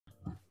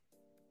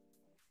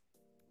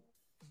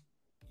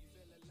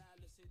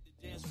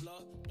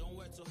Don't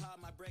work too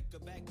hard, my break a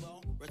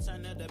backbone.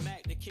 Return of the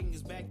Mac, the king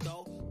is back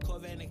though.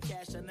 Corvette and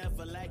cash, I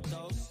never lack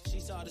those.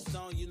 She saw the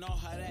stone, you know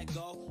how that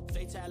go.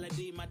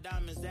 Fatality, my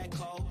diamonds that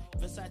cold.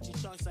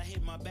 Versace trunks, I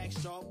hit my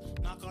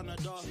backstroke. Knock on the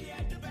door, she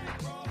at the back,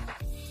 bro.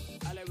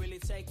 All I really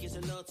take is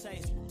a little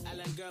taste.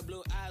 Island girl,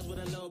 blue eyes with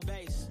a little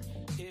bass.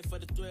 Here for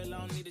the thrill, I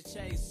don't need a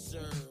chaser.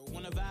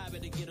 Wanna vibe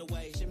at the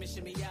getaway. Shimmy,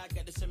 shimmy, yeah, I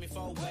got the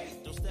semi-fold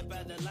weight. Don't step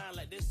out the line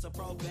like this a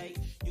probate.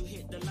 You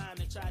hit the line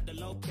and try to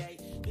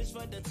locate. This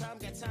for the time,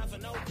 got time for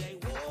no day.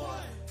 Whoa.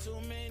 Too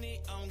many,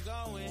 I'm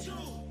going.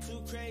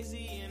 Too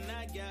crazy, and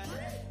I got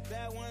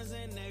bad ones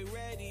and they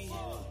ready.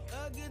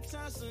 A good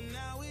time, so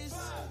now it's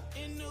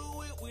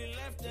into it, we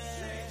left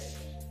that.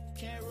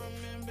 Can't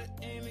remember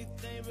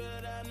anything,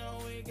 but I know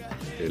we got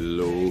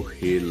Hello,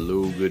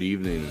 good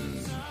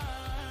evening.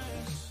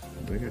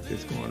 I got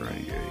this going right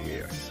here.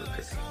 Yes,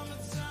 okay.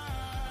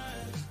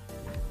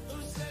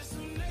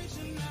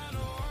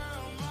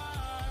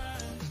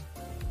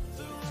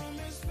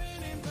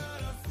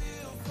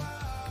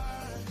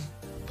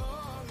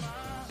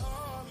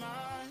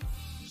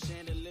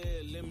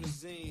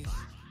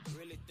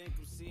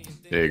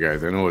 Hey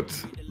guys, I know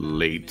it's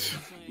late.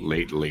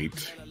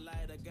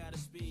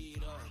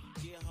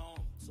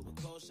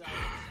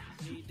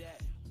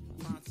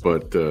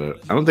 But I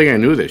don't think I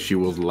knew that she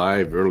was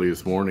live early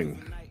this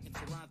morning.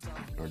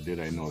 Or did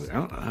I know that?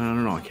 I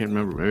don't know. I can't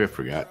remember. Maybe I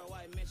forgot.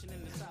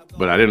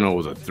 But I didn't know it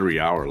was a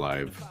 3-hour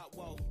live.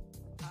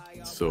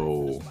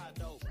 So,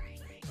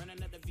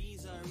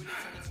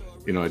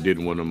 you know, I did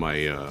one of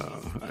my,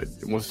 I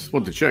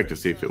wanted to check to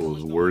see if it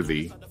was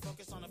worthy.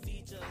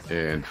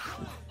 And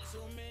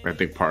I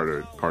think part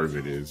of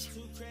it is,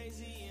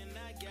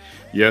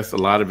 yes, a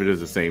lot of it is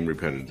the same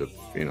repetitive,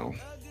 you know,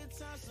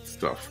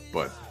 stuff.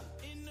 But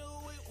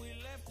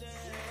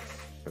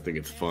I think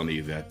it's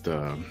funny that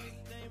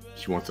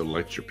she wants to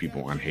lecture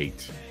people on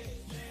hate.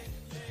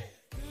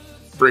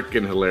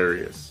 Freaking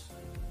hilarious.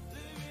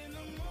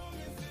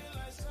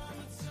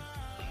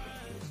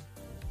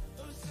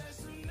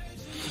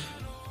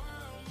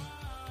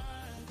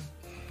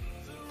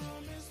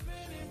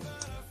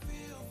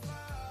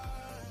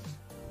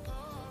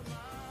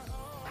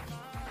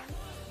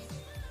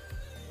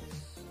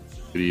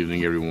 Good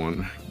evening,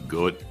 everyone.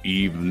 Good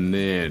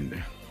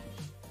evening.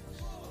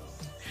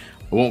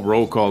 I won't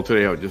roll call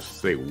today. I'll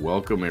just say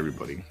welcome,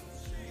 everybody.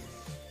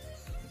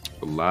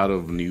 A lot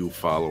of new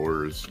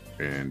followers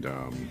and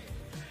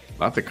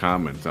lots of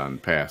comments on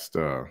past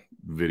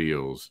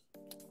videos.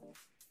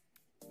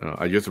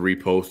 I just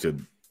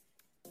reposted,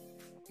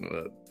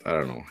 I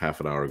don't know, half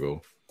an hour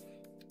ago,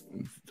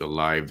 the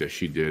live that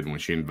she did when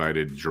she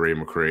invited Dre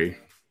McCray.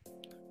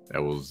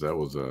 That was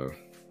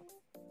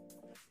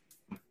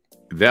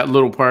that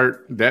little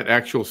part, that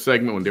actual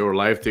segment when they were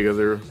live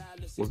together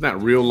was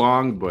not real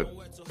long, but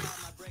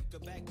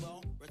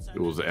it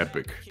was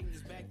epic.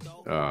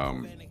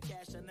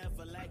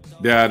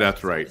 Yeah,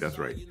 that's right.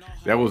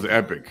 That was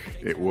epic.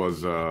 It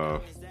was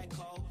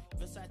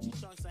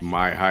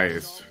my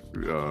highest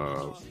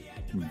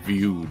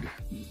viewed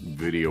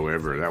video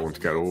ever. That one's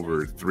got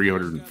over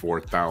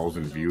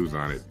 304,000 views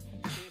on it.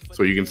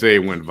 So you can say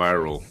it went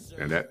viral,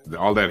 and that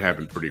all that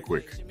happened pretty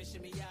quick.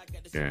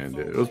 And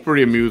it was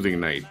pretty amusing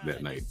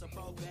that night.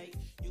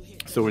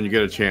 So when you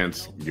get a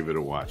chance, give it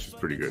a watch. It's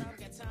pretty good.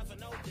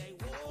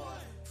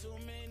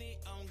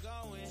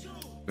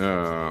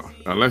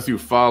 Unless you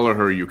follow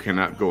her, you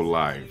cannot go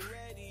live.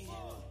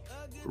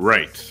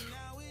 Right.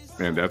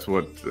 And that's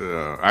what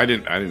I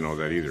didn't know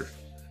that either.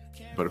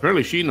 But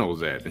apparently she knows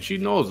that. And she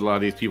knows a lot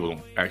of these people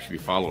don't actually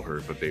follow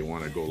her, but they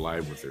want to go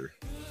live with her.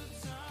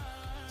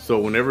 So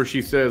whenever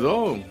she says,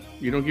 oh,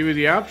 you don't give me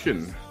the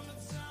option,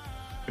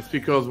 it's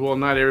because, well,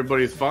 not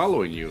everybody's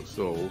following you.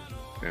 So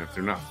if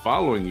they're not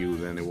following you,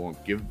 then it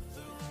won't give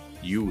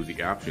you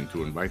the option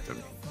to invite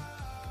them.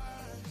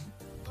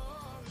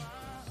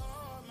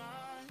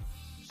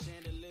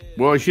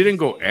 Well, she didn't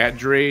go at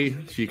Dre.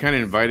 She kind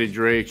of invited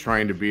Dre,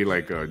 trying to be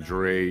like a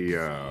Dre,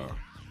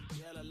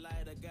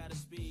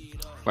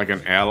 like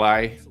an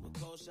ally.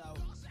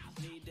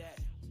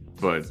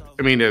 But,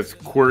 I mean, as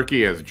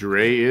quirky as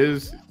Dre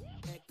is,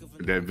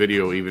 that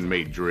video even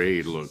made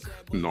Dre look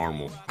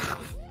normal.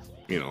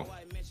 You know.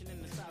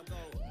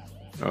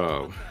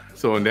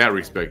 So in that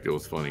respect, it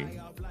was funny.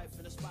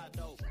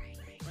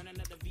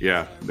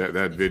 Yeah,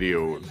 that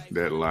video,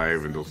 that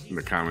live, and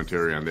the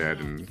commentary on that,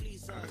 and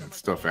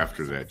stuff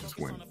after that just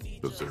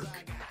went berserk.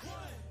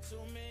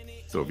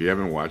 So if you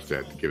haven't watched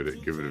that, give it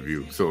a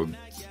view. So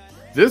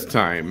this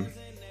time,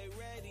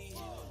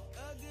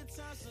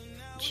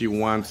 she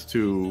wants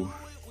to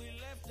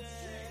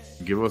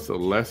give us a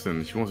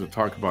lesson. She wants to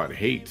talk about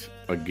hate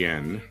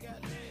again.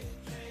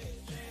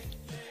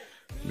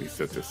 Let me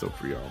set this up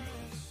for y'all.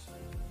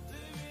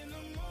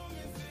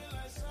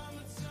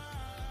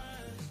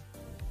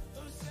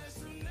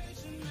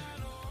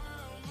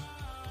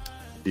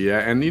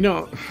 Yeah, and you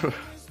know,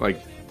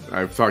 like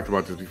I've talked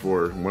about this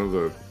before,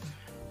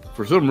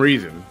 for some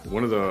reason,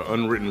 one of the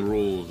unwritten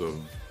rules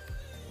of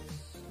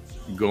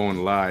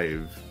going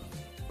live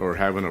or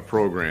having a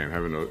program,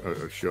 having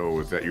a show,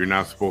 is that you're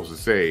not supposed to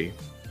say,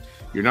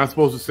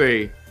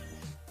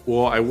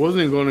 well, I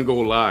wasn't going to go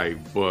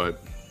live,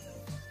 but,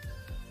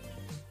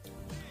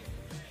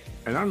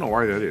 and I don't know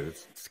why that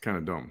is. It's kind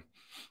of dumb.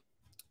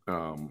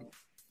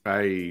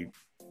 I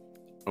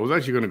was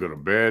actually going to go to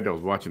bed. I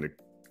was watching the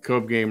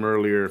Cub game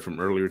earlier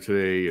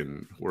today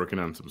and working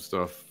on some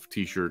stuff,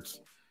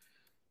 t-shirts.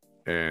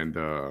 And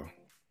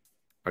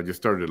I just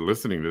started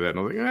listening to that and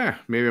I was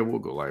like, maybe I will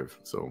go live.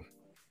 So,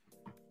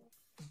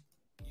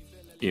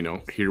 you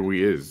know, here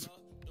we is.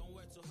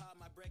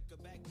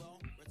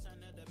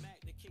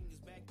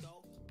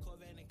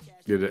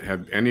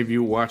 Have any of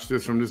you watched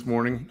this from this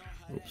morning?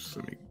 Oops,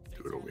 let me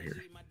do it over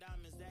here.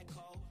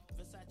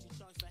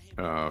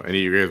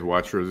 Any of you guys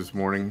watch her this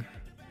morning?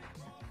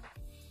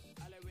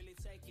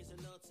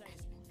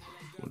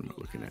 What am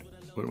I looking at?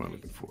 What am I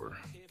looking for?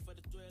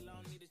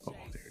 Oh,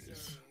 there it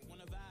is.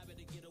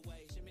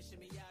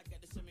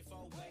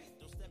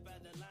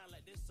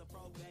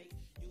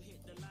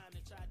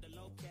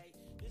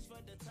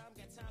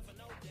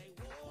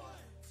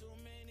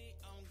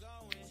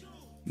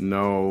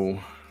 No.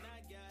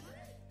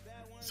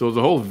 So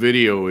the whole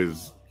video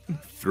is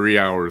 3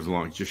 hours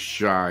long, just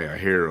shy a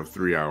hair of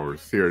 3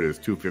 hours. Here it is,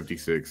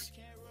 2:56.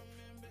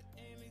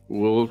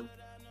 We'll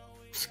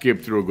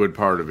skip through a good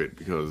part of it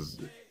because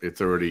it's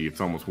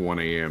almost 1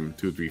 a.m.,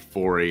 2, 3,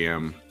 4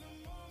 a.m.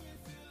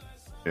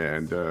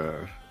 And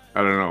I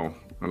don't know,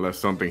 unless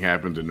something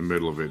happens in the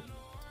middle of it.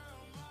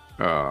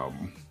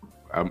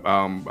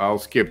 I'll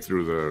skip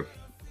through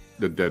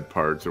the dead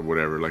parts or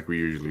whatever, like we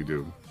usually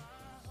do.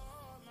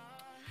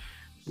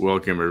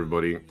 Welcome,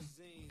 everybody.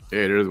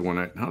 Hey, there's one.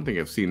 I don't think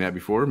I've seen that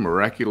before.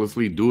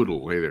 Miraculously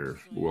Doodle. Hey there.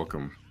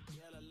 Welcome.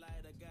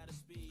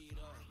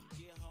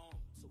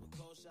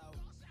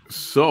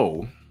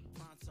 So,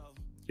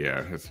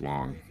 yeah, it's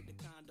long.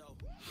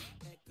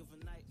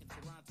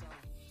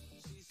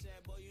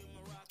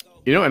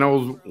 You know, and I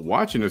was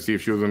watching to see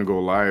if she was going to go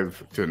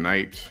live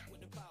tonight.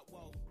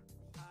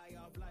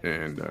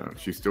 And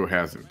she still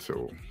hasn't.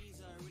 So,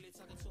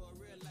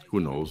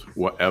 who knows?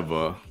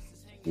 Whatever.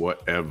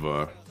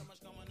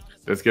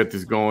 Let's get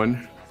this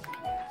going.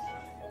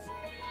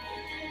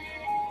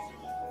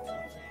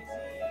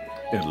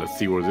 And let's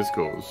see where this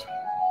goes.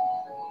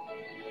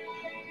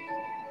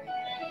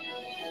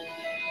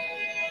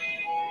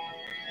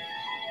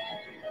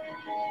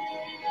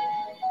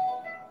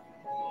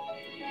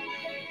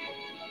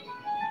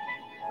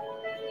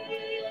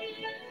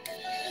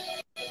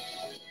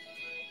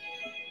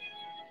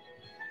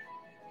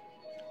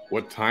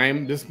 What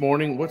time this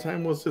morning? What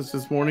time was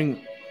this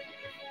morning?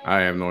 I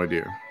have no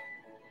idea.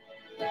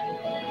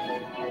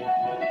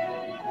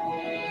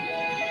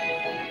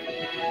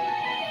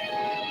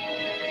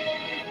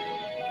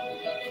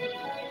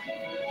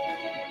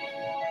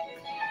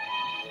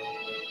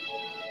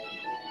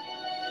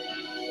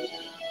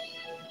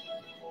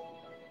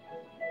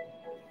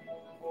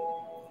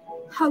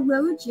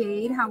 Hello,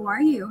 Jade. How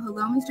are you?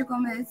 Hello, Mr.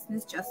 Gomez.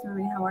 Miss Just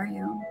Marie, how are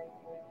you?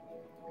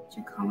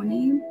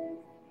 Jaconi.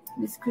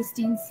 Miss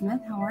Christine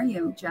Smith, how are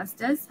you?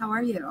 Justice, how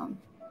are you?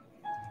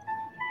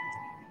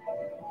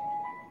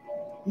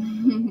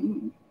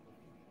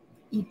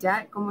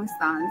 Idette, ¿cómo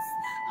estás?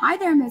 Hi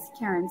there, Miss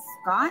Karen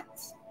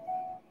Scott.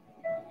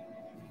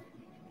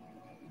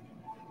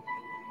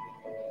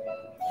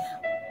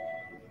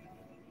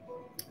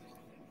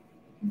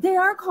 They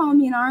are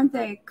calming, aren't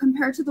they?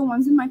 Compared to the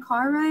ones in my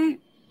car, right?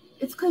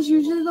 It's because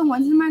usually the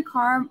ones in my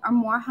car are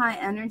more high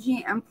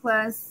energy and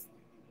plus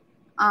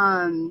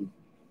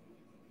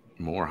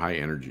more high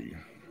energy.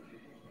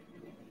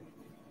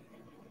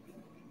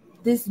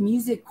 This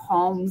music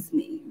calms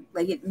me.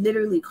 Like, it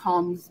literally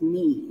calms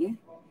me.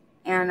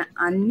 And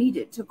I need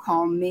it to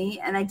calm me.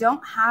 And I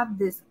don't have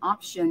this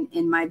option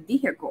in my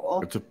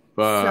vehicle. It's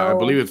I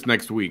believe it's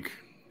next week.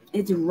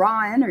 It's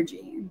raw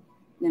energy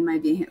in my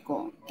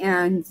vehicle.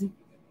 And,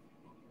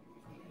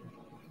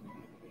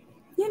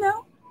 you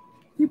know,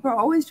 people are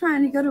always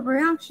trying to get a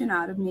reaction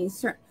out of me.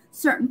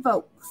 Certain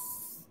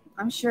folks.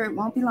 I'm sure it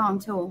won't be long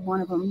till one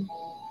of them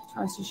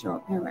tries to show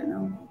up here right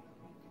now.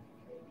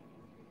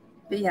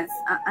 But yes,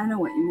 I know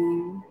what you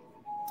mean.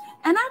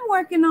 And I'm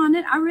working on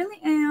it. I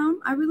really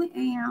am.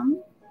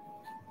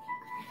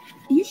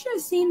 You should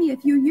have seen me a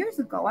few years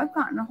ago. I've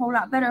gotten a whole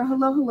lot better.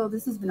 Hello.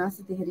 This is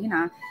Vanessa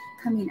Tejerina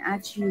coming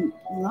at you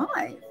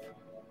live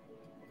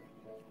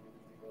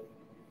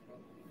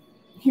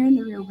here in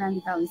the Rio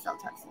Grande Valley,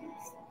 South Texas.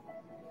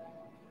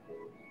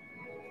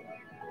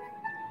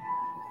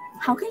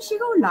 How can she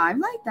go live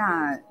like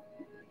that?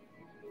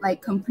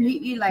 Like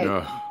completely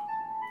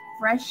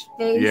fresh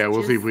face. Yeah,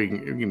 we'll see if we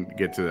can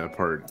get to that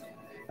part.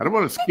 I don't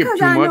want to skip too much.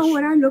 Because I know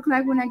what I look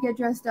like when I get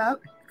dressed up.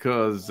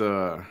 Because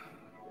and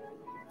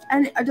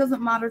it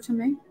doesn't matter to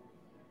me.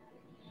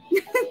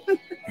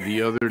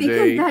 the other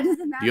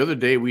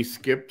day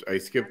I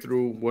skipped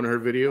through one of her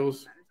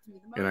videos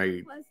and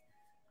I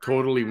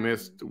totally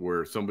missed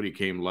where somebody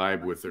came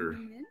live with her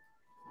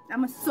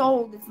I'm a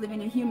soul that's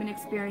living a human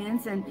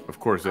experience, and of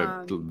course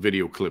that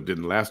video clip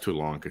didn't last too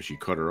long because she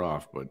cut her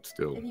off. But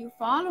still, if you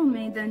follow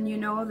me, then you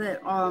know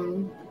that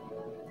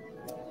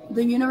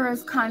the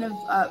universe kind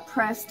of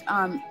pressed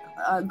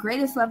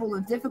greatest level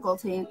of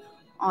difficulty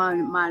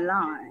on my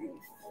life.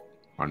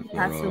 On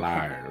That's your okay.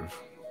 live.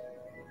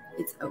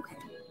 It's okay,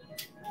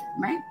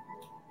 right?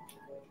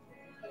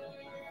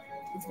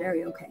 It's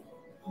very okay.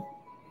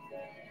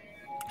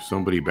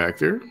 Somebody back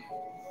there?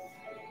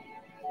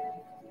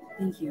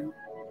 Thank you.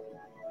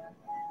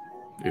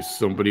 Is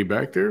somebody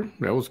back there?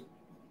 That was.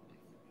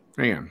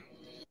 Hang on.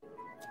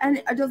 And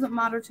it doesn't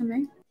matter to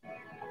me.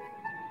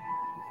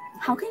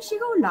 How can she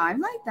go live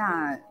like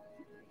that?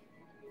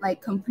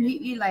 Like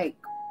completely like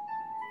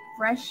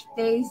fresh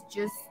face,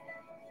 just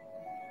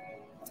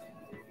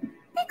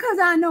because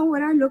I know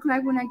what I look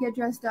like when I get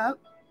dressed up.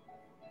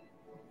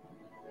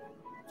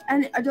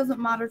 And it doesn't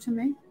matter to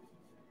me.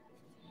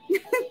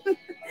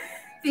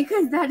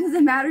 Because that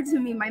doesn't matter to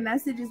me. My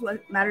message is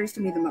what matters to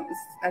me the most.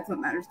 That's what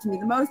matters to me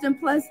the most. And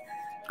plus,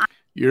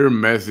 your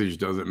message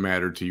doesn't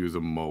matter to you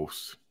the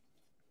most.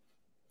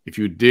 If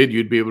you did,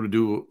 you'd be able to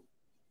do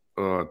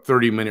a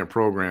 30-minute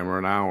program or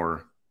an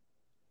hour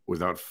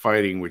without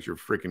fighting with your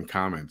freaking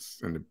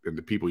comments and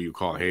the people you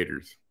call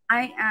haters.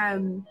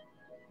 I'm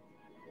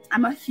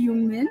a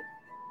human.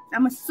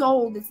 I'm a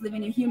soul that's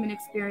living a human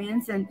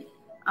experience. And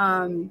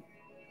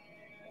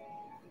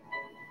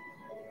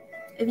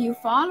if you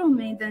follow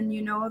me, then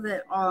you know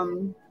that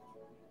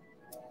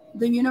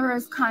the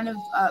universe kind of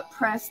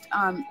pressed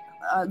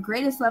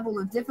greatest level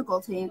of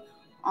difficulty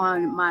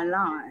on my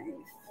life.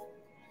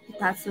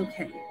 That's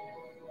okay.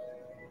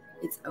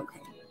 It's okay.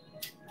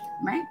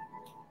 Right?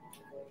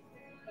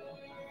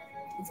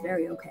 It's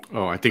very okay.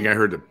 Oh, I think I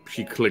heard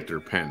she clicked her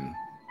pen.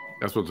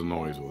 That's what the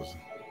noise was.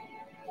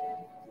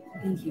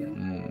 Thank you.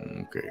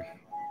 Okay.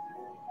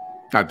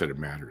 Not that it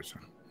matters.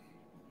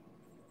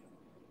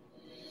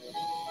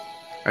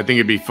 I think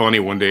it'd be funny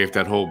one day if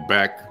that whole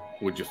back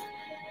would just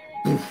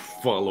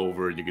fall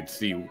over and you could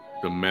see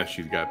the mess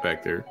she's got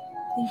back there.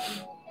 Thank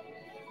you.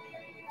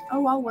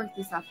 Oh, I'll work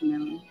this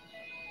afternoon.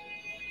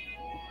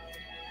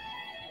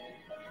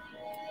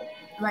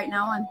 Right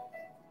now,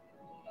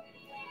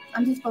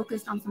 I'm just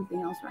focused on something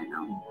else right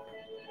now.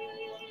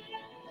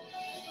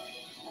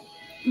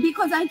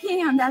 Because I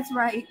can. That's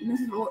right,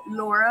 Mrs.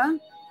 Laura.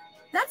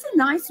 That's a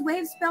nice way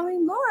of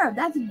spelling Laura.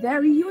 That's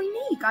very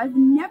unique. I've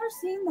never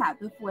seen that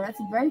before. That's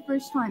the very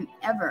first time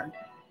ever.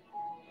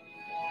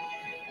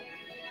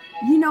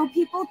 You know,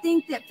 people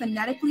think that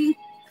phonetically,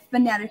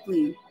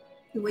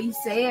 the way you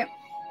say it,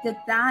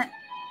 that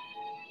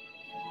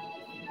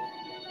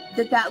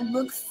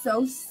looks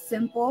so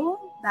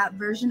simple. That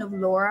version of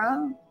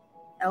Laura,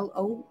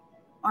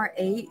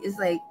 L-O-R-A, is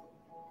like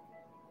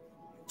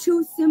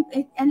too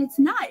simple. And it's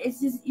not. It's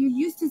just you're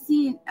used to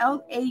seeing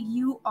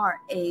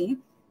L-A-U-R-A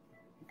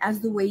as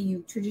the way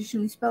you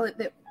traditionally spell it.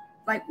 But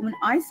like when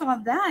I saw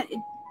that,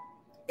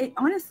 it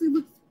honestly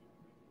looks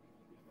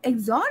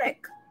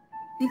exotic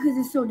because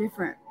it's so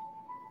different,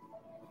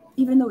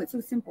 even though it's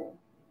so simple.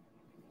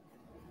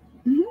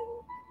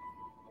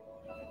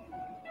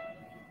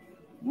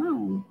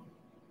 Wow.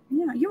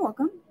 Yeah, you're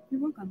welcome.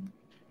 You're welcome.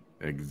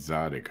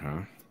 Exotic,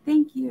 huh?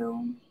 Thank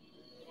you.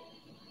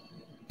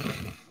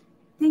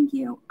 Thank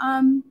you.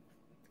 I'll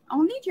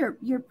need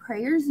your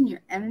prayers and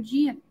your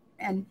energy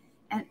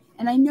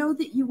and I know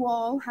that you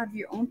all have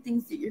your own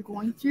things that you're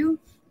going through,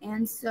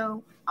 and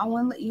so I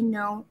want to let you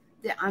know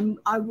that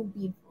I will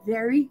be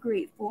very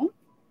grateful.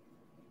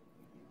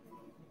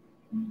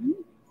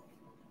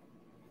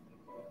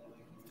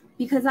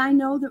 Because I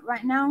know that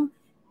right now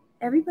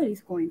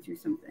everybody's going through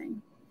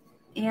something.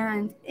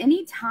 And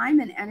any time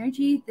and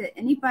energy that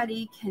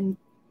anybody can,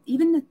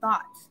 even the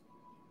thoughts,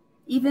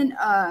 even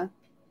I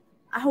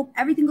hope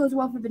everything goes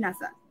well for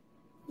Vanessa.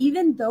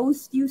 Even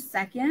those few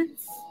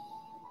seconds,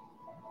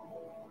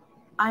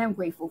 I am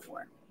grateful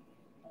for.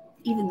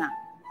 Even that.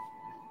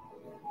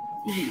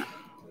 Even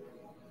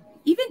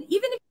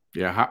if.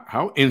 Yeah,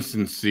 how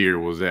insincere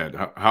was that?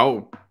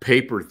 How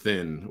paper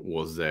thin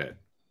was that?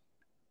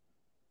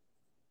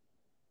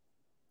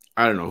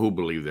 I don't know who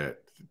believed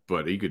that,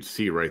 but you could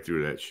see right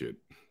through that shit.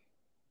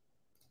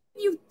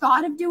 You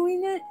thought of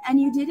doing it and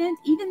you didn't,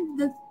 even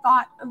the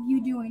thought of you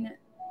doing it.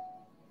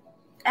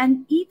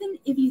 And even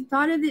if you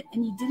thought of it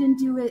and you didn't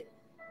do it,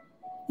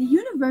 the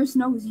universe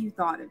knows you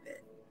thought of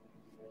it.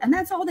 And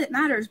that's all that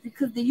matters,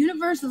 because the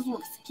universe is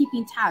what's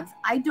keeping tabs.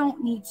 I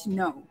don't need to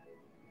know.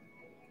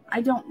 I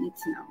don't need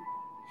to know.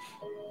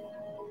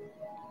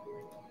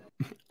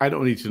 I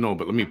don't need to know,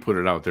 but let me put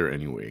it out there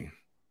anyway.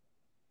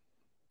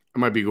 I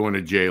might be going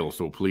to jail,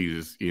 so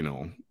please,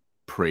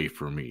 pray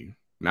for me.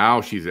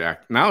 Now she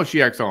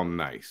acts all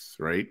nice,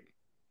 right?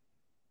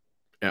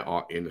 And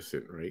all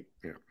innocent, right?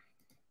 Yeah.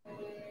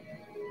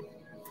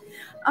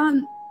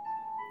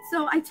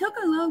 So I took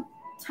a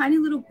tiny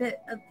little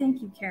bit of,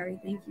 thank you, Carrie,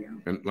 thank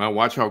you. And now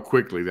watch how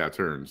quickly that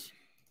turns.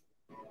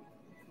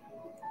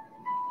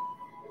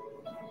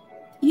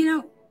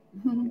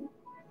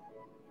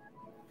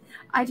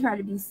 I try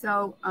to be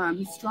so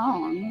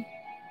strong,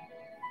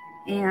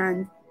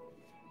 and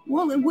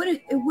Well, it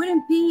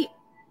wouldn't be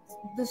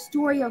the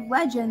story of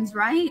legends,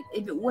 right?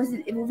 If it was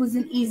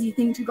an easy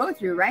thing to go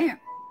through, right?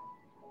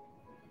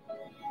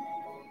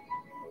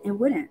 It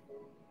wouldn't.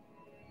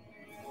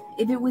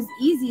 If it was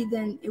easy,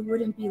 then it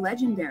wouldn't be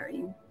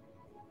legendary.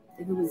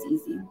 If it was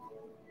easy.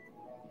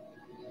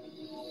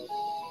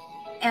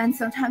 And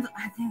sometimes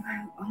I think,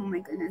 oh my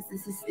goodness,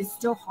 it's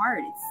still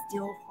hard. It's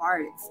still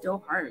hard. It's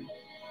still hard.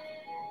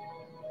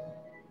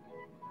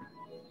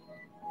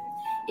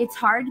 It's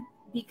hard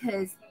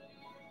because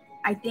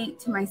I think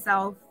to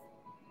myself,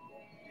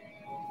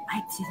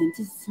 I didn't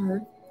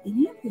deserve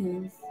any of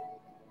this.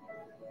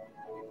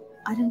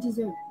 I didn't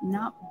deserve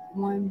not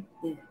one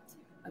bit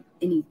of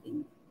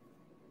anything.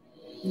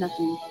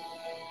 Nothing.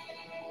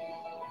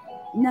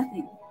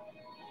 Nothing.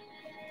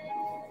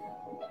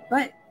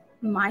 But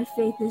my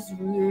faith is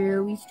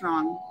really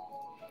strong.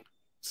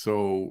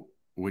 So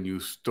when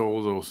you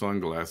stole those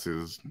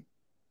sunglasses,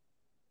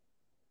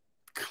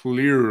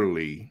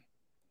 clearly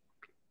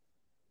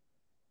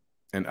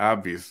and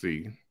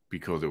obviously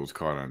because it was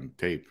caught on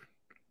tape,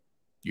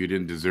 you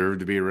didn't deserve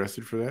to be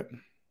arrested for that?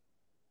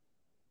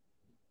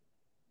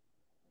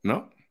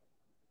 No?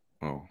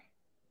 Oh.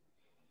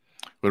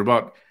 What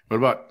about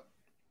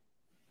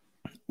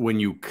when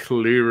you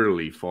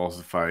clearly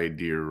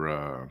falsified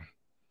your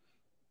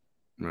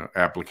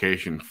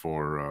application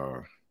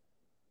for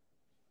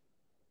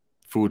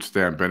food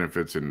stamp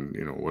benefits and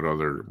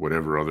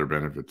whatever other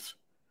benefits,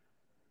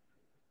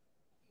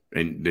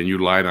 and then you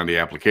lied on the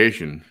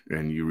application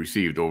and you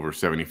received over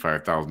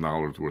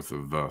 $75,000 worth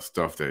of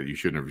stuff that you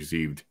shouldn't have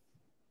received?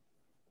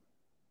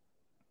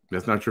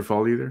 That's not your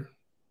fault either?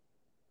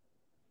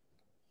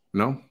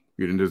 No?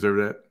 You didn't deserve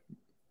that?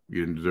 You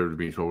didn't deserve to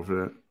be told for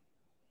that?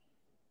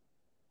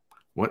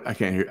 What? I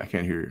can't hear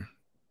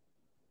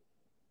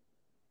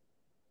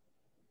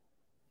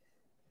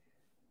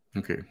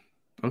you.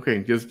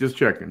 Okay. Just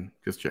checking.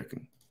 Just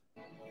checking.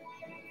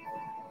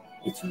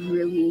 It's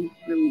really,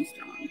 really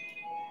strong.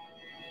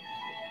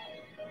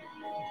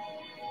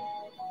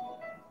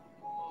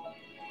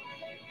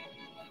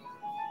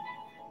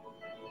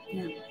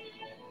 Yeah.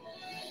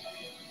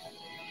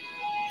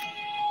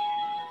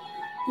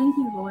 Thank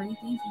you, Lori.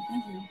 Thank you.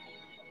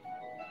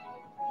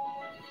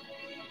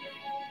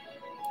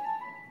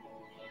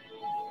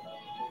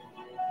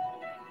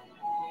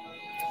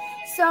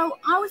 So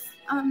I was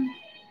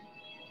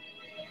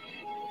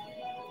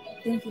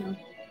thank you.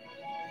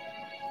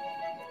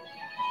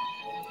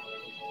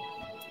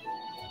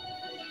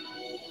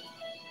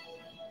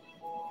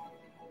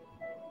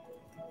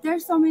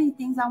 There's so many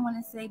things I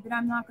want to say, but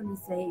I'm not going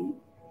to say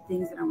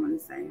things that I want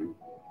to say.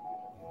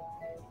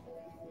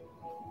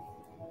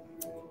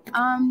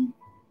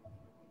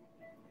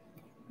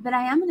 But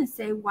I am going to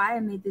say why I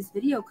made this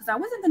video, because I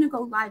wasn't going to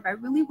go live. I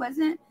really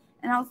wasn't.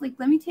 And I was like,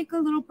 let me take a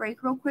little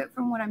break real quick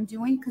from what I'm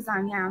doing, because I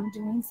am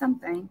doing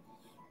something.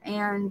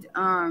 And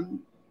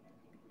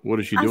what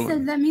is she doing? I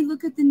said, let me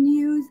look at the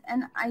news,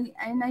 and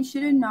I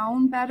should have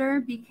known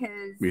better,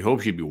 because we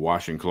hope she'd be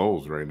washing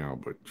clothes right now,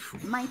 but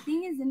my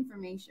thing is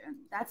information.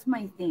 That's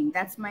my thing.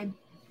 That's my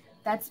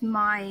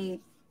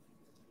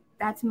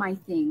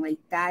thing. Like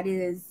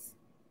that's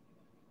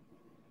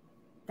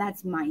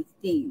my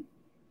thing.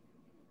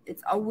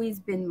 It's always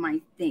been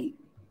my thing.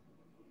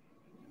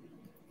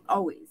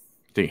 Always.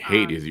 I think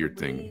hate is your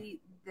thing.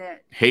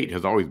 Hate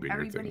has always been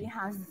your thing. Everybody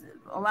has,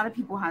 a lot of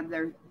people have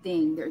their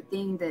thing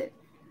that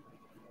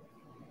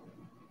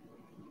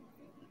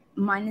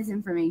mine is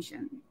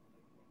information.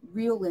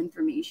 Real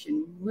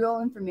information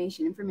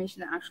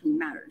that actually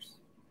matters.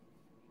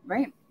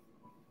 Right?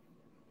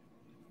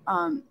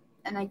 And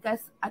I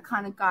guess I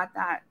kind of got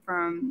that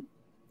from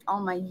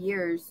all my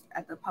years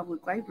at the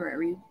public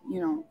library,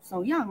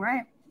 so young,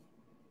 right?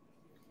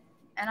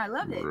 And I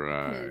loved it.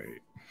 Right.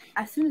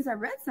 As soon as I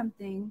read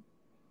something,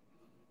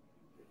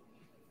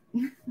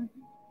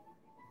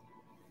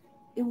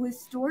 it was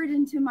stored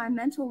into my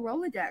mental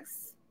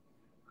Rolodex.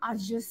 I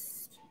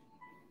just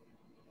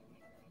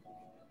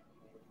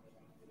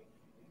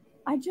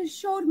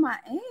showed my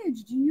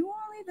age. Do you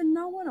all even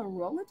know what a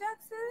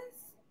Rolodex is?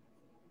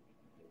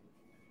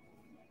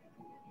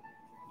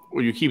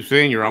 Well, you keep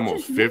saying you're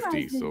almost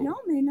 50, so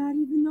y'all may not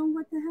even know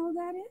what the hell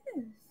that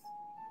is.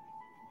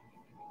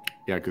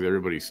 Yeah, because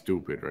everybody's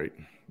stupid, right?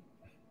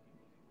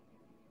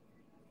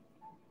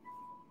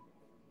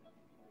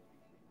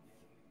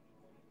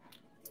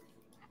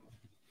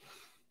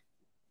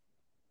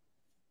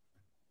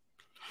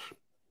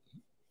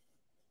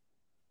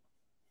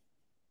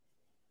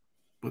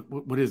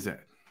 What is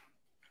that?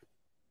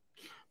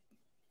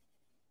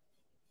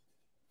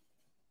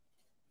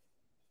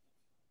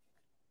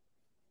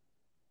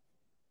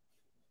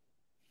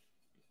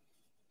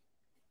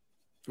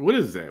 What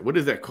is that? What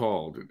is that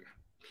called?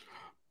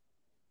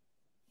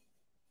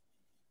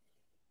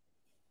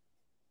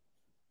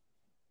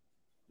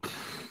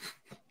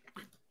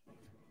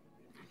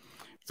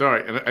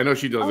 Sorry, I know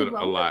she does it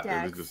a lot.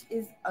 There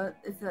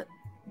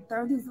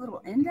are these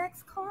little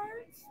index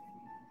cards,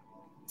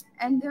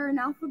 and they're in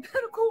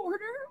alphabetical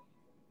order.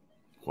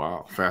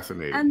 Wow,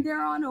 fascinating. And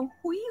they're on a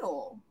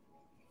wheel.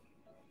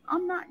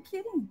 I'm not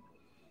kidding.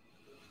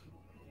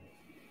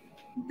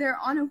 They're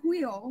on a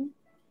wheel.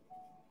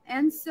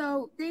 And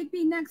so they'd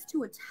be next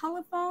to a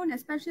telephone,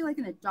 especially like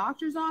in a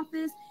doctor's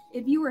office.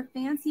 If you were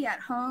fancy at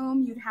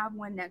home, you'd have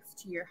one next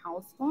to your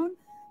house phone.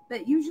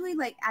 But usually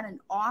like at an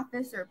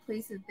office or a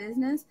place of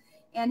business,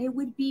 and it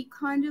would be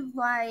kind of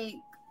like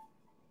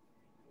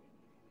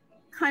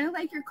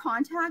your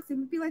contacts. It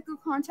would be like a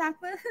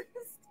contact list.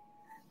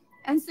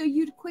 And so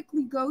you'd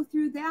quickly go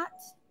through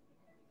that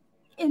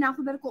in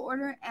alphabetical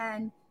order,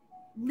 and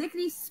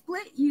lickety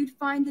split, you'd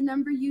find the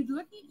number you'd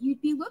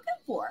be looking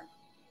for.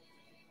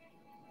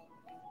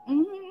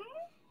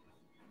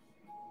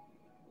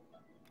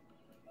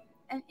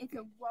 And it's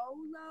a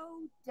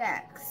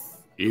Rolodex.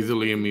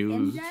 Easily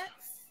amused. Index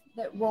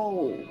that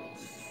rolls.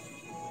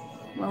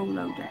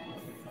 Rolodex.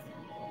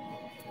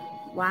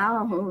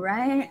 Wow,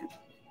 right?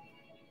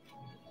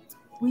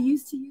 We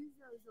used to use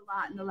those a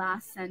lot in the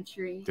last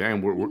century.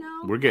 Damn,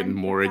 we're getting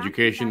more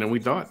education than we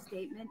thought.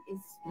 Statement is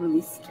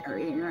really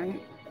scary,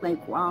 right?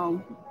 Like,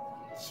 wow,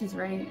 she's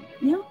right.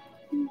 Yeah,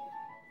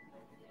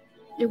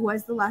 it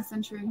was the last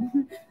century.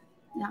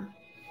 Yeah.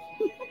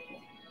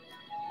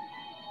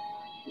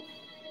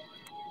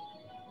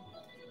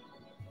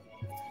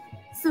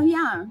 So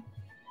yeah,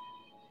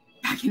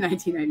 back in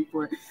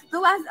 1994.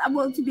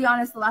 To be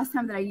honest, the last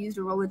time that I used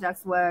a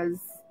Rolodex was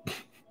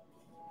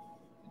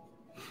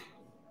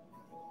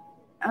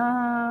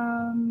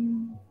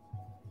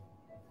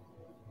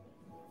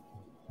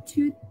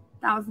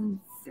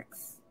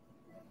 2006.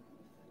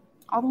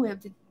 All the way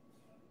up to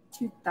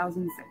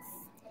 2006.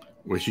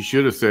 What she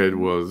should have said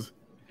was,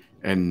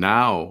 and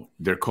now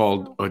they're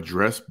called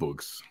address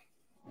books.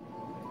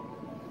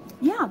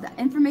 Yeah, the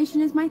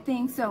information is my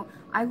thing. So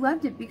I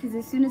loved it because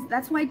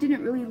that's why I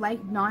didn't really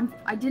like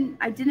I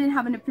didn't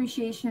have an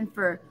appreciation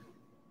for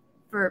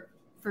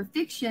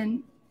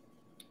fiction,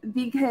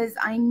 because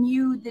I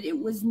knew that it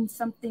wasn't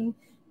something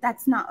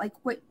that's not like,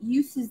 what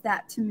use is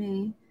that to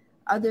me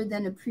other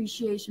than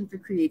appreciation for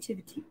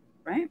creativity,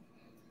 right?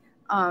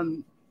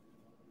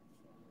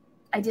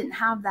 I didn't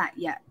have that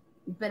yet,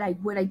 but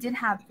what I did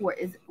have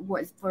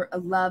was for a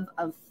love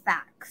of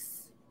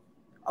facts,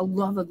 a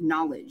love of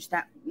knowledge.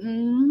 That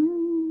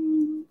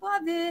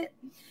love it.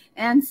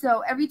 And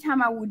so every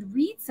time I would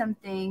read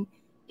something,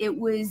 it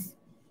was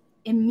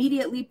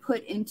immediately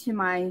put into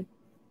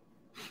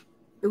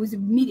it was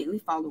immediately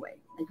filed away,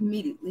 like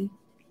immediately.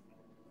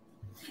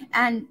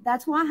 And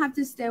that's why I have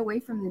to stay away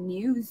from the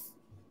news,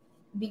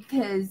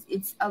 because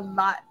it's a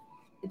lot.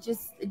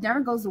 It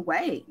never goes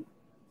away.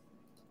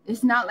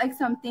 It's not like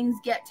some things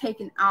get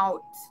taken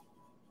out.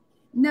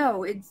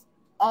 No, it's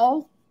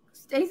all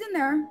stays in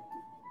there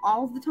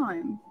all the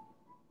time.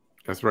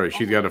 That's right.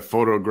 She's got a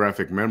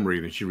photographic memory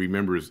that she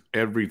remembers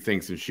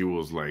everything since she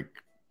was like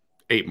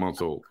 8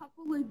 months old. A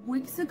couple of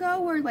weeks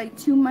ago, or like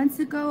 2 months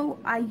ago,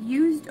 I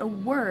used a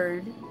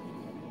word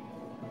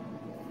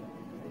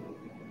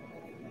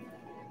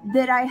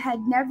that I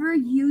had never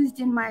used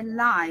in my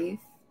life,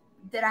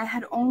 that I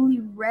had only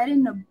read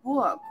in a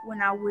book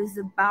when I was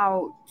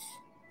about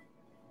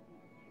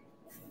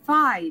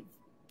 5.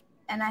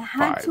 And I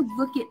had to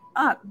look it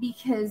up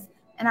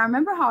and I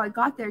remember how I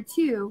got there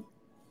too.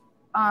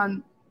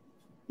 And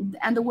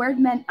the word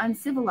meant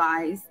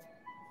uncivilized.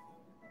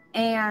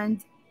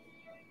 And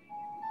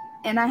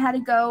I had to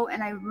go,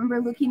 and I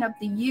remember looking up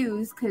the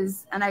U's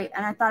and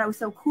I thought it was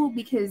so cool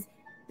because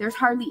there's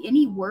hardly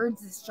any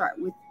words that start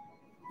with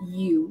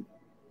U.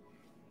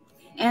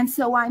 And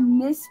so I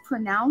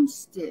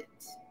mispronounced it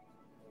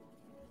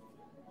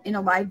in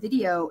a live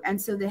video.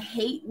 And so the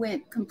hate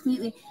went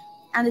completely.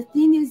 And the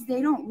thing is,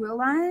 they don't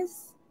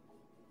realize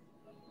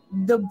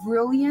the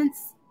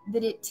brilliance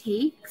that it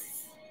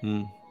takes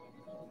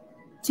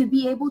to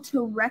be able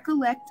to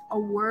recollect a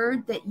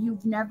word that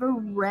you've never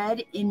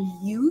read in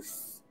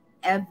use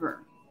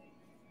ever.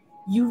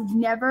 You've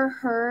never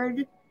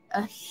heard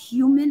a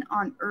human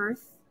on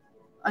earth,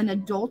 an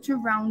adult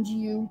around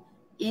you,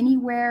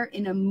 anywhere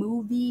in a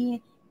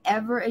movie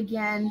ever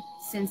again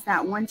since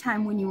that one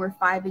time when you were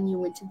 5 and you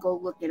went to go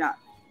look it up.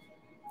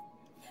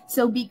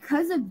 So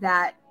because of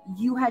that,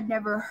 you had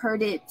never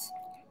heard it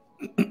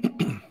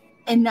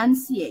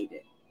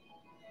enunciated.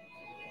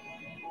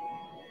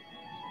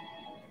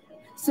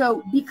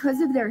 So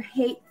because of their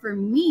hate for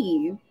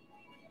me,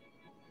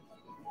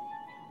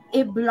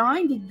 it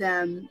blinded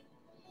them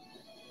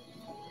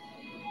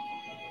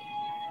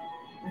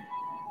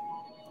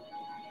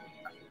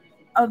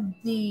of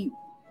the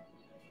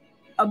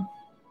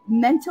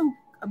mental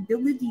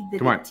ability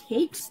that it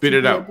takes spit to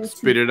it be out. able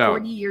Spit to it out.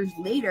 40 years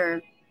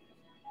later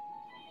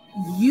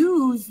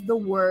use the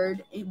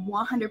word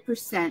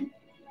 100%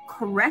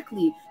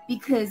 correctly,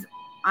 because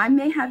I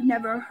may have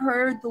never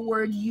heard the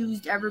word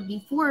used ever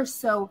before,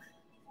 so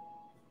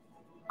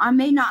I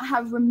may not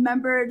have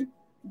remembered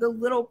the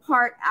little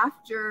part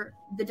after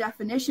the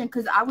definition,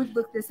 because I would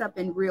look this up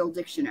in real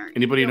dictionary.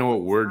 Anybody know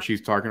what word she's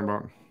talking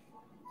about?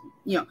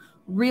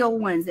 Real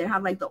ones that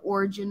have like the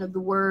origin of the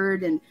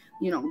word, and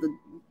the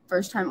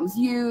first time it was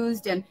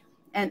used, and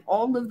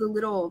all of the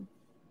little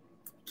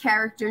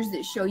characters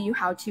that show you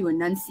how to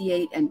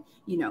enunciate and,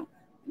 you know,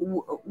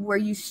 where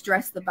you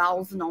stress the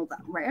vowels and all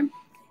that, right?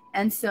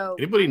 And so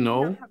anybody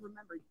know?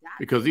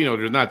 Because, you know,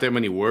 there's not that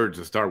many words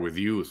that start with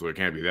U, so it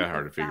can't be that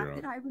hard to figure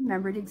out. I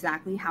remembered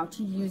exactly how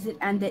to use it,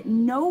 and that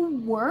no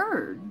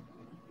word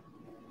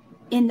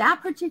in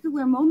that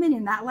particular moment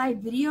in that live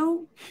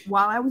video,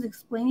 while I was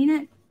explaining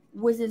it,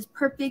 was as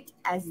perfect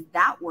as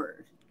that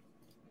word.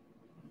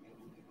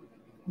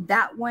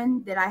 That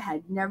one that I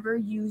had never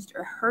used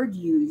or heard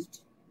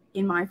used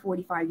in my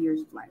 45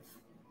 years of life.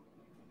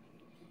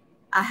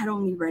 I had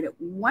only read it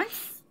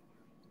once,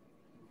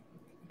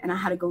 and I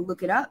had to go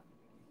look it up,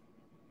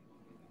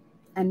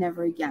 and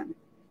never again.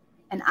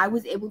 And I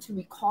was able to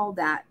recall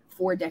that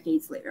 4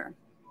 decades later.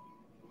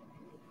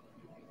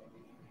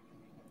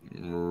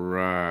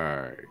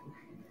 Right.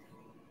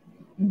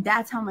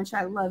 That's how much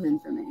I love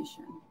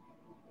information.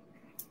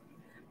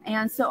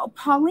 And so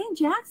Pauline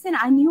Jackson,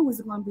 I knew it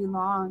was going to be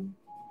long.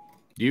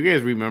 Do you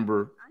guys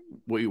remember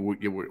when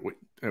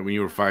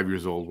you were 5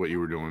 years old, what you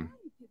were doing,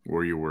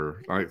 where you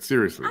were? Like,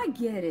 seriously. I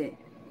get it.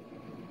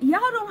 Y'all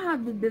don't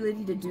have the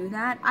ability to do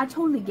that. I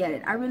totally get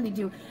it. I really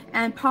do.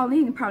 And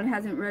Pauline probably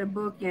hasn't read a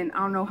book in I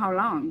don't know how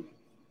long.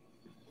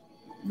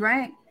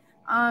 Right?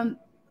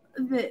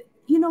 But,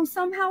 you know,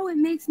 somehow it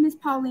makes Miss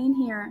Pauline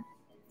here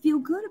feel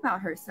good about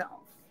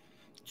herself.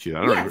 Gee,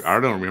 I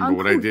don't remember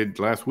what I did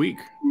last week.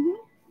 Mm-hmm.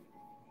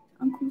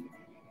 Uncle.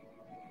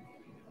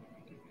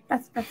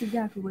 That's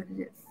exactly what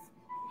it is.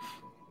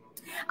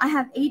 I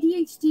have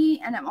ADHD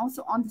and I'm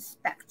also on the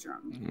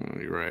spectrum.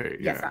 Right.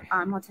 Yes, yeah.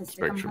 I'm autistic.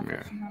 Spectrum,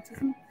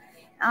 autism.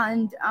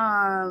 And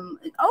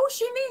oh,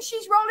 she means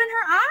she's rolling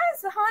her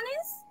eyes,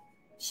 honeys.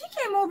 She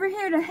came over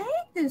here to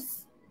hate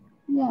this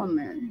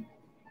woman.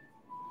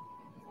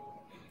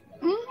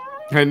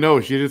 Mm-hmm. I know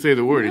she didn't say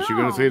the word. No. Is she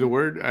going to say the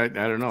word? I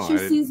don't know. She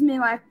sees me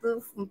like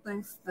this and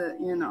thinks that,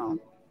 you know,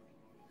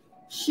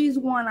 she's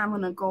one I'm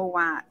gonna go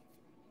at.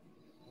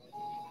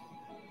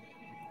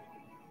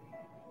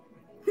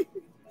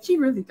 She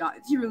really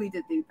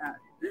did think that.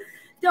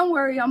 Don't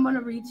worry, I'm going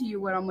to read to you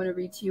what I'm going to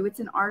read to you.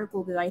 It's an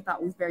article that I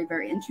thought was very,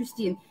 very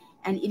interesting,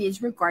 and it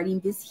is regarding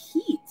this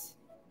heat.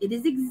 It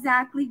is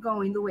exactly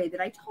going the way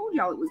that I told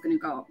y'all it was going to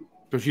go.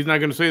 So she's not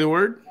going to say the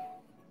word?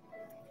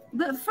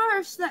 But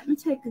first, let me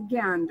take a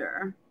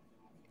gander.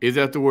 Is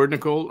that the word,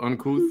 Nicole?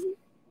 Uncouth?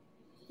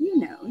 You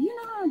know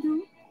how I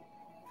do.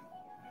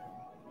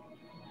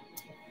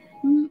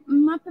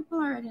 My people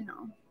already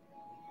know.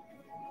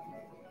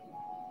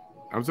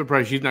 I'm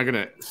surprised she's not going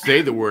to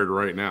say the word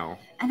right now.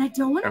 And I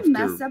don't want to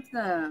mess up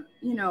the,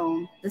 you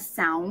know, the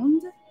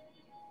sound.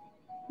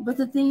 But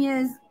the thing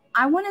is,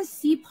 I want to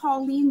see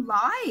Pauline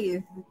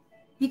live.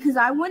 Because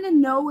I want to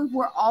know if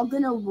we're all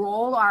going to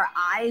roll our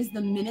eyes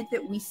the minute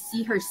that we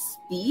see her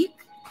speak.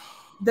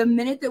 The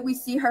minute that we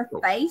see her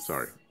face.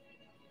 Sorry.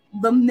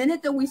 The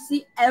minute that we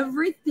see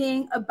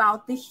everything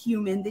about the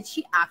human that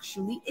she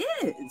actually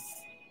is.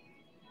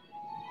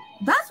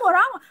 That's what I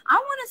want. I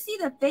want to see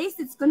the face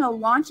that's going to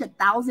launch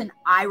 1,000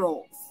 eye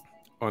rolls.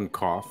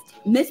 Uncoughed.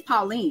 Miss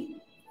Pauline.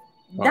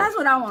 Oh. That's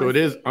what I want. So it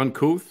is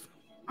uncouth?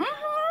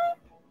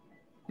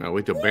 Mm-hmm. Now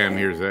wait till Bam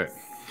hears that.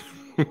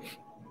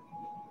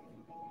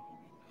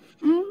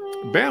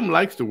 Mm-hmm. Bam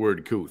likes the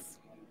word couth.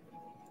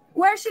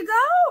 Where'd she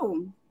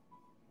go?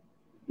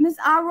 Miss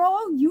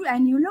Arrow, you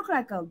look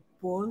like a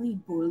bully.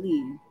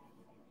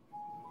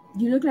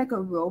 You look like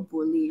a real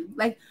bully.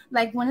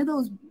 Like one of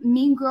those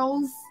mean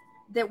girls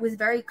that was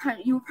very kind.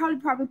 You were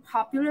probably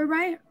popular,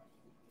 right?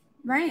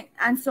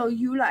 And so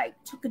you like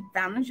took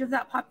advantage of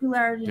that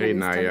popularity. Hey, and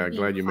Naya,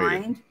 glad you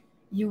made it.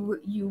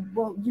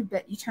 You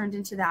bet you turned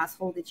into the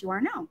asshole that you are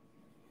now.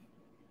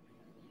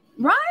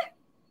 Right?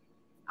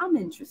 I'm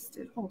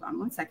interested. Hold on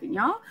 1 second,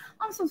 y'all.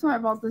 I'm so sorry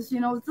about this.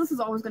 You know, this is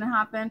always going to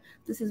happen.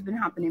 This has been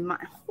happening my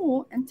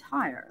whole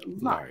entire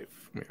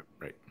life. Yeah,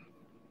 right.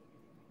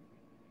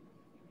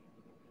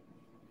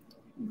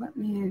 Let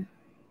me.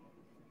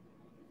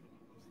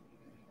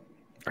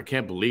 I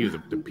can't believe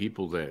the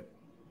people that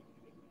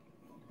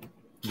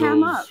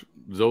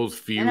those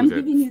few and I'm that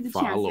giving you the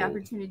follow, chance, the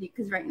opportunity,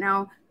 because right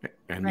now,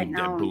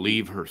 that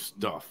believe her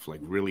stuff, like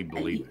really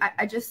believe it.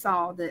 I just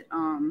saw that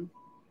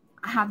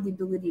I have the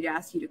ability to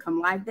ask you to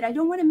come live, but I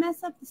don't want to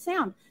mess up the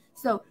sound.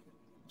 So,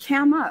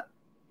 cam up,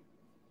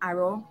 eye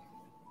roll,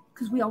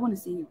 because we all want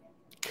to see you.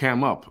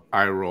 Cam up,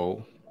 eye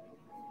roll.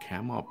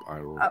 Cam up, eye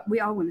roll.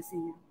 We all want to see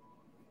you.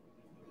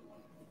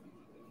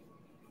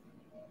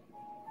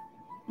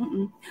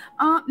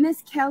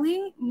 Miss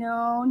Kelly,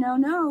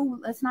 no.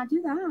 Let's not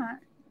do that.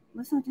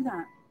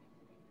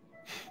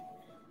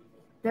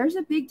 There's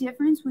a big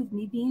difference with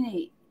me being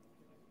a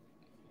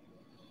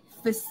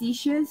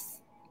facetious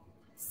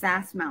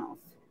sass mouth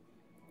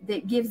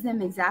that gives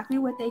them exactly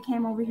what they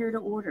came over here to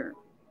order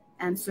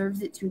and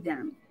serves it to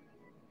them.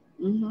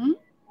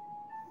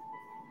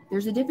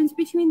 There's a difference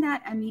between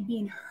that and me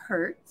being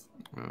hurt.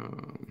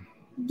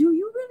 Do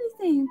you really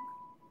think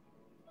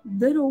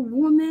that a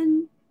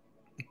woman,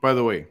 by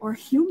the way, or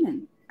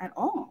human at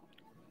all,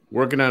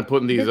 Working on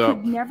putting these that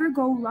up could never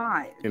go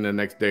live in the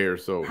next day or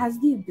so. has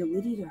the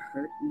ability to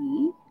hurt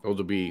me? Those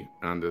will be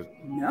on the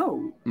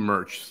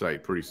merch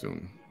site pretty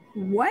soon.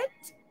 What?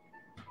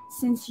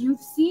 Since you've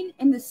seen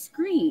in the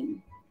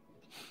screen,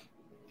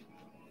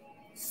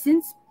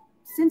 since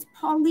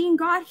Pauline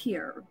got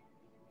here,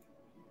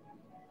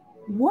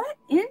 what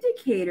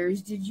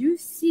indicators did you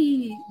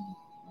see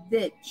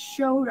that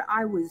showed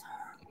I was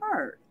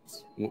hurt?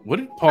 What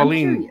did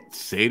Pauline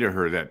say to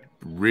her that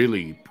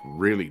really,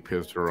 really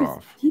pissed her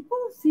off? People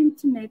seem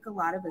to make a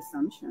lot of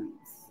assumptions.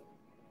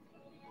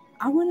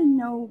 I want to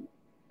know.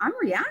 I'm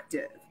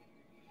reactive.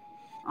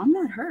 I'm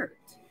not hurt.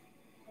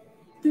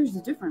 There's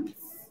a difference.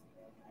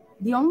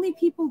 The only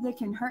people that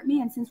can hurt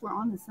me, and since we're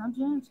on the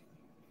subject,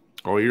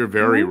 oh, you're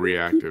very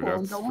reactive.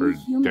 That's for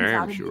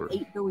damn sure.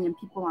 8 billion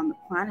people on the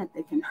planet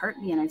that can hurt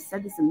me, and I've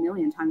said this a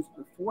million times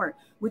before,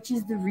 which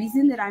is the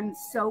reason that I'm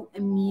so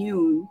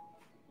immune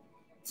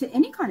to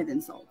any kind of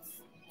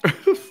insults.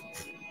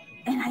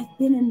 And I've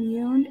been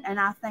immune, and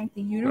I thank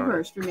the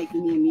universe for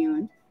making me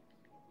immune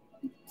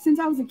since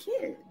I was a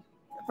kid.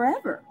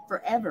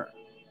 Forever.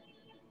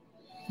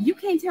 You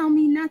can't tell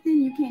me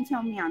nothing. You can't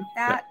tell me I'm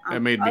fat.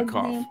 That made me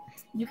cough.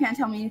 You can't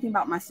tell me anything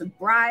about my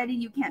sobriety.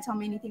 You can't tell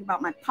me anything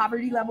about my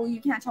poverty level. You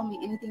can't tell me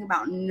anything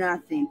about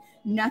nothing.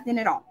 Nothing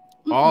at all.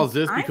 All is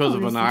this because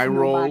of an eye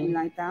roll?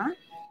 Like that.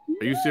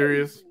 Are you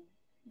serious?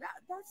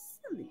 That's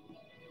silly.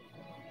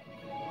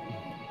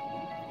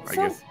 I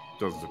guess it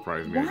doesn't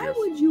surprise me. Why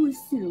would you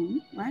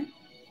assume, right,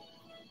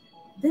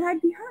 that I'd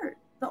be hurt?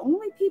 The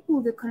only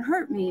people that can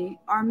hurt me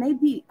are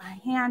maybe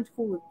a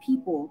handful of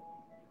people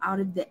out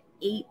of the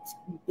 8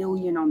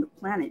 billion on the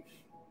planet.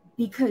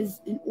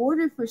 Because in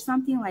order for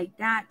something like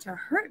that to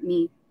hurt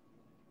me,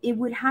 it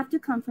would have to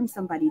come from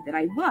somebody that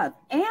I love.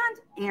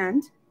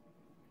 And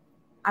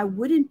I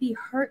wouldn't be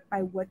hurt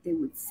by what they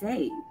would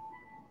say.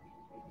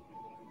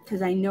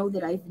 Because I know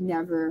that I've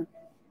never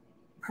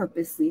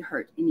purposely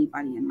hurt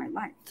anybody in my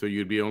life. So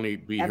you'd only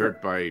be hurt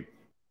by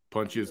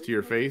punches to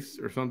your face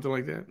or something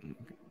like that?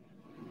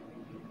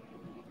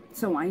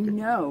 So I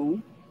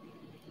know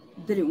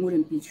that it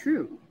wouldn't be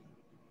true.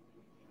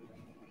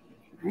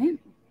 Right?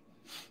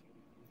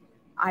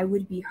 I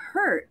would be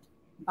hurt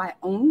by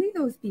only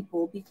those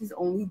people because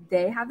only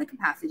they have the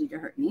capacity to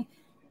hurt me.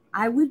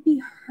 I would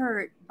be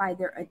hurt by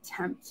their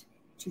attempt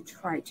to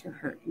try to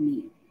hurt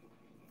me.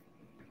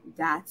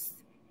 That's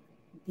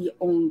the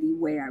only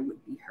way I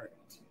would be hurt.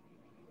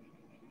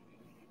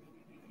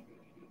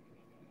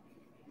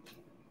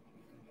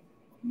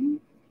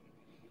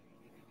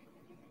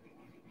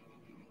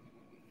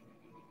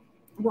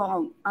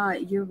 Well,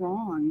 you're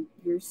wrong.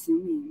 You're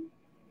assuming.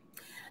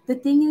 The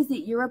thing is that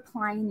you're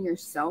applying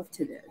yourself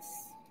to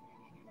this.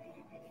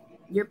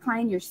 You're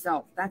applying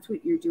yourself. That's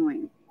what you're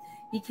doing.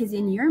 Because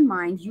in your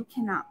mind, you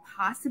cannot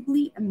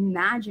possibly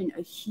imagine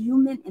a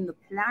human in the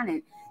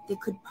planet that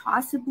could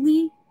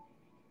possibly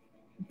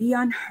be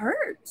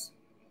unhurt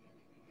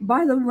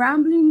by the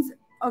ramblings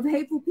of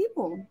hateful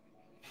people.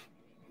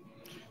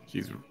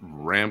 She's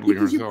rambling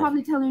because herself. You're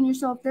probably telling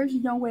yourself, there's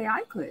no way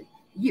I could.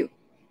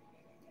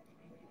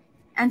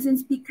 And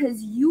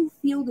because you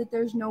feel that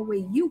there's no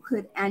way you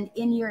could, and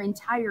in your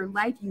entire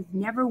life, you've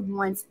never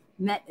once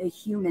met a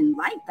human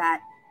like that,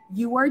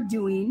 you are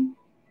doing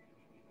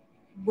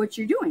what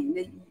you're doing,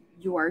 that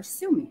you are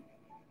assuming,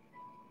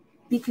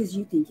 because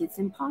you think it's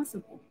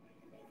impossible.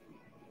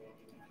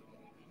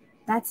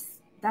 That's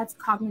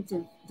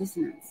cognitive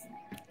dissonance.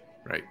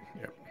 Right.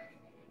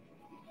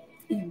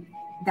 Yep.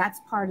 That's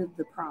part of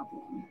the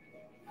problem.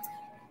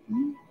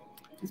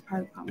 It's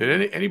part of the problem.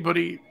 Did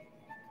anybody...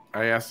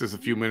 I asked this a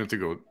few minutes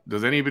ago.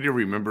 Does anybody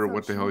remember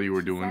what the hell you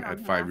were doing at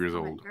 5 years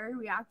old? Very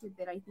reactive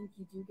that I think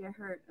you do get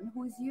hurt. And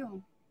who is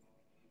you?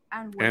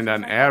 And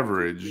on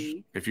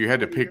average, if you had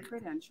to pick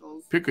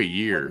a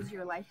year,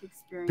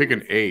 pick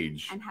an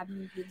age,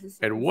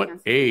 at what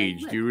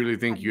age do you really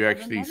think you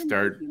actually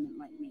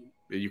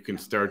you can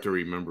start to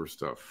remember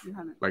stuff?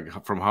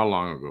 Like from how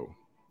long ago?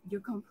 You're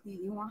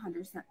completely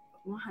 100%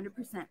 wrong.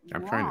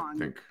 I'm trying to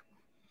think.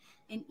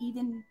 And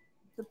even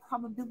the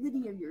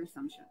probability of your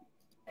assumption.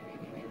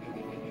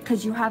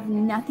 Because you have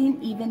nothing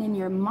even in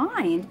your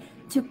mind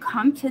to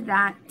come to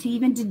that, to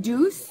even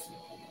deduce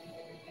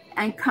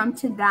and come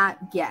to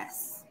that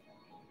guess.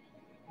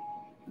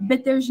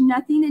 But there's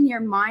nothing in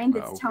your mind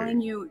that's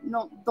telling you,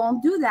 no,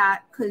 don't do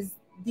that, because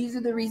these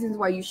are the reasons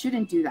why you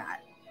shouldn't do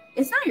that.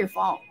 It's not your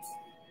fault.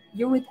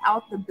 You're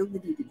without the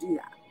ability to do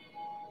that.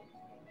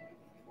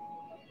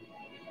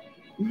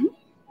 Mm-hmm.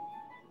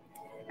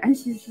 And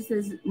she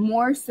says,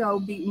 more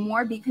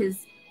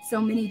because so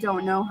many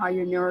don't know how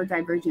your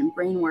neurodivergent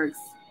brain works.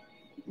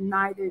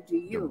 Neither do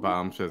you. The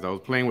bomb says, I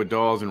was playing with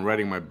dolls and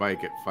riding my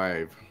bike at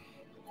 5.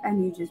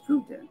 And you just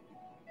proved it.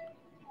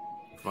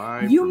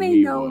 5 you may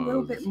know a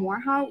little bit more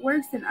how it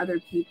works than other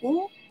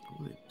people,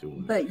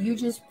 but you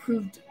just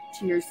proved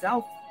to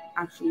yourself,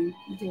 actually,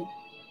 you did,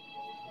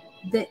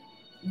 that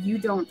you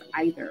don't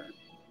either.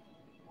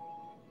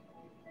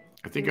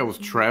 I think I was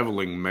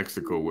traveling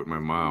Mexico with my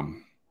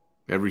mom.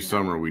 Every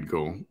summer we'd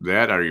go.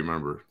 That I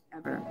remember.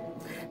 Never.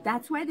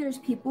 That's why there's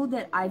people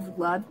that I've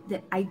loved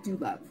that I do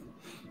love.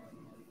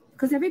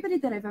 Because everybody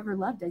that I've ever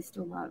loved, I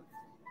still love.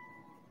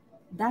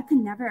 That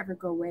can never ever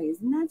go away.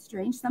 Isn't that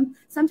strange?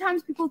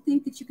 Sometimes people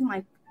think that you can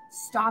like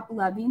stop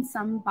loving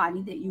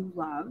somebody that you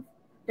love.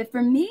 But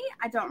for me,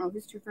 I don't know if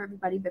it's true for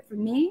everybody, but for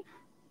me,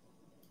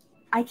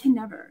 I can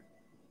never.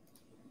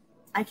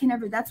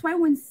 That's why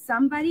when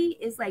somebody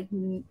is like,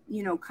 you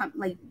know,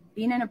 like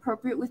being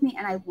inappropriate with me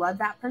and I love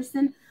that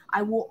person,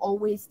 I will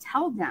always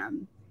tell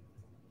them,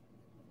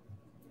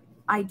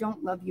 I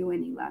don't love you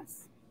any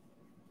less.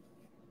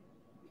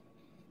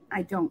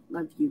 I don't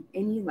love you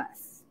any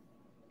less.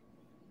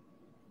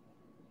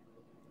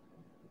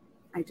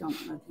 I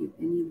don't love you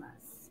any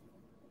less.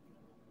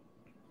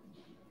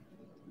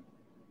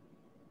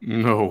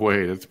 No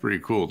way. That's pretty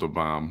cool to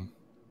bomb.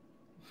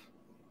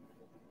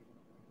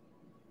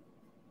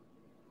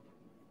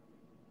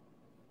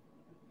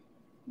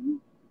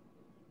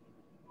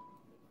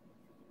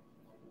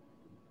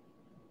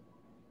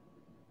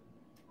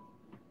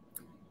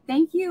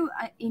 Thank you,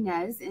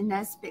 Inez.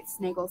 Inez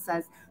Spitznagel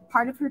says,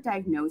 part of her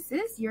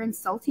diagnosis, you're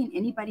insulting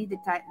anybody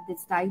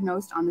that's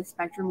diagnosed on the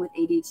spectrum with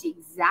ADHD.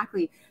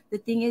 Exactly. The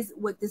thing is,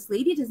 what this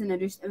lady doesn't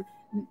understand,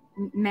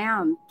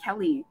 ma'am,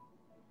 Kelly,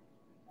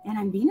 and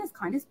I'm being as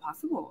kind as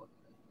possible.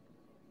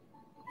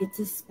 It's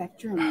a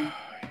spectrum.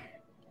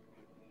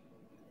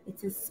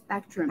 It's a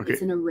spectrum. Okay.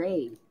 It's an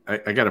array.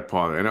 I got to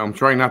pause it. And I'm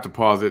trying not to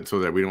pause it so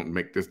that we don't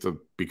make this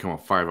to become a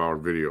 5-hour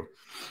video.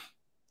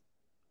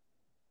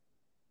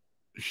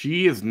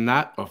 She is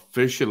not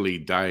officially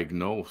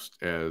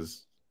diagnosed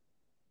as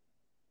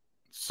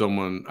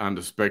someone on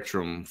the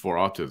spectrum for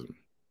autism.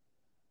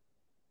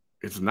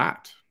 It's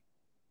not.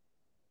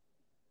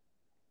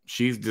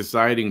 She's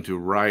deciding to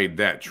ride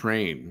that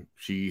train.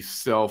 She's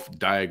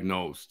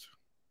self-diagnosed.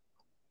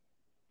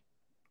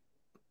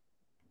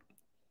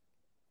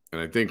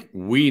 And I think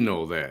we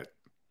know that.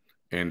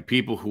 And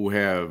people who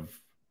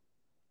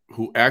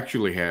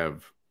actually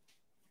have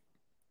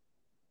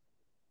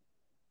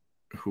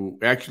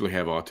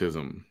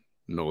autism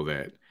know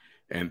that.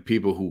 And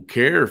people who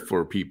care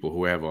for people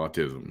who have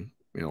autism,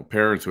 you know,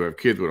 parents who have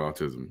kids with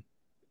autism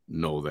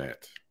know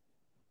that.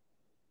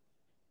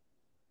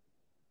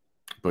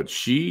 But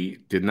she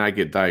did not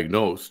get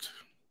diagnosed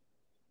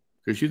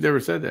because she's never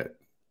said that.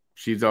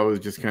 She's always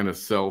just kind of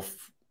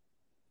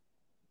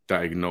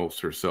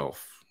self-diagnosed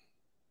herself.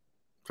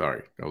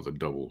 Sorry, that was a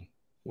double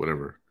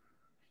whatever.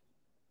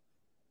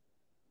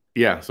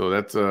 Yeah, so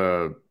that's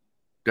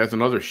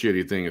another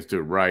shitty thing, is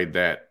to ride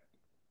that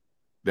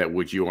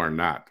which you are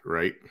not,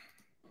 right?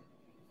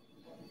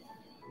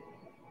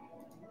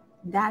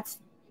 That's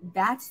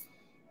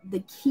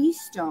the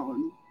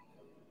keystone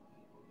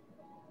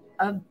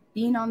of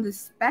being on the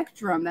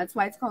spectrum. That's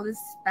why it's called a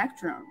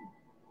spectrum.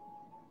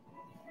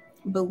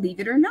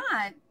 Believe it or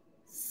not,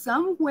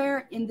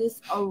 somewhere in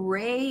this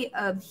array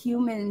of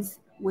humans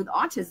with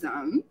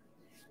autism,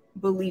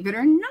 believe it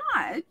or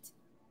not,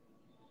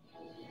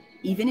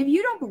 even if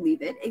you don't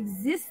believe it,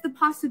 exists the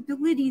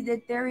possibility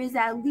that there is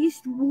at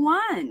least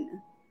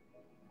one,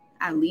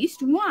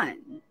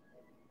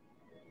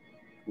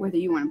 whether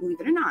you want to believe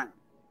it or not,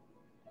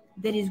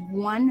 that is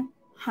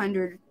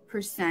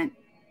 100%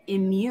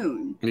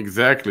 immune.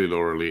 Exactly,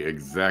 Laura Lee,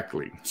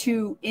 exactly.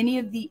 To any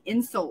of the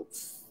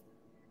insults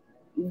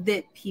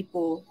that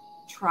people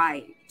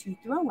try to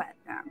throw at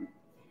them.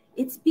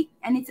 It's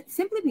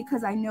simply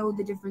because I know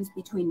the difference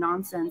between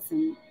nonsense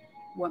and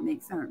what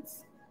makes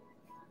sense.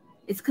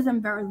 It's because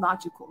I'm very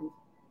logical.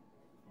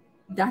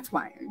 That's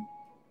why.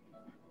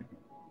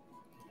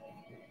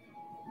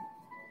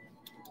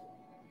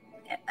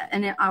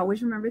 And I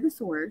always remember the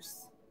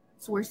source.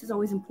 Source is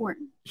always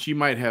important. She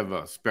might have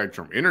a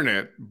spectrum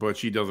internet, but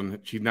she's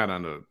not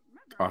on the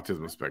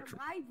autism spectrum.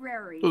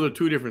 Library. Those are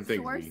two different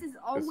things. Source is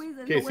always,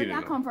 where did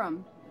that come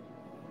from?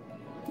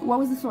 What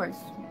was the source?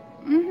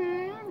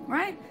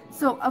 Right?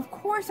 So of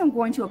course I'm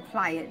going to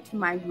apply it to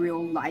my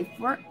real life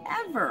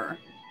forever.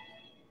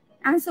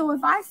 And so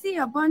if I see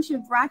a bunch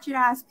of ratchet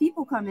ass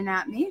people coming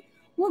at me,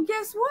 well,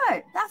 guess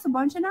what? That's a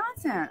bunch of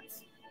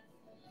nonsense.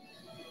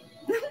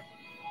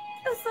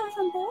 It's so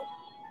simple.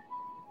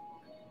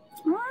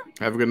 Right.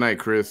 Have a good night,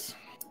 Chris.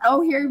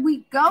 Oh, here we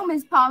go.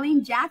 Miss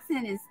Pauline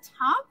Jackson is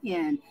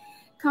talking.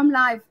 Come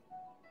live.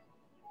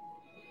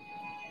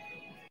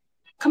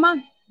 Come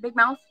on, big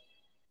mouth.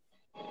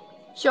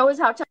 Show us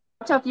how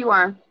tough you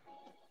are.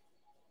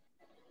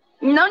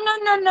 No.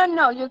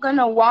 You're going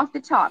to walk the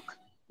talk.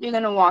 You're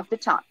going to walk the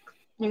talk.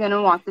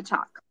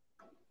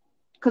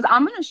 Because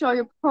I'm going to show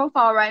your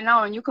profile right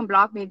now, and you can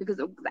block me because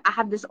I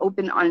have this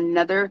open on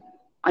another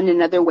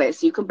way.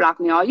 So you can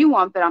block me all you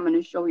want, but I'm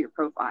going to show your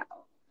profile.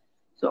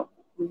 So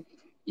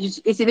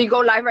it's either you go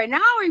live right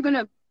now or you're going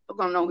to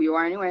know who you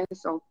are anyway.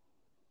 So,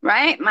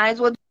 right? Might as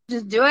well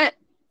just do it.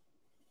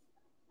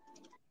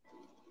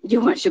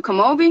 You want to come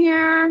over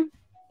here?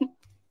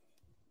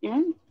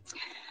 Yeah.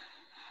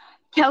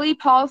 Kelly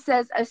Paul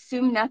says,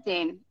 assume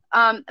nothing.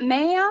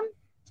 Ma'am,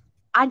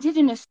 I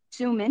didn't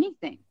assume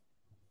anything.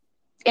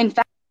 In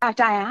fact,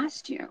 I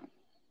asked you,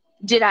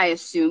 did I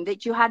assume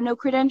that you had no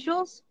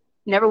credentials?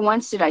 Never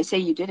once did I say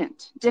you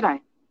didn't, did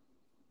I?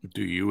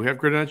 Do you have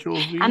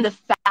credentials? And the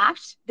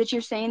fact that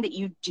you're saying that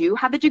you do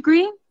have a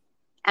degree,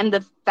 and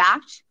the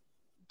fact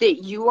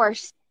that you are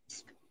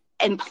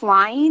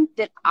implying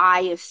that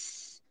I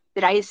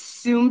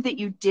assumed that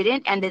you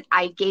didn't, and that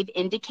I gave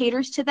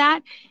indicators to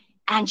that,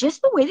 and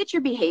just the way that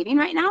you're behaving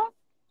right now,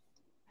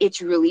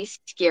 it's really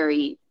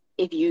scary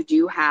if you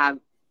do have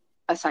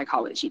a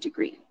psychology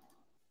degree.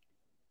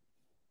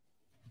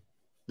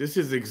 This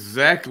is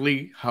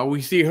exactly how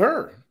we see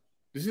her.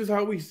 This is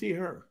how we see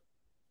her.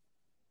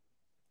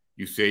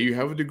 You say you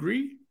have a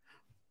degree,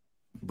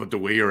 but the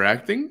way you're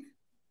acting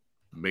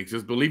makes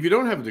us believe you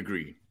don't have a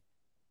degree.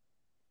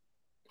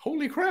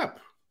 Holy crap.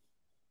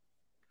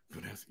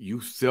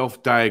 You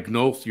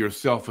self-diagnose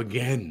yourself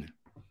again.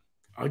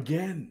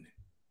 Again.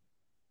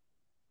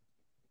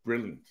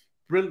 Brilliant.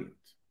 Brilliant.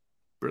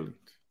 Brilliant.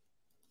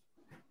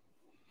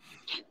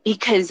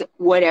 Because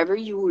whatever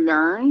you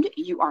learned,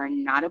 you are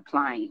not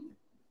applying.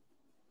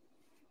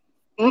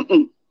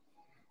 Mm-mm.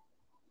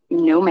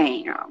 No,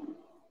 ma'am.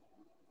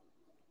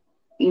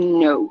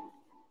 No,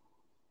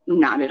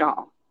 not at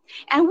all.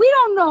 And we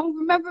don't know.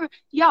 Remember,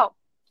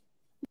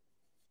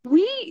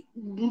 we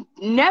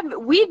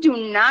do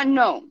not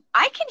know.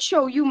 I can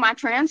show you my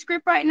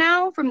transcript right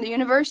now from the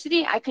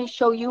university. I can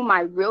show you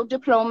my real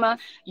diploma.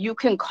 You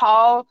can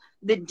call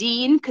the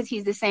dean, because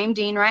he's the same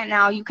dean right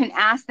now. You can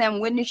ask them,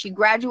 when did she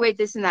graduate,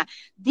 this and that.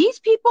 These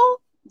people,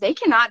 they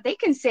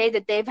can say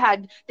that they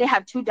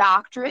have 2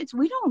 doctorates.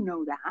 We don't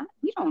know that.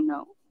 We don't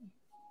know.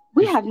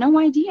 We have no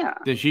idea.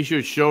 Then she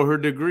should show her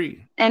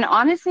degree. And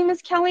honestly,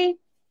 Miss Kelly,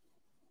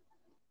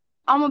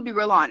 I'm going to be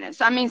real honest.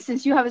 I mean,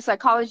 since you have a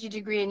psychology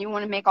degree and you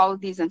want to make all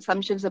of these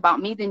assumptions about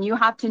me, then you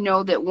have to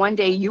know that one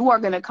day you are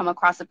going to come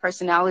across a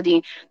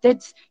personality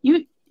that's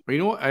you. But you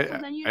know what?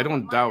 I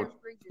don't doubt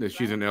that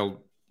she's an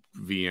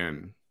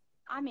LVN.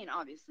 I mean,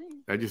 obviously.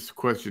 I just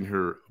question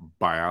her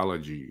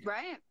biology.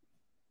 Right.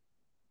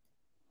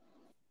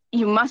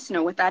 You must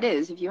know what that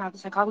is if you have a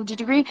psychology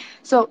degree.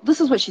 So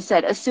this is what she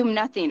said. Assume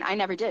nothing. I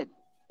never did.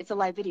 It's a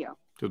live video.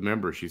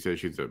 Remember, she says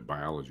she's a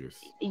biologist.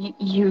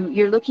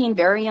 You're looking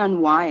very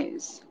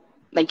unwise.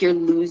 Like you're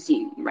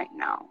losing right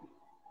now.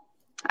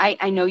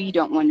 I know you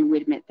don't want to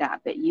admit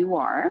that, but you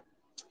are.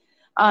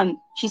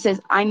 She says,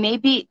 I may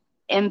be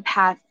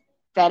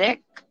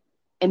empathic.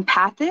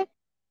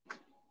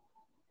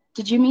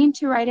 Did you mean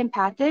to write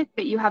empathic,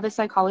 but you have a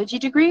psychology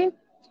degree?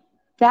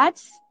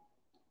 That's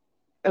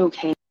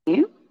okay.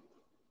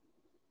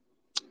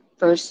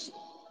 First,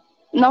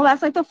 no,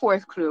 that's like the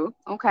 4th clue.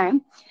 Okay.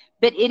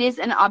 But it is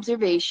an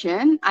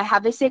observation. I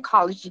have a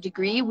psychology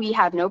degree. We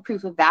have no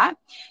proof of that.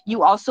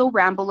 You also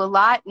ramble a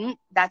lot.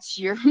 That's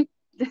your,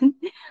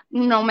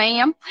 no,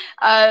 ma'am.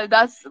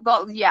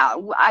 Yeah,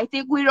 I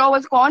think we know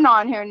what's going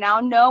on here now.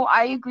 No,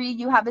 I agree.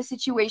 You have a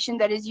situation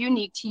that is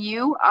unique to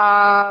you.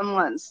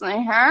 Let's see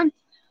here.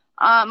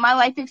 My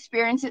life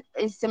experience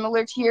is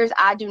similar to yours.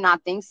 I do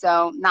not think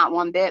so. Not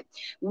one bit.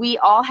 We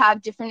all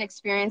have different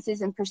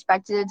experiences and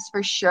perspectives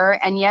for sure.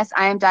 And yes,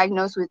 I am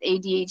diagnosed with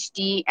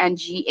ADHD and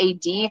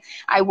GAD.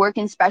 I work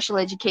in special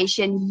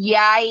education.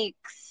 Yikes.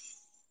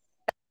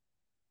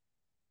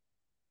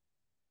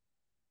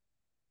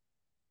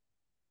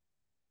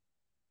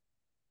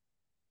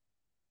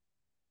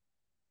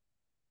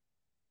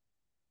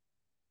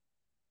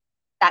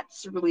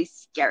 That's really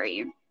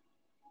scary.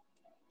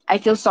 I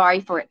feel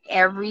sorry for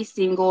every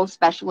single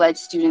special ed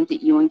student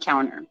that you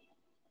encounter.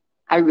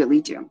 I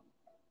really do.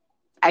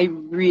 I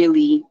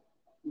really,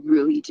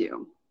 really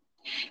do.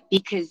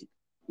 Because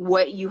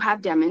what you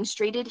have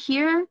demonstrated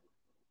here,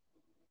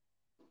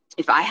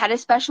 if I had a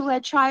special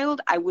ed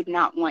child, I would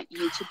not want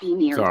you to be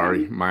near them.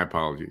 Sorry, my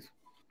apologies.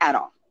 At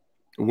all.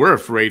 We're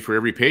afraid for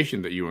every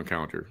patient that you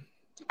encounter.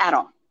 At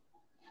all.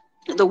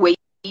 The way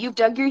you've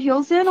dug your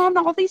heels in on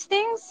all these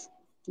things?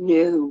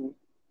 No.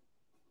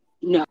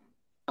 No.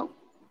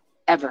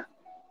 Ever.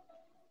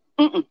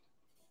 Mm-mm.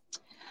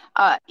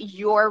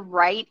 You're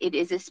right. It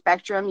is a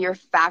spectrum. You're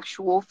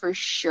factual for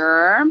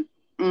sure.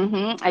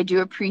 I do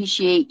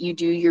appreciate you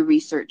do your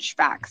research.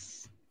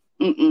 Facts.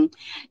 You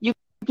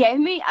gave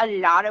me a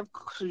lot of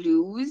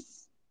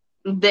clues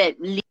that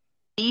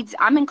leads.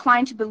 I'm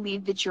inclined to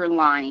believe that you're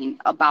lying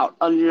about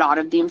a lot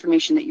of the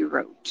information that you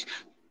wrote.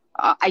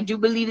 I do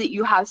believe that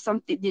you have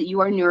something, that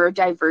you are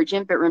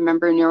neurodivergent, but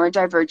remember,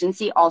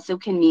 neurodivergency also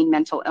can mean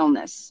mental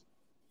illness.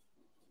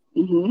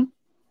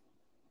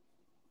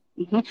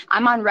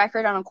 I'm on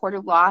record on a court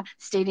of law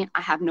stating I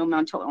have no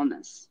mental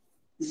illness.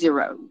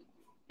 0.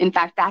 In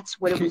fact, that's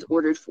what it was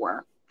ordered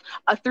for.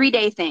 A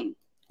 3-day thing.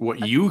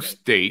 What you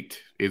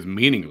state is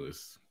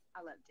meaningless. I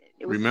loved it.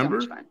 It was so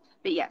much fun.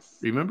 But yes.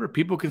 Remember,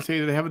 people can say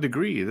they have a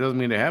degree. It doesn't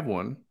mean they have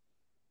one.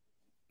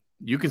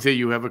 You can say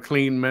you have a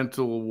clean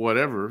mental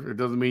whatever. It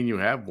doesn't mean you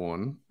have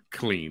one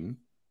clean.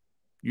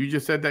 You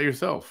just said that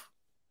yourself.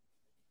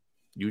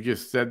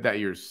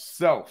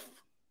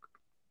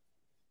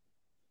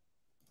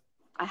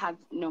 I have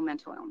no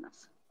mental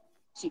illness.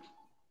 See,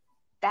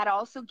 that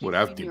also gives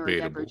you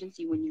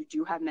neurodivergency when you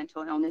do have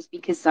mental illness,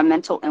 because some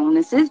mental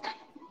illnesses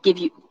give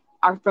you,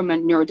 are from a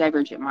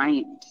neurodivergent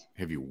mind.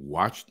 Have you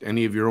watched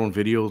any of your own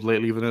videos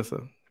lately,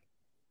 Vanessa?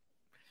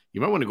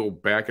 You might want to go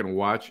back and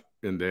watch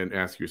and then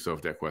ask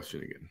yourself that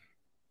question again.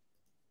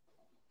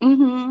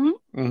 Mm-hmm.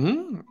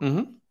 Mm-hmm. Mm-hmm.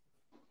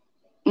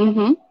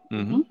 Mm-hmm.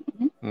 Mm-hmm.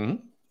 Mm-hmm. Mm-hmm.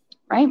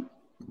 Right.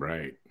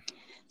 Right.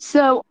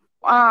 So,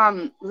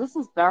 this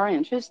is very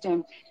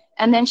interesting.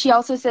 And then she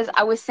also says,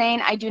 I was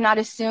saying I do not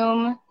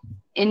assume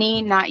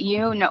any, not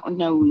you. No.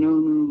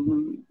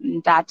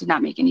 That did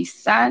not make any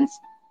sense.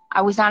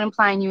 I was not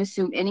implying you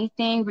assume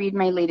anything. Read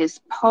my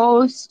latest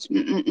post.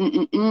 No.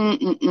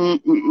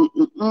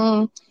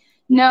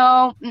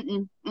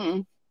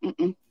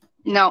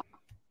 No.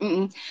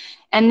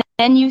 And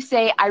then you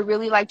say, I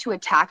really like to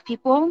attack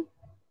people.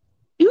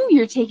 Ooh,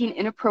 you're taking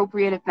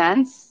inappropriate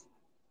offense.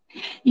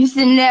 You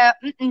said no,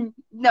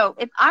 no.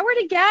 If I were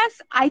to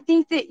guess, I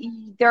think that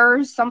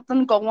there's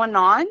something going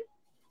on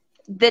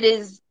that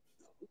is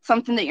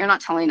something that you're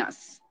not telling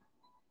us.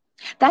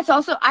 That's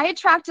also, I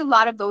attract a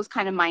lot of those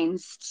kind of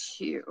minds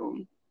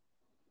too.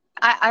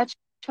 I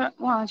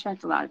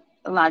attract a lot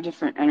of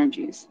different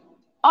energies,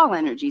 all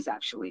energies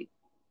actually.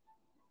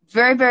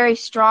 Very, very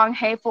strong,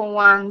 hateful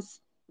ones,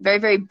 very,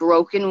 very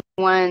broken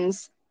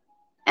ones,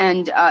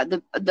 and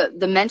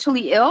the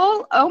mentally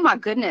ill. Oh my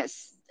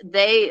goodness,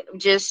 they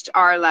just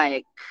are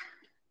like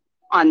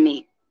on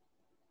me.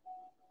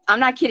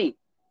 I'm not kidding.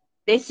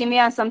 They see me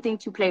as something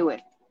to play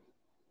with.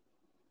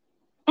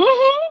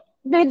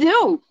 They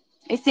do.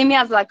 They see me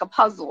as like a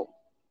puzzle.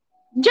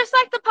 Just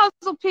like the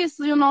puzzle piece,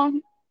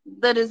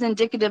 that is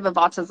indicative of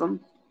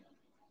autism.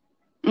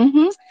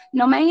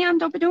 No, ma'am,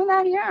 don't be doing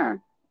that here.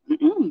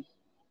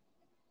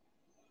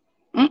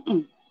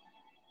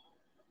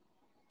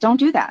 Don't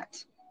do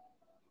that.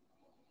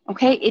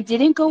 Okay? It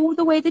didn't go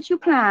the way that you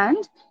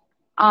planned.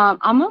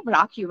 I'm going to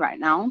block you right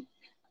now.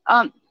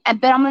 But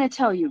I'm going to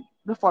tell you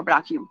before I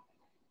block you.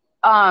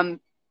 And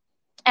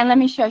let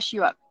me shush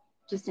you up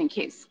just in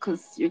case,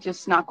 because you're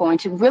just not going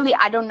to. Really,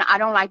 I don't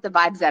like the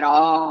vibes at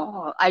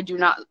all. I do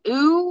not.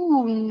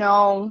 Ooh,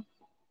 no.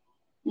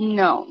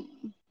 No.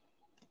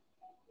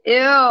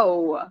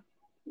 Ew.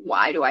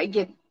 Why do I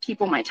give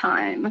people my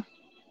time?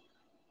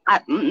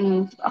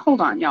 Hold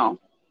on, y'all.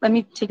 Let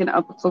me take an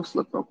up close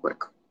look real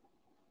quick.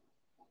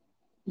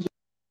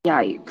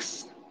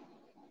 Yikes.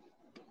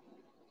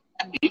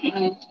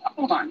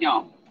 Hold on,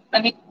 y'all.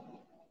 Let me.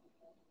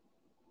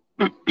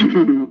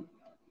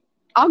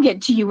 I'll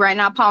get to you right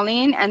now,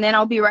 Pauline, and then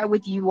I'll be right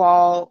with you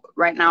all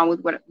right now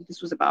with what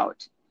this was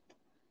about.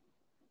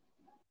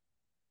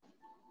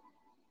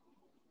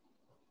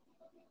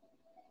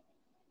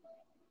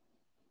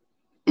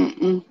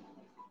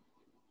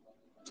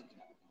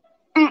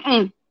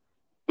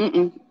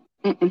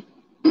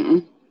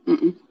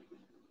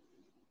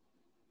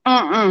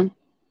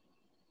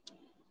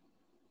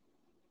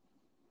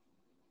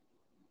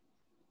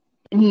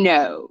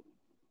 No.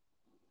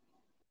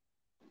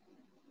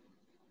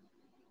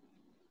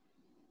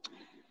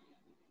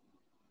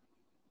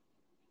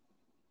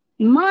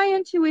 My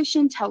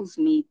intuition tells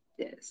me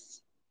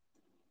this.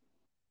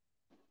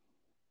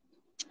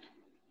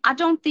 I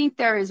don't think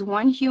there is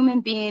one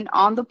human being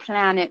on the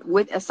planet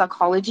with a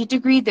psychology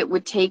degree that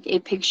would take a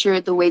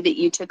picture the way that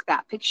you took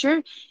that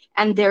picture.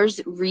 And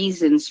there's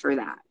reasons for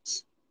that.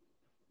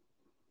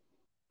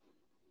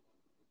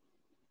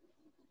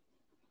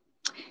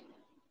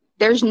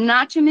 There's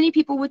not too many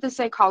people with a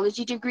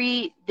psychology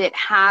degree that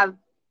have,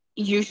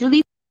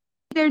 usually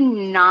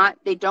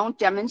they don't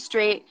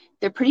demonstrate,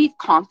 they're pretty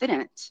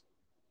confident.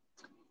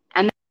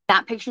 And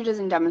that picture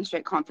doesn't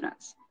demonstrate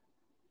confidence.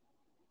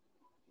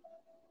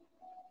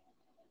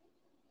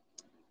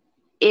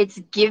 It's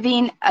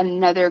giving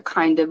another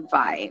kind of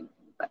vibe.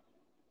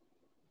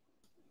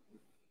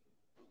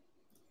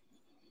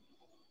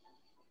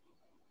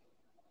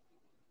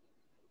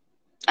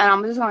 And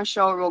I'm just going to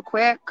show it real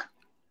quick.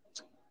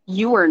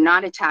 You are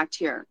not attacked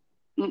here.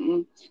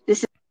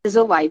 This is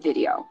a live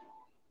video.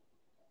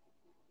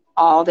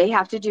 All they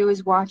have to do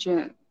is watch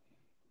it.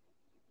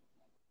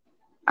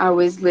 I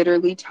was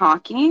literally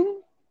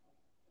talking,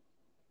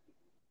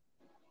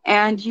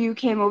 and you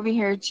came over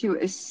here to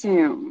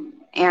assume.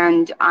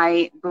 And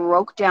I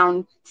broke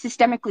down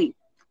systemically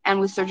and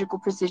with surgical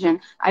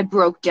precision. I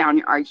broke down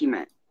your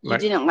argument. You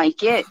didn't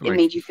like it. It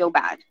made you feel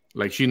bad.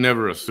 Like she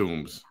never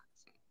assumes.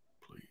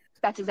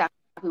 That's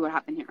exactly what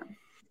happened here.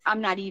 I'm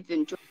not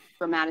even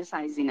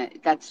dramatizing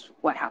it. That's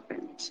what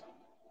happened.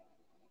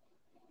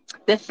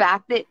 The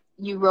fact that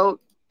you wrote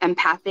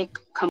empathic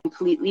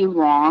completely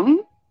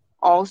wrong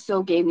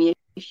also gave me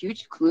a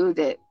huge clue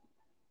that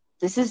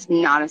this is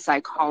not a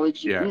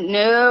psychology. Yeah.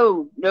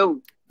 No.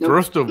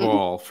 First of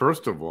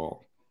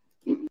all,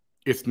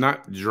 it's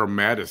not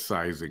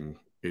dramatizing.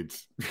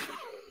 It's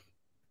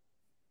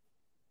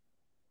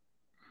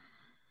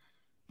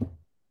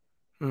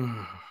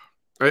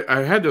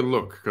I had to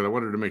look because I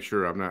wanted to make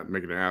sure I'm not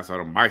making an ass out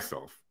of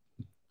myself.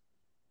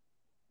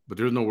 But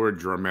there's no word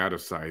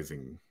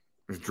dramatizing.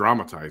 It's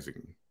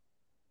dramatizing.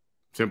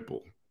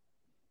 Simple.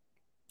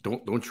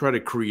 Don't try to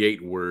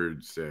create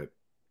words that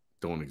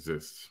don't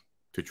exist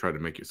to try to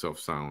make yourself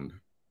sound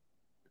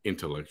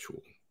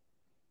intellectual.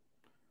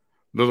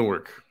 Doesn't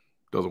work.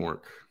 Doesn't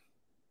work.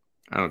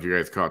 I don't know if you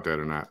guys caught that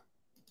or not.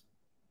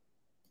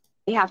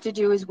 All you have to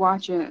do is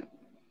watch it.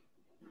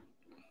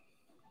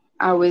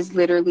 I was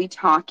literally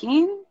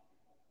talking,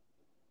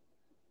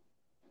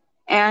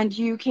 and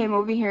you came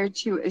over here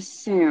to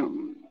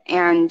assume,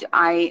 and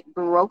I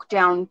broke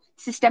down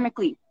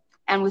systemically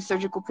and with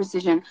surgical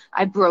precision.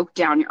 I broke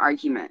down your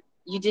argument.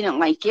 You didn't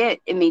like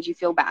it. It made you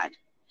feel bad.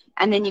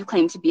 And then you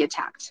claimed to be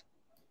attacked.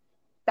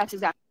 That's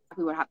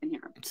exactly what happened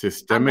here.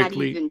 Systemically. I'm not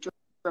even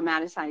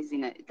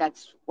dramatizing it.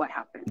 That's what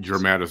happened.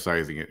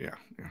 Dramatizing it, yeah.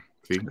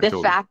 See, the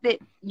fact that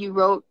you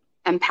wrote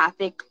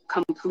empathic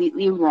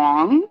completely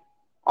wrong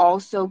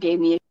also gave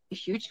me a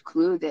huge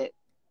clue that.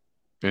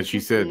 And she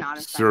said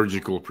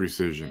surgical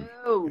precision.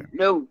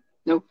 No.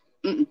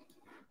 Mm-mm.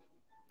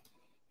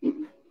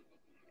 Mm-mm.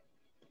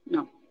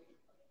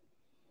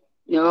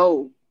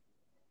 No.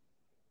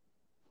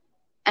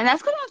 And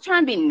that's because I was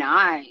trying to be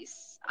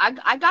nice.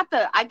 I got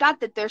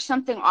that there's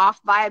something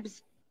off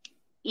vibes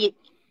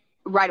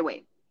right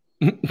away.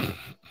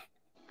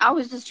 I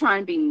was just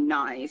trying to be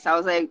nice. I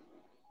was like,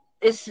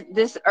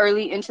 this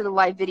early into the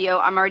live video,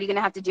 I'm already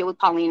gonna have to deal with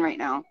Pauline right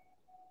now.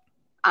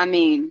 I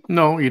mean,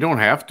 no, you don't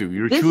have to.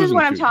 You're this choosing is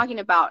what to. I'm talking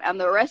about, and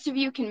the rest of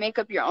you can make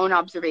up your own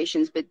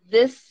observations. But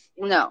this,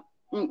 no,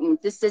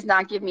 this does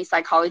not give me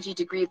psychology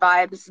degree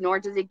vibes, nor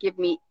does it give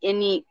me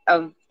any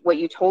of what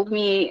you told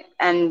me,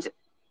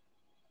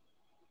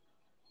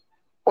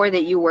 or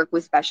that you work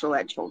with special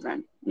ed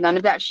children. None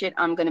of that shit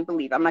I'm gonna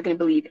believe. I'm not gonna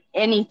believe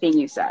anything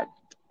you said,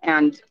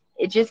 and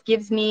it just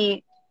gives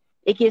me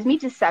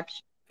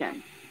deception.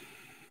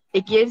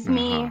 It gives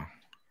me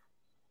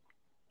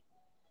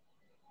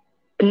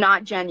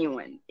not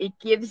genuine. It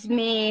gives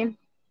me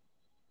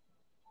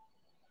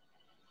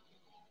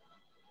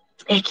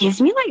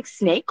like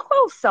snake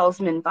oil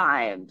salesman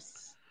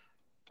vibes.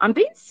 I'm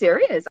being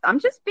serious. I'm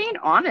just being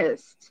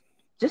honest.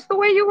 Just the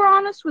way you were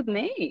honest with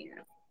me.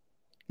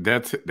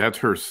 That's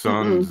her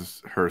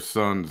son's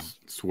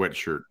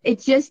sweatshirt. It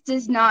just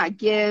does not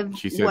give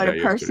what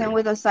a person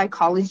with a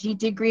psychology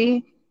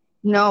degree.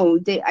 No,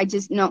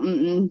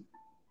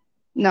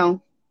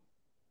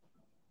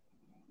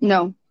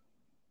 no.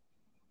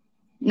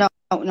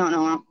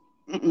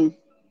 Mm-mm.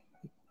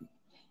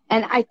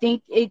 And I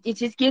think it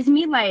just gives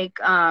me like,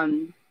 I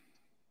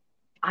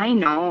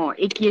know,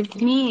 it gives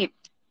me,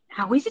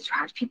 I always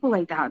attract people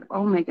like that.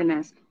 Oh my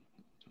goodness.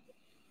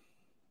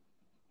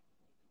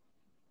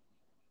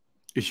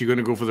 Is she going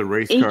to go for the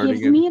race card again? It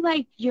gives me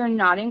like you're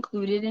not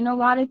included in a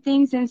lot of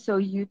things. And so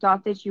you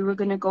thought that you were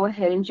going to go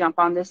ahead and jump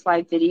on this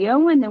live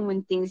video. And then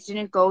when things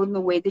didn't go in the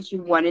way that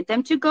you wanted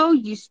them to go,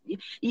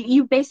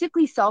 you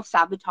basically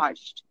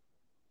self-sabotaged.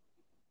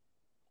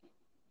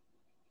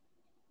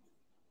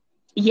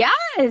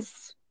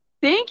 Yes.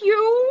 Thank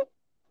you.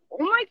 Oh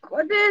my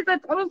goodness.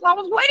 I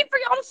was waiting for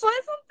y'all to say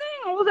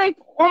something. I was like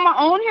on my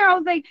own here. I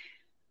was like,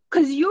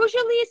 because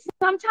usually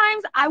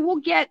sometimes I will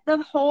get the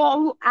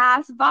whole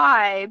ass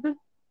vibe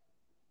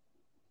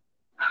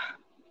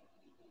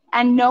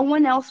and no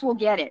one else will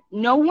get it.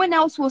 No one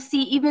else will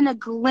see even a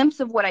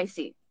glimpse of what I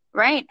see.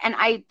 Right. And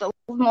those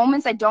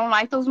moments, I don't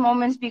like those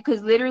moments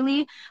because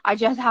literally I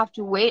just have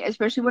to wait,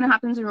 especially when it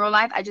happens in real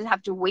life. I just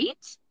have to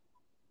wait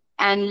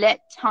and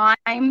let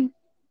time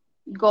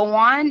go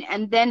on.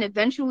 And then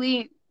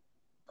eventually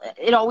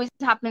it always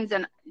happens.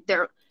 And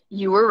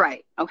you were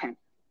right. Okay.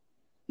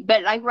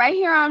 But like right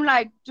here, I'm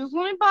like, does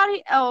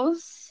anybody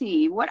else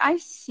see what I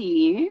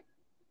see?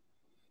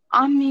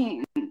 I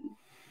mean,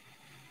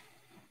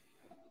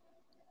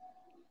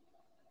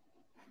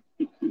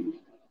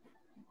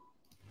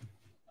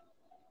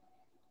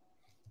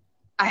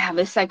 I have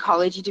a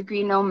psychology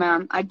degree. No,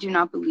 ma'am, I do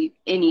not believe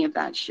any of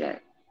that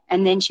shit.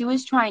 And then she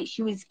was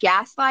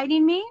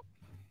gaslighting me.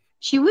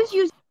 She was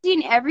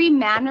using every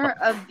manner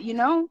of,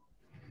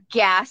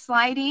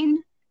 gaslighting.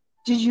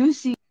 Did you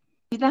see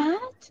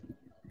that?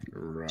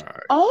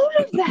 Right. All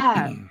of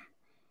that.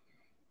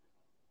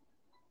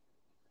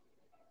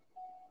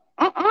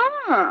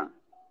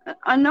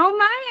 No,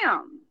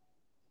 ma'am.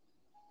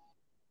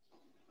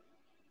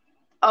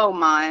 Oh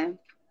my.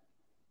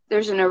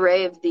 There's an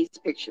array of these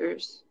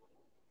pictures.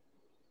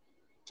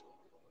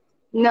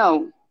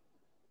 No.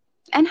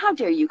 And how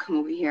dare you come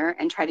over here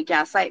and try to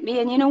gaslight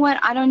me? And you know what?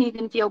 I don't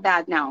even feel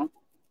bad now.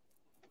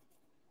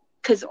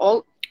 Because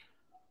all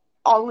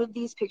of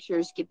these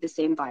pictures give the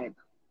same vibe.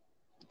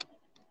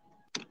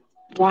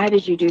 Why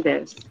did you do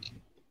this?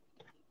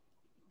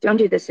 Don't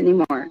do this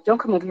anymore. Don't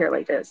come over here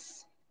like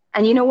this.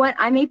 And you know what?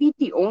 I may be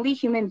the only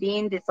human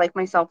being that's like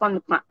myself on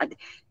the planet.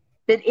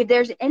 That if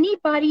there's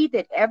anybody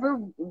that ever,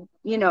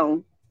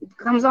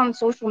 comes on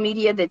social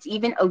media that's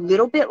even a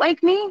little bit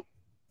like me,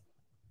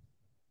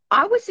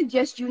 I would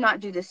suggest you not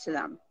do this to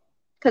them.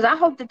 Because I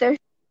hope that they're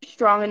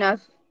strong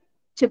enough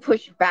to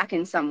push back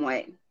in some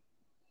way.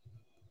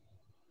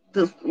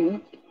 The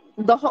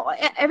whole,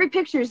 every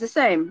picture is the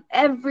same.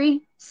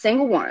 Every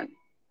single one.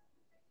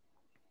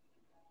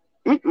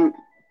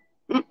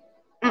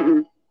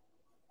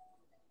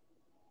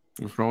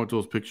 What's wrong with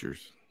those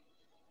pictures?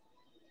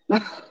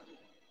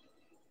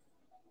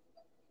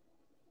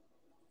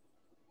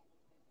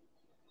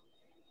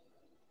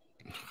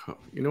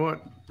 You know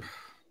what?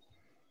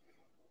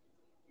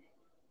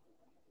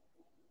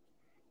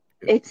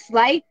 It's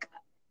like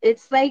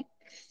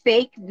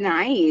fake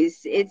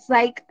nice. It's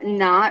like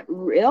not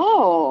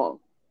real.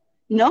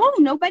 No,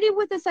 nobody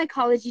with a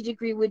psychology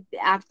degree would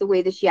act the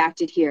way that she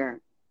acted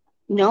here.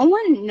 No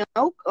one, no,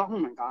 oh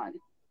my God.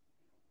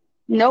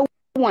 No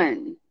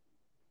one.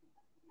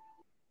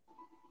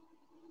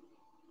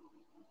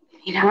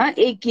 You know,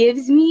 it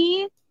gives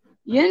me,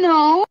 you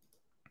know.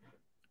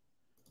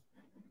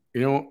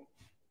 You know,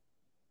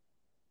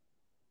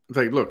 it's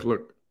like,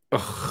 look.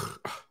 Ugh,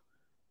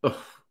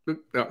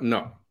 ugh,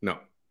 no.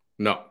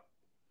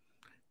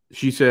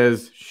 She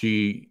says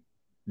she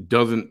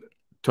doesn't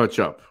touch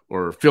up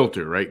or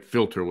filter, right?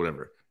 Filter,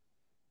 whatever.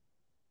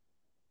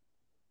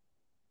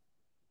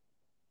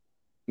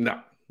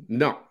 No.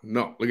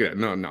 Look at that.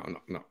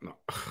 No.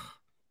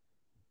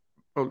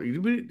 Oh, do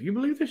you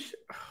believe this shit?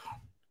 Oh,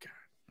 God.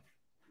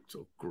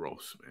 So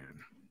gross, man.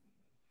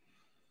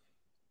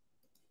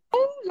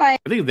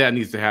 Like, I think that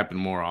needs to happen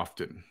more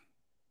often.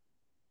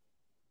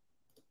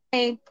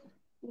 you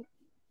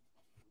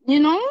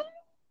know,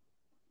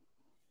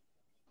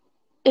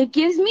 it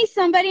gives me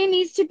somebody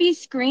needs to be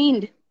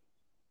screened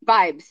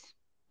vibes.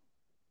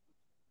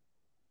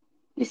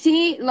 You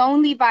see,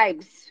 lonely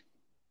vibes.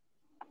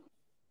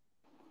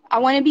 I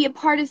want to be a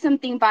part of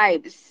something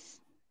vibes.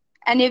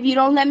 And if you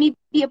don't let me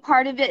be a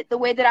part of it the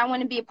way that I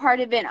want to be a part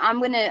of it,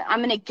 I'm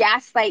gonna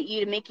gaslight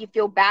you to make you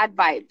feel bad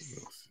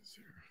vibes.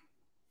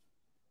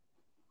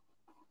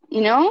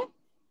 You know?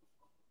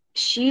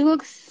 She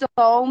looks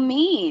so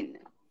mean.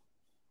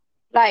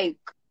 Like,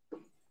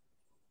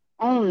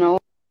 oh no.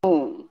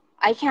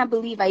 I can't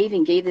believe I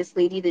even gave this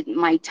lady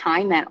my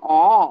time at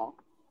all.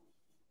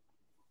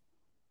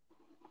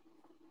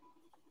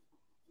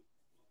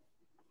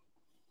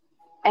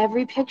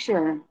 Every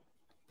picture.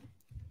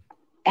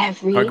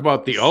 Talk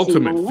about the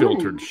ultimate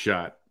filtered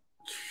shot.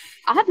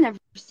 I've never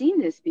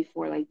seen this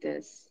before like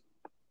this.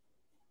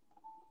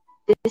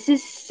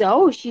 She's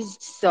so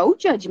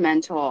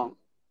judgmental.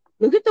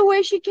 Look at the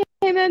way she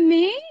came at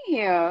me.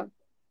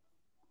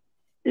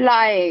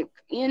 Like,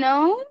 you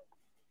know?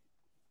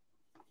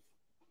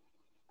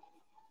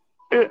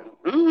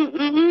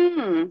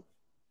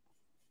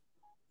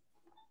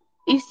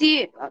 You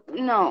see,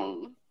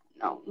 no.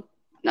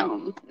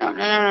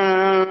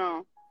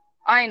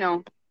 I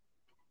know.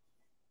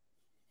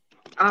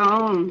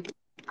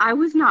 I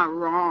was not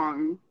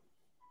wrong.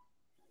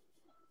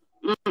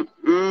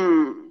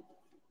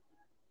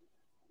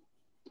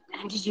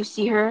 And did you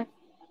see her?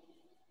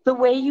 The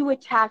way you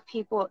attack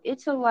people,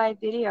 it's a live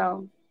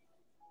video.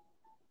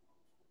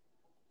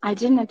 I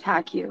didn't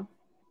attack you.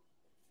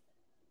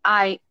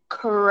 I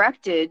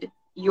corrected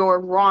your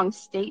wrong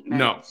statement.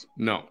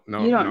 No.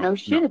 You don't know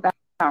shit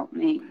about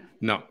me.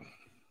 No.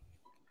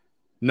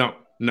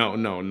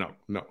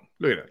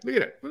 Look at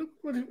that. Look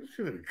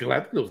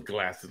at those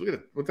glasses. Look at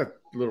that. What's that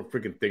little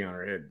freaking thing on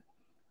her head?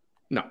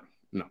 No.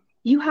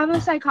 You have a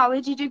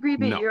psychology degree,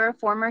 but you're a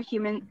former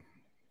human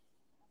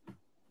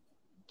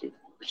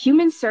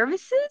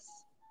services?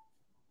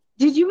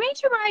 Did you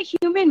major by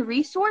human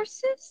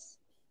resources?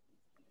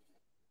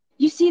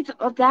 You see,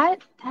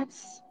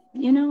 that's,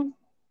 you know,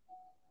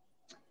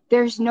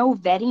 there's no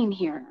vetting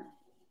here.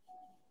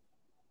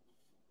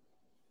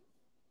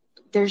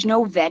 There's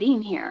no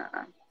vetting here.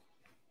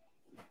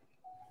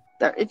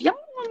 If y'all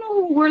don't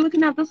know who we're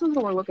looking at, this is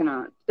what we're looking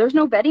at. There's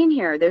no vetting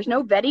here. There's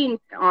no vetting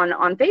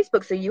on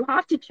Facebook, so you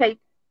have to take,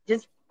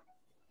 just,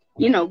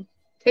 you know,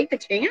 take the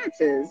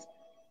chances.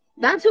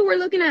 That's who we're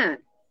looking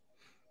at.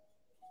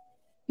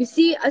 You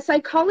see, a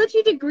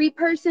psychology degree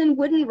person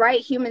wouldn't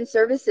write human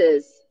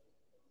services.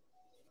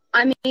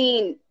 I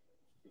mean,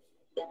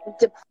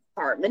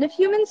 Department of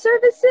Human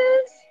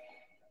Services?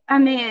 I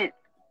mean,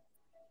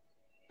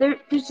 there's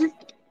just...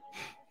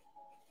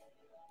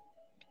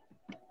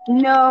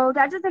 No,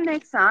 that doesn't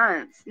make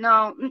sense.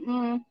 No,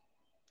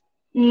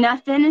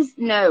 nothing is...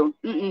 No,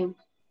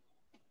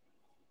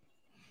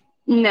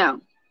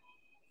 no.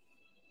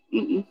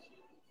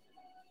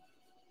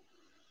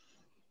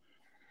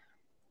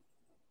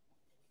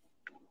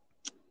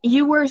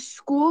 You were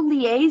school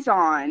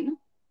liaison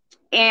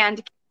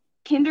and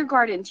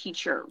kindergarten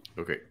teacher.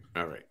 Okay,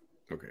 all right,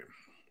 okay.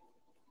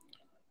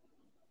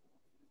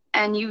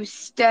 And you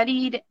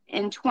studied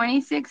in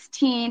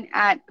 2016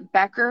 at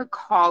Becker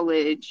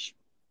College.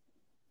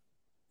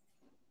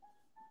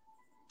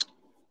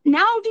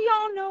 Now, do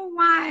y'all know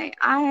why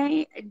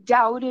I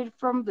doubted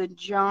from the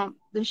jump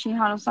that she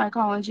had a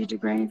psychology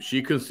degree?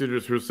 She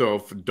considers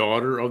herself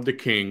daughter of the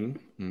king.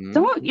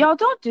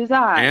 Don't do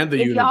that. And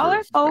the if universe. Y'all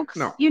are folks,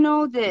 you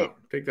know that. No,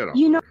 take that off.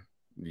 You know,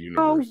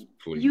 universe,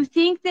 please. You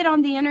think that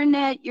on the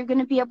internet you're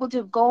going to be able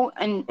to go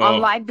and on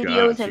live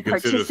videos and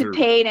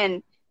participate,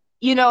 and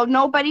you know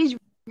nobody's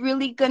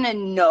really going to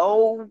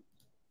know.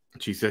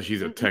 She says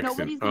she's a Texan.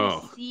 Nobody's going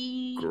to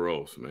see.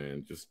 Gross,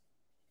 man. Just.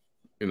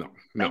 No.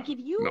 Like if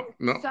you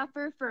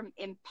suffer from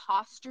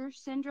imposter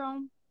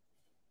syndrome,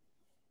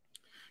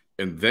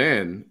 and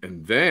then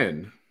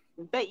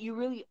but you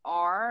really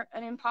are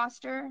an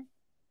imposter,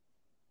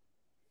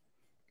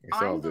 I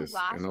saw I'm the this,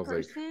 last and I was like,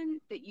 person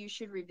that you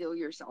should reveal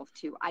yourself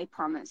to. I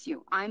promise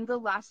you. I'm the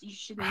last. You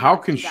should how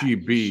not can do that. she You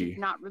be?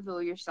 should not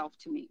reveal yourself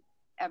to me.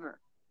 Ever.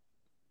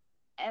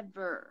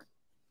 Ever.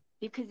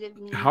 Because if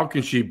How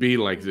can she be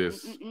like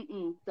this?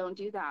 don't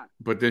do that.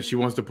 But then she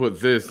wants to put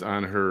this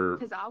on her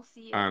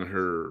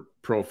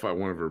profile,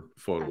 one of her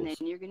photos. And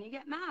then you're gonna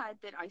get mad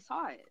that I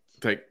saw it.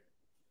 Like,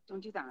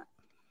 don't do that.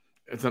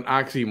 It's an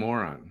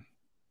oxymoron.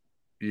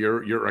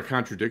 You're a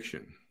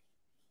contradiction.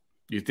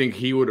 You think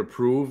he would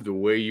approve the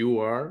way you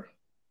are?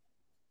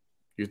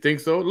 You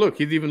think so? Look,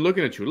 he's even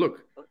looking at you.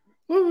 Look,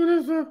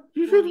 Vanessa,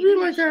 you shouldn't be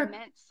like that. She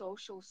meant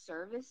social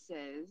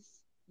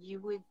services. You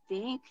would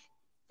think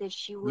that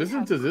she would listen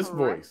have to this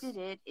voice.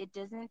 It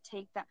doesn't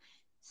take that.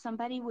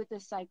 Somebody with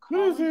a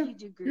psychology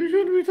degree. You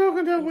shouldn't be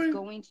talking that way.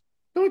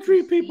 Don't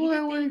treat people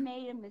that way. They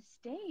made a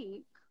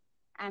mistake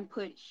and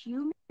put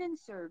human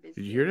services.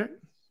 Did you hear that?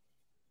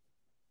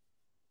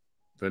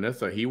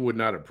 Vanessa, he would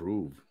not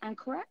approve. And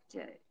correct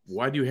it.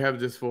 Why do you have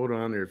this photo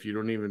on there if you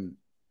don't even...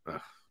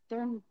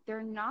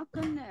 They're not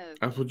gonna...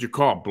 That's what you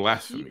call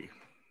blasphemy.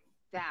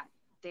 That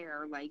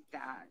they're like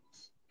that.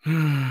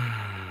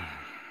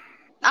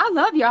 I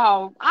love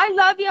y'all.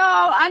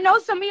 I know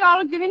some of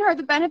y'all are giving her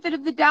the benefit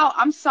of the doubt.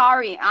 I'm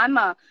sorry. I'm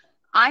a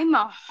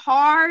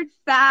hard,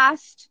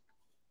 fast,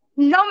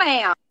 no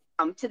ma'am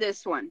to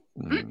this one.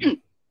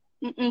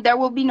 There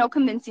will be no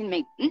convincing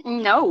me.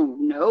 No.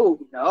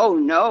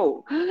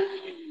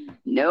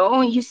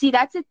 No, you see,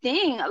 that's the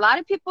thing. A lot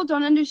of people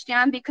don't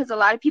understand because a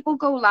lot of people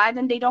go live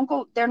and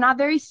they're not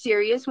very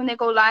serious when they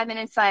go live. And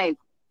it's like,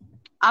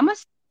 I'm a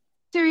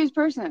serious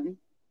person.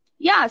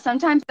 Yeah,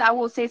 sometimes I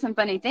will say some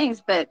funny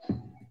things, but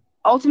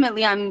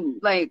ultimately I'm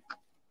like,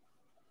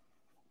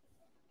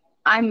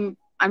 I'm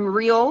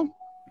real.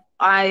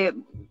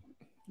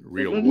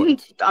 Real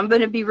what? I'm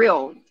going to be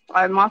real.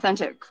 I'm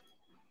authentic.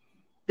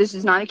 This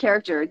is not a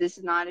character. This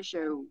is not a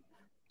show.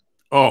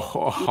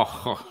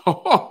 Oh.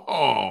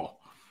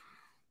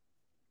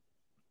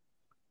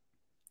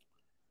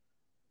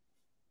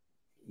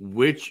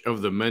 Which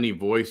of the many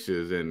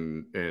voices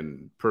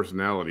and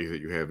personalities that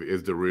you have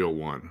is the real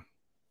one?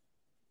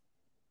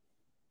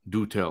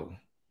 Do tell.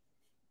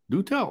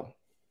 Because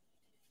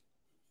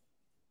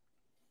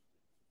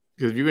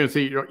if you're going to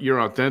say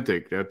you're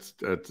authentic, that's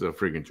a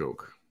freaking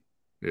joke.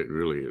 It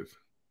really is.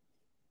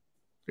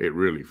 It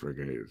really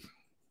freaking is.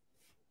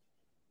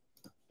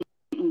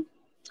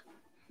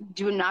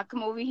 Do not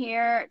come over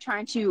here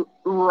trying to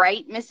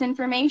write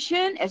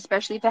misinformation,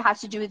 especially if it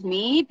has to do with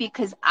me,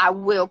 because I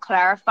will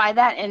clarify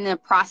that in the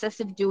process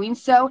of doing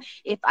so.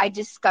 If I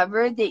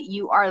discover that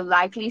you are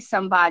likely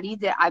somebody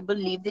that I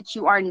believe that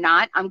you are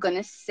not, I'm going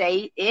to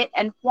say it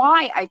and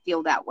why I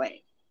feel that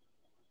way.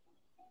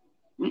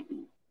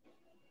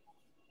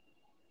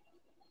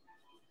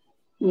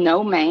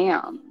 No,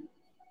 ma'am.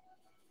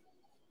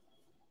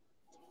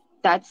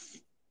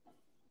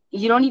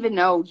 You don't even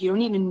know.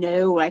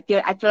 I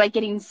feel like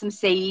getting some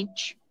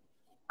sage.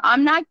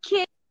 I'm not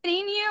kidding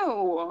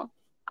you.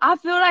 I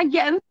feel like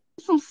getting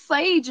some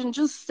sage and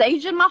just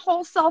saging my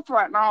whole self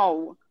right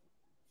now.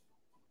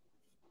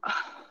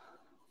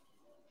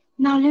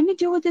 Now let me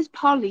deal with this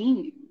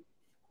Pauline.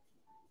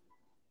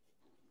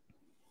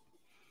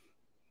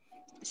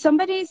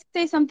 Somebody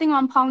say something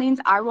on Pauline's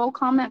eye roll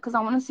comment because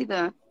I want to see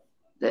the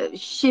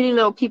shitty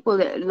little people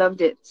that loved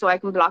it so I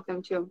can block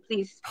them too.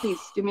 Please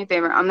do me a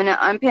favor. I'm gonna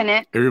unpin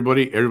it.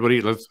 Everybody,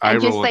 let's eye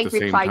roll at the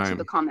same time. Reply to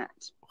the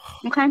comment.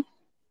 Okay?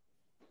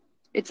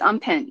 It's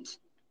unpinned.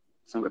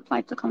 So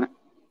reply to the comment.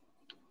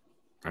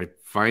 I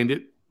find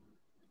it.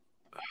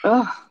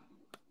 Ugh.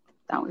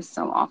 That was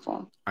so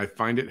awful. I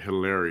find it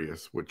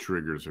hilarious what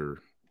triggers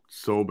her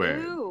so bad.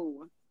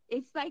 Ew.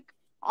 It's like,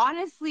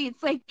 honestly,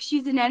 it's like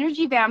she's an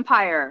energy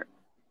vampire.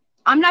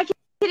 I'm not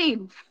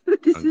kidding.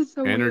 This is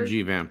so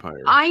energy weird.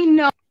 Vampire. I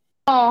know.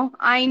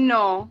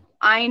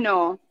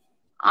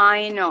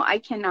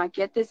 I cannot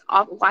get this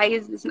off. Why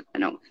is this?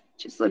 No,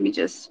 let me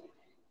just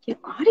get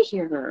out of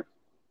here.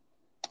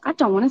 I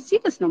don't want to see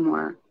this no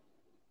more.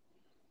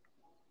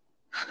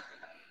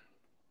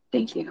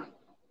 Thank you.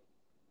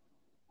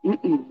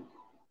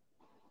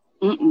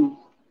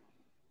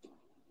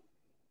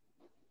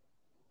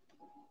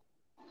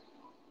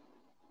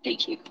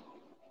 Thank you.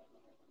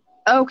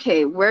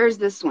 Okay, where's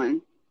this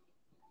one?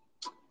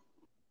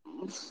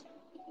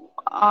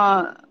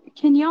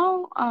 Can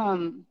y'all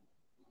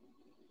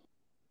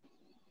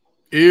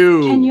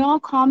Ew. Can y'all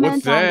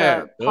comment on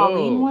the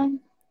Pauline one?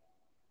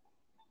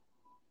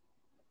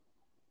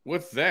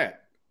 What's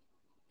that?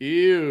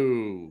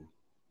 Ew.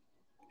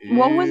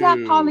 What was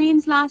that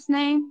Pauline's last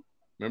name?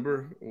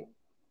 Remember?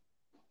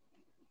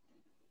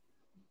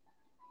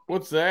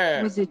 What's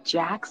that? Was it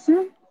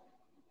Jackson?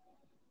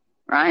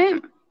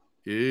 Right?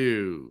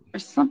 Ew. Or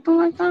something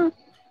like that?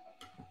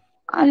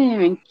 I didn't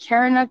even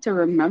care enough to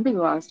remember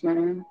the last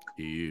name.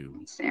 Ew.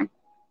 Let's see.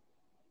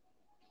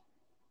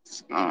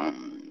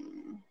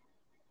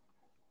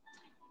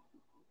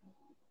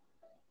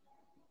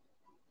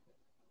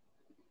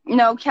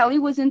 No, Kelly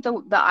wasn't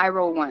the eye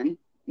roll one.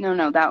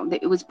 No,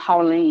 it was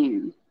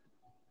Pauline.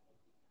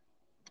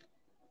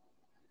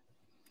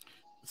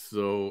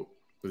 So,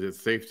 is it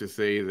safe to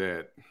say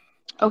that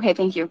Okay,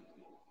 thank you.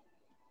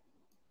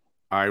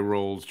 eye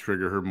rolls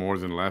trigger her more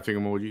than laughing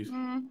emojis?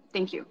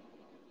 Thank you.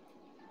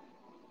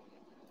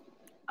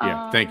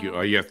 Yeah, thank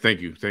you. Yeah,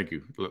 thank you.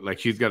 Like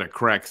she's got a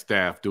crack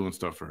staff doing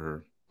stuff for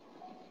her.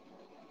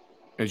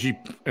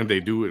 And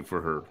they do it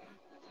for her.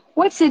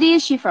 What city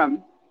is she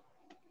from?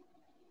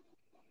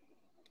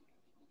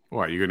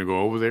 What, you gonna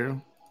go over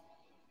there?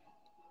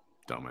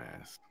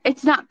 Dumbass.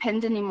 It's not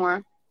pinned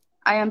anymore.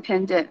 I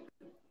unpinned it.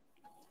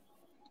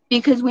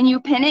 Because when you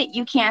pin it,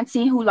 you can't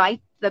see who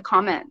liked the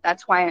comment.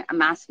 That's why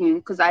I'm asking you,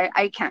 because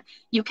I can't.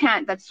 You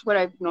can't. That's what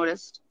I've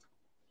noticed.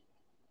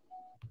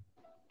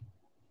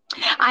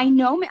 I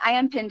know. I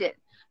unpinned it.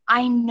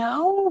 I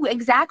know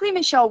exactly,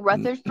 Michelle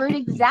Rutherford.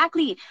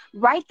 Exactly.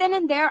 Right then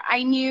and there,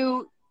 I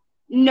knew,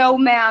 no,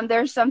 ma'am,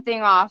 there's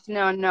something off.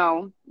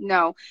 No.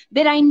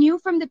 But I knew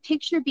from the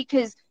picture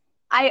because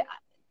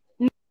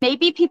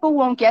maybe people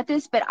won't get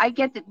this, but I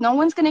get that no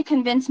one's going to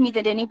convince me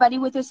that anybody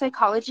with a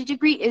psychology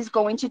degree is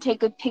going to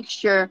take a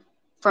picture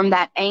from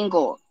that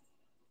angle.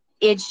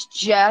 It's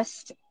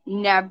just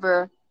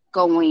never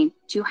going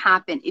to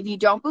happen. If you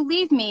don't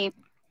believe me,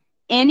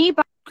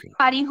 anybody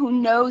who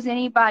knows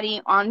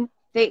anybody on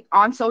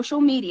social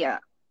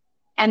media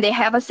and they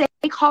have a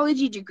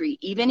psychology degree,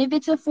 even if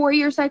it's a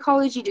 4-year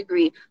psychology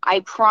degree, I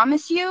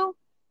promise you,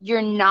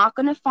 you're not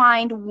going to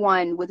find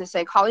one with a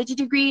psychology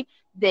degree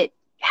that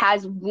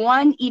has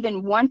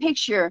even one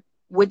picture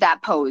with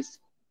that pose.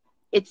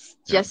 It's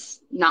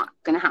just not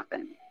going to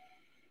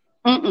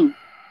happen.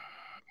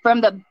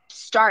 From the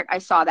start, I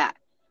saw that.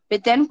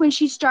 But then when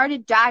she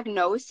started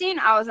diagnosing,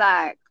 I was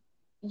like,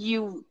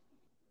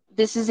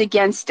 this is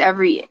against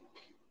every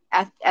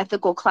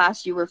ethical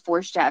class you were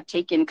forced to have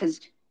taken, because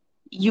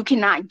you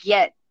cannot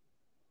get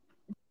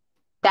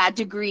that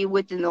degree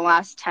within the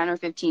last 10 or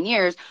 15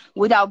 years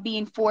without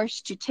being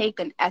forced to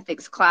take an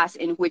ethics class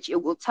in which it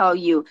will tell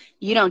you,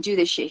 you don't do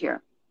this shit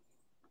here.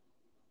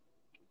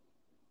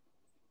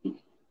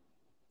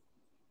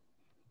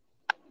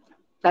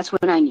 That's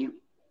what I knew.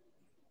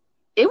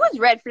 It was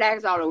red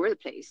flags all over the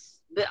place,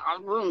 but I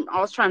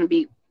was trying to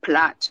be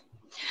polite.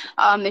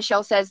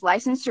 Michelle says,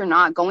 licensed or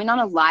not, going on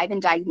a live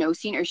and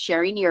diagnosing or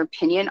sharing your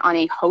opinion on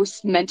a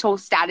host's mental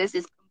status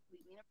is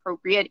completely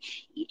inappropriate.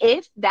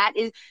 If that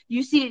is,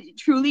 you see,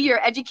 truly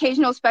your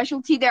educational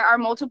specialty, there are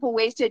multiple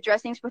ways to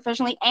address things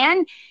professionally.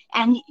 And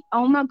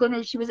oh my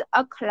goodness, she was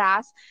a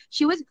class.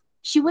 She was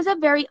a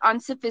very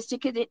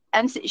unsophisticated,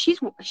 and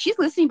she's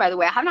listening, by the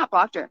way. I have not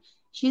blocked her.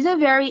 She's a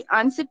very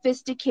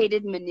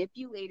unsophisticated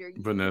manipulator.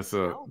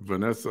 Vanessa,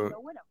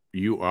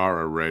 you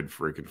are a red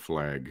freaking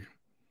flag.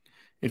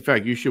 In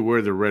fact, you should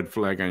wear the red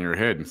flag on your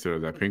head instead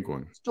of that pink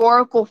one.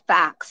 Historical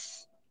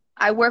facts.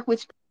 I work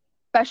with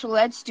special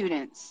ed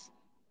students.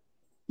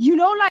 You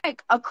know,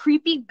 like a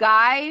creepy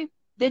guy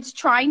that's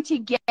trying to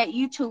get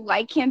you to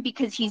like him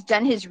because he's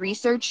done his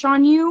research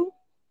on you.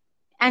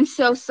 And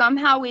so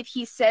somehow if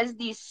he says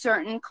these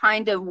certain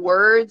kind of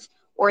words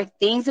or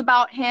things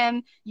about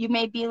him, you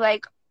may be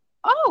like,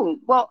 oh,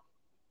 well,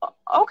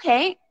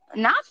 okay,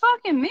 not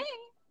fucking me.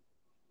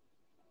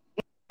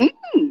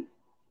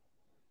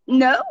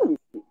 No,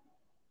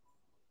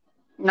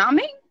 not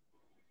me.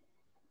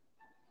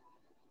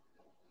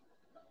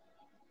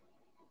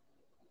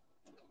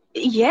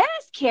 Yes,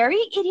 Carrie,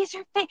 it is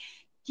her face.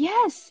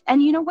 Yes,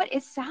 and you know what?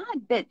 It's sad,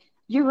 but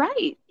you're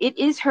right. It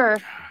is her.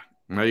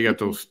 Now you got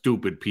those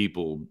stupid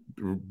people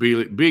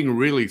being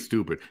really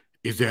stupid.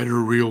 Is that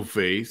her real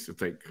face?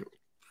 It's like,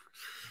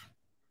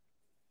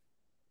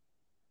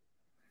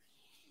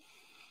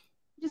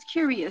 just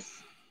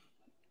curious.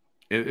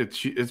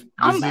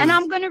 And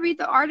I'm going to read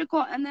the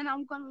article and then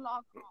I'm going to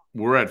log off.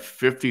 We're at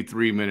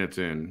 53 minutes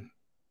in,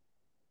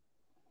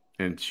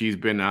 and she's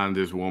been on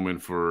this woman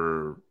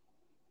for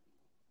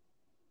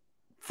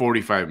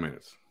 45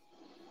 minutes.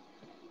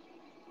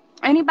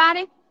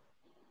 Anybody?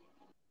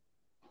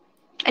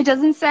 It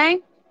doesn't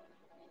say?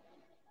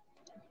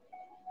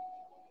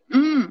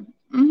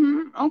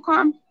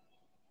 Okay.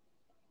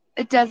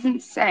 It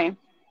doesn't say.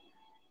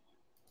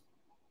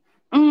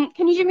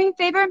 Can you do me a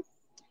favor?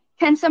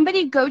 Can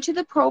somebody go to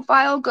the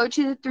profile, go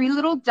to the 3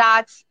 little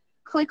dots,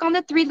 click on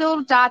the 3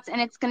 little dots, and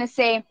it's going to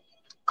say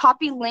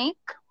copy link,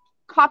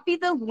 copy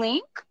the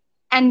link,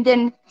 and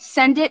then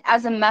send it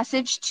as a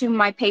message to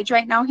my page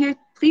right now here,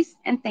 please,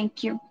 and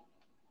thank you.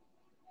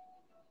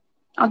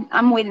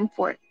 I'm waiting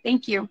for it.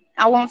 Thank you.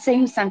 I won't say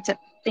who sent it.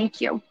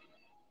 Thank you.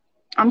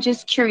 I'm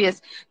just curious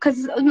because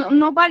you're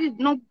not going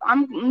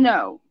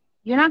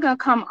to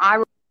come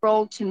eye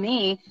roll to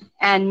me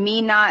and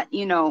me not,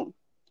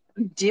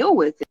 deal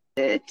with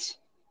it.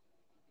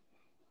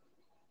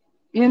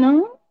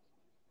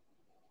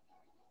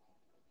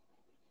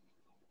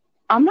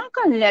 I'm not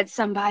going to let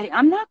somebody,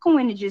 I'm not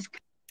going to just.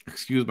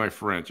 Excuse my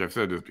French. I've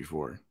said this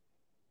before.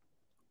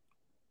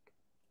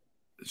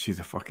 She's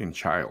a fucking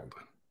child.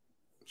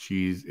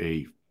 She's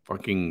a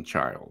fucking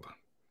child.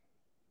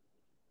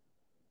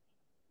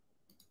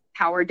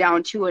 Power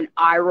down to an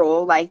eye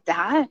roll like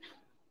that.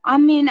 I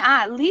mean,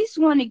 I at least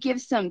want to give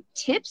some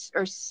tips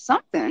or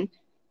something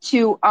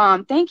to,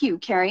 thank you,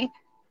 Carrie,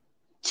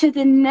 to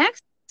the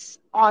next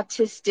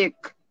autistic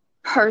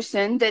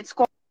person that's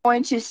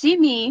going to see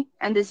me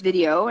and this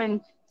video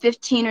in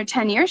 15 or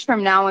 10 years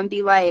from now and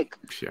be like,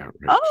 yeah,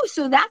 right. oh,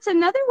 so that's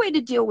another way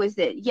to deal with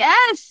it.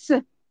 Yes,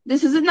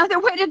 this is another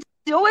way to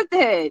deal with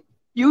it.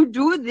 You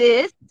do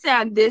this,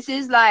 and this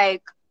is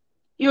like,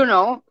 you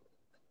know,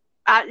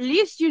 at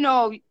least, you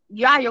know,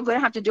 yeah, you're going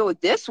to have to deal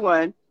with this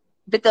one,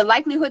 but the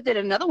likelihood that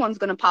another one's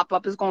going to pop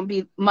up is going to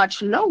be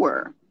much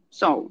lower.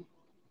 So,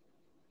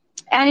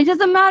 and it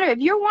doesn't matter if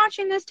you're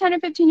watching this 10 or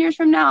 15 years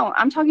from now.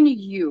 I'm talking to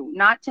you,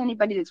 not to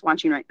anybody that's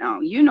watching right now.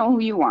 You know who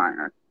you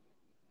are.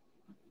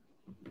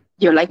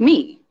 You're like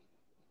me.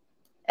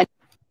 And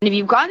if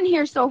you've gotten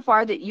here so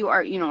far that you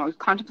are, you know,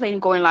 contemplating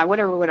going live,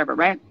 whatever,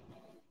 right?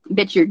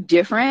 But you're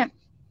different.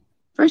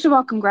 First of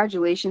all,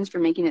 congratulations for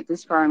making it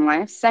this far in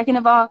life. Second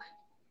of all,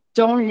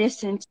 don't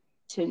listen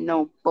to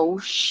no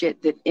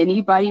bullshit that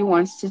anybody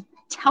wants to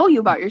tell you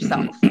about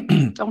yourself.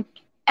 Don't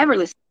ever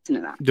listen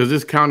to that. Does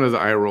this count as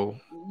eye roll?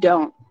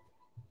 Don't.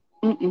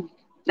 And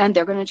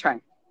they're going to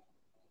try.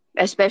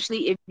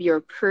 Especially if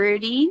you're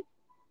pretty.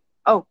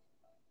 Oh,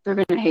 they're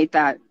going to hate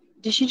that.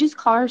 Did she just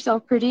call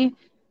herself pretty?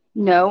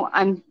 No,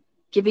 I'm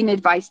giving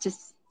advice to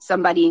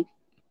somebody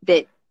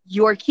that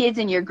your kids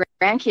and your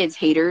grandkids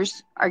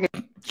haters are going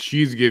to.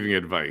 She's giving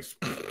advice.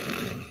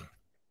 Going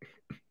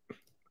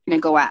to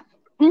go at.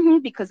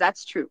 Because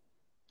that's true.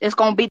 It's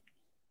going to be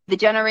the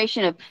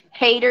generation of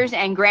haters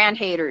and grand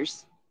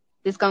haters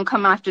that's going to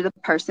come after the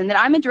person that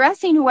I'm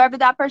addressing, whoever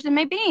that person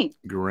may be.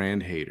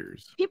 Grand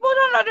haters. People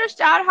don't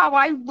understand how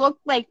I look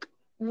like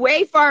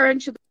way far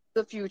into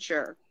the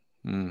future.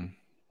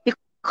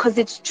 Because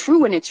it's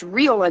true and it's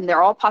real and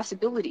they're all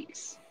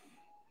possibilities.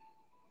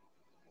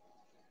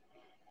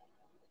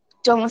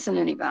 Don't listen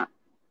to any of that.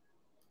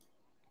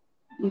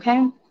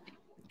 Okay?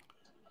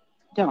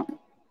 Don't.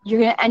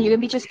 You're gonna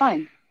be just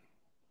fine.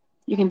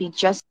 You can be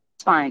just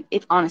fine.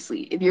 If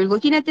honestly, if you're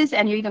looking at this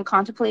and you're even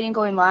contemplating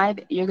going live,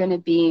 you're gonna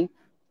be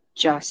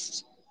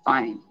just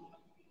fine.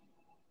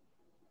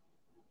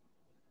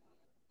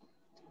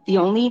 The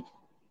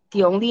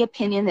only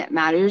opinion that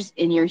matters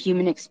in your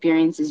human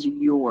experience is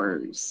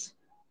yours.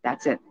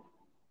 That's it.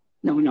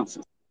 No one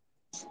else's.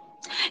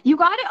 You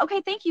got it?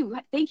 Okay, thank you.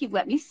 Thank you.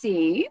 Let me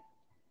see.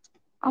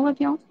 All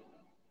of y'all.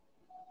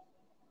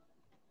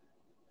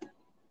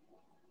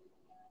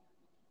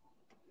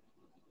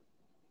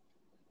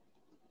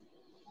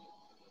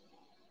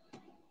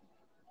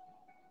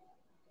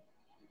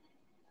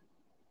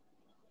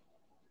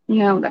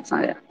 No, that's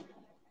not it.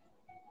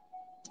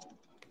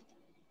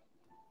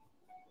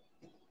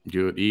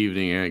 Good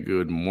evening and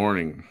good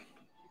morning.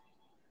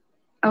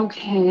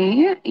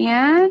 Okay,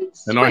 and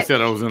I know I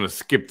said I was going to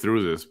skip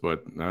through this,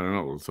 but I don't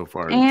know. So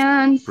far,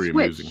 it's pretty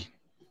switch. amusing.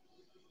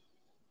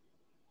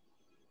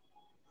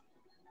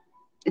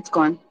 It's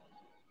gone.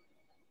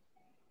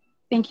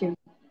 Thank you.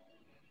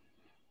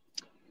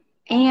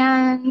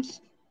 And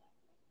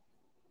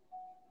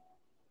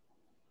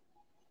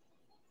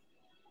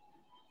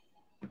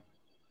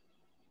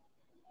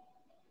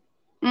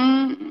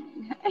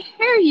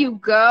here you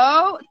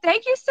go.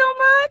 Thank you so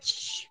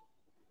much.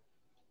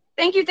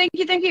 Thank you.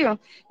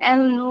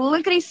 And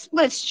lickety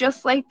splits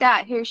just like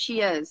that. Here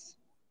she is.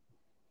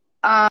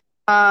 All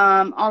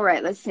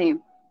right, let's see.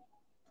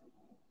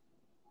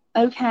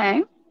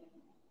 Okay.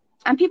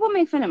 And people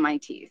make fun of my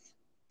teeth.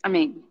 I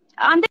mean,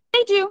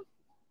 they do.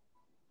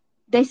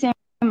 They say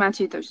my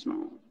teeth are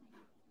small.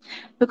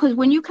 Because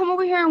when you come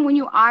over here and when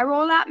you eye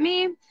roll at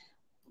me,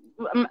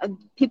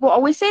 people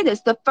always say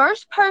this. The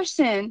first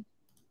person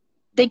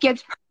that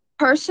gets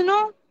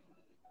personal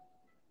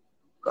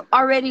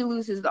already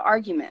loses the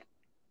argument.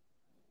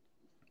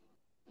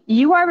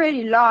 You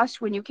already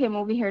lost when you came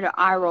over here to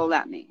eye roll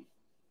at me.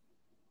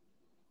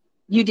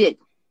 You did.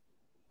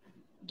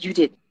 You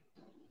did.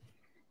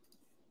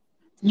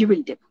 You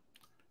really did.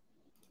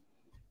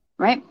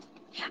 Right?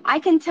 I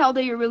can tell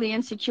that you're really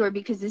insecure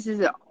because this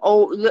is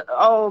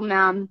oh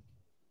man.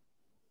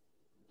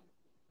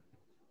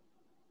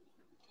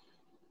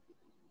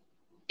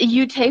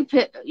 You take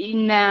it,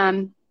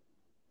 man.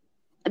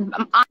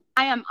 I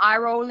am eye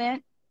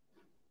rolling.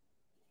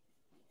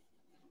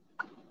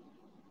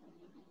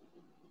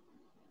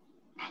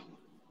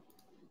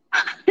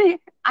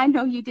 I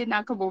know you did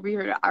not come over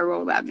here to eye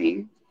roll at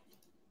me.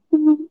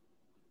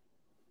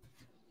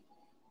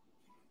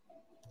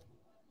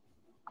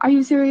 Are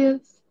you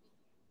serious?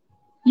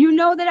 You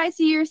know that I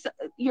see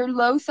your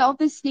low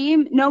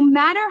self-esteem. No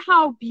matter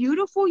how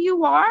beautiful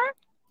you are,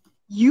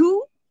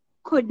 you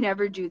could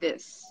never do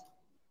this.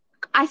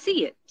 I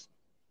see it.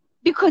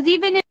 Because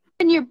even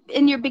in your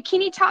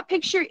bikini top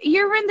picture,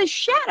 you're in the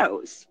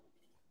shadows.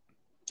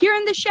 You're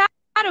in the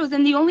shadows,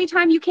 and the only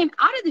time you came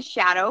out of the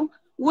shadow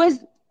was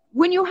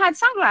when you had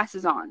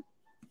sunglasses on.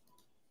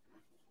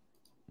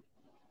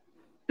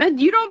 But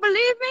you don't believe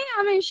me?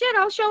 I mean, shit,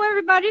 I'll show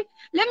everybody.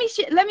 Let me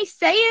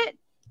say it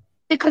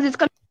because it's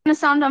going to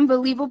sound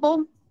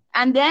unbelievable,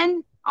 and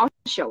then I'll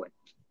show it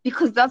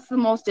because that's the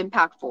most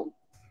impactful.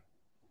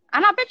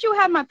 And I bet you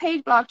have my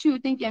page blocked too,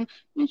 thinking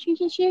she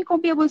ain't going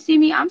to be able to see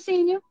me. I'm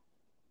seeing you.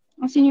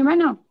 I'm seeing you right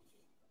now.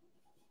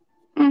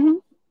 Mm-hmm.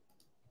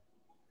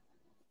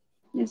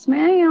 Yes,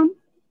 ma'am.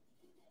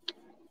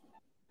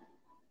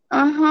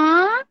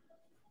 Uh-huh.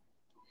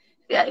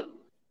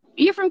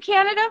 You're from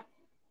Canada?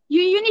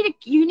 You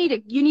need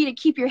to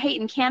keep your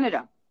hate in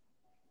Canada.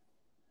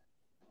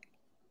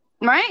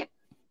 Right?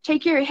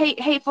 Take your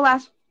hateful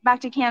ass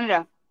back to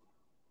Canada.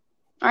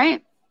 All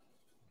right?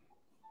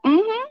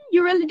 Mm-hmm.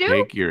 You really do.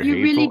 Take your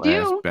You really hateful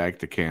ass do. back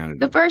to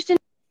Canada. The first Nice.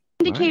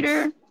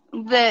 indicator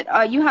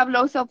that you have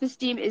low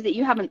self-esteem is that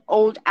you have an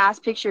old ass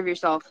picture of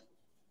yourself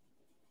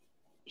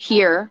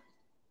here.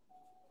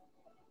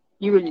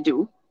 You really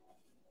do.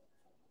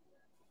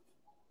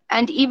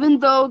 And even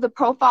though the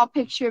profile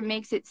picture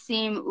makes it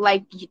seem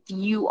like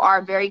you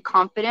are very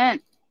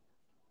confident,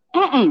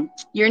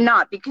 you're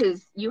not,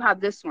 because you have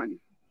this one.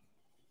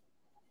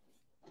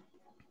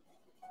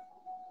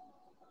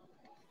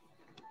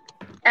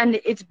 And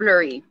it's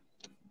blurry.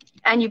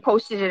 And you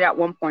posted it at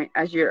one point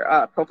as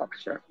your profile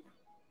picture.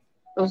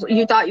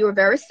 You thought you were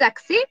very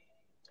sexy,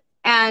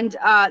 and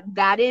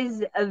that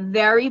is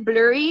very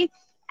blurry.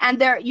 And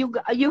there you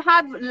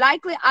have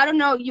likely, I don't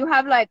know, you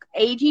have like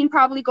aging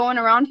probably going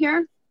around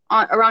here,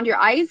 around your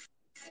eyes,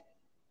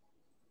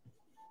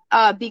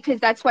 because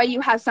that's why you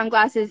have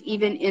sunglasses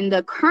even in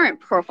the current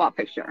profile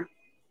picture.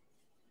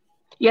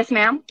 Yes,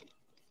 ma'am.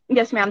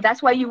 Yes, ma'am.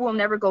 That's why you will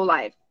never go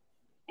live.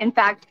 In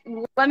fact,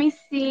 let me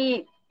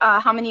see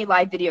how many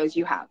live videos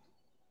you have.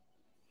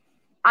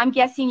 I'm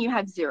guessing you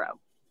have 0.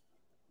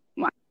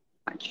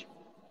 Watch.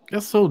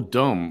 That's so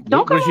dumb.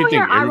 Don't come What you over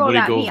here think? eye roll Everybody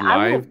at goes me.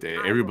 live?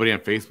 Everybody on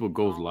Facebook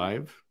goes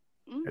live?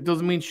 That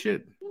doesn't mean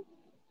shit.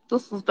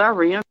 This is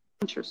very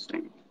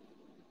interesting.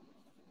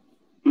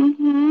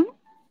 Mm-hmm.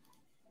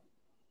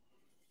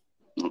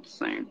 Let's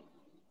see.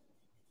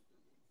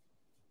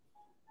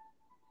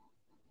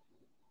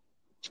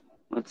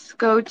 Let's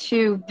go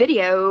to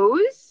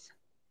videos.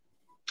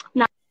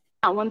 Not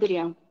one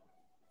video.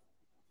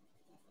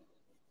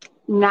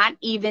 Not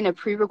even a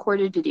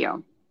pre-recorded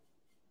video.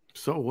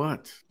 So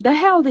what? The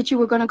hell that you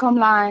were going to come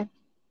live.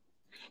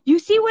 You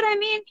see what I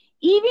mean?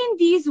 Even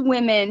these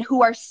women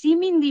who are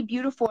seemingly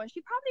beautiful, and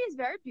she probably is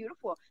very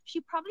beautiful,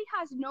 she probably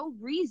has no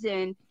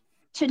reason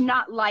to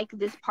not like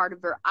this part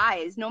of her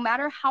eyes, no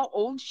matter how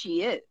old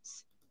she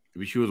is.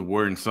 Maybe she was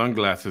wearing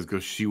sunglasses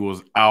because she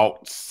was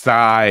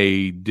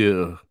outside.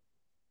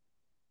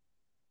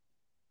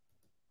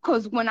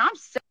 Because when I'm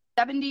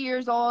 70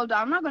 years old,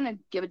 I'm not going to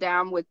give a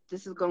damn what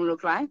this is going to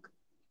look like.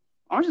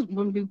 I'm just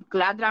going to be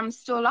glad that I'm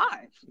still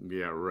alive.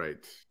 Yeah, right.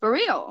 For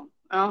real.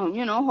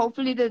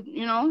 Hopefully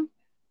that,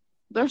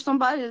 there's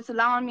somebody that's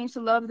allowing me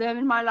to love them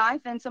in my life,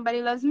 and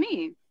somebody loves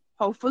me.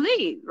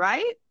 Hopefully,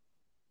 right?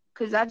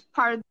 Because that's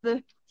part of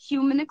the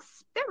human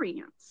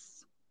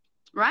experience,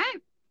 right?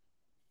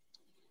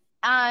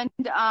 And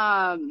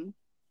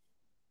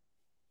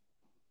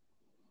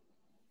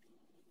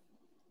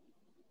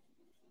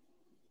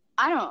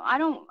I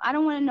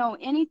don't want to know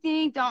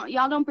anything.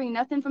 Y'all don't bring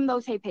nothing from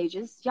those hate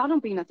pages. Y'all don't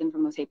bring nothing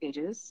from those hate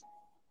pages.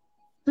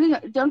 Please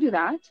don't do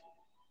that.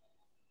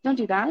 Don't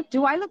do that.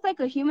 Do I look like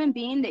a human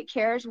being that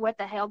cares what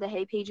the hell the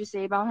hate pages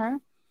say about her?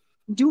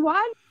 Do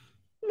I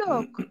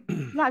look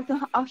like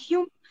a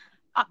human?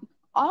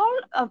 All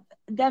of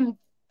them,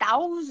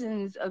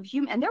 thousands of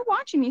humans, and they're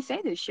watching me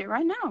say this shit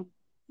right now.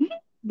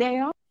 They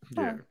are.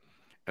 Yeah.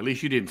 At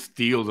least you didn't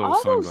steal those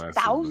all sunglasses. Those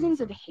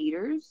thousands of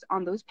haters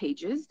on those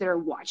pages that are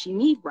watching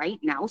me right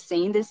now,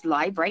 saying this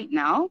live right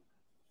now.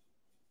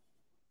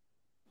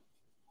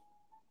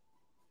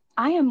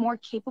 I am more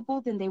capable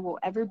than they will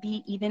ever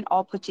be, even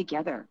all put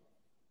together.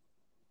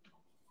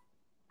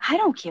 I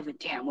don't give a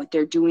damn what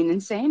they're doing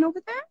and saying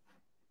over there.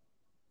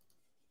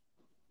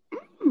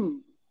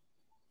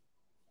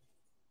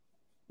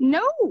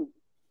 No.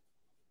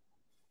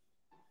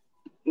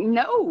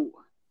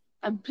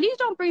 Please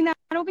don't bring that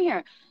over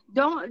here.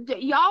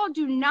 Y'all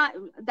do not.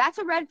 That's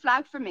a red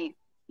flag for me.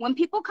 When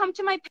people come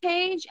to my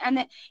page,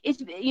 and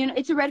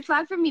it's a red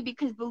flag for me,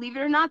 because believe it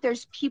or not,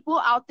 there's people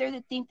out there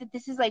that think that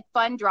this is like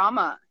fun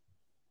drama.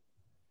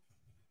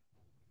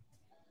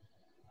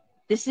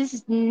 This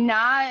is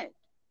not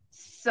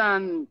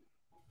some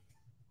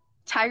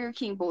Tiger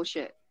King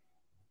bullshit.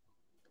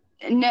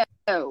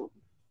 No.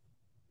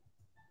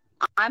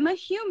 I'm a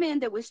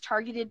human that was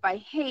targeted by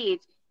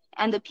hate,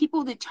 and the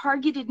people that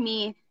targeted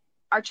me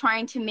are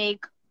trying to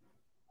make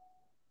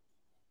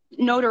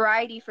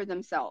notoriety for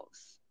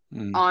themselves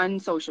on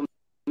social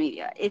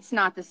media. It's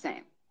not the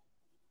same.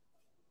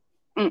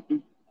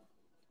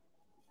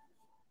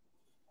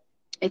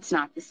 It's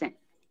not the same.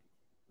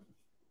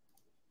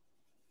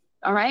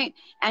 All right?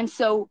 And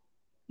so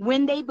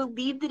when they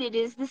believe that it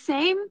is the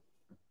same,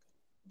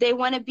 they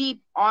want to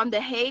be on the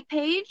hate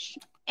page,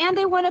 and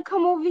they want to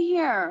come over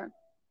here.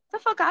 The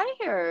fuck out of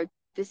here.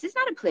 This is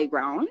not a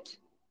playground.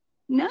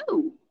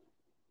 No.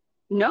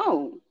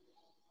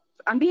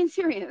 I'm being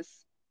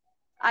serious.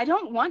 I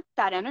don't want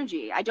that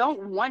energy. I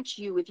don't want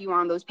you if you're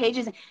on those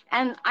pages.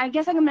 And I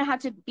guess I'm going to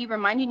have to be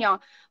reminding y'all,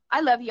 I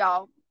love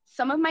y'all.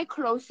 Some of my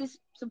closest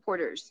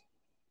supporters,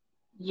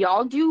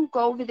 y'all do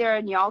go over there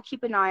and y'all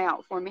keep an eye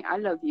out for me. I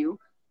love you.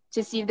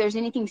 to see if there's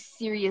anything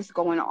serious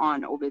going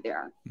on over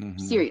there.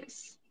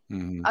 Serious.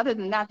 Other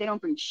than that, they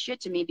don't bring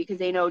shit to me because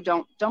they know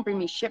don't bring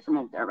me shit from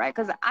over there, right?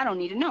 Because I don't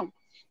need to know,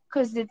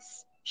 because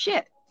it's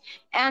shit.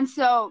 And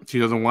so she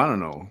doesn't want to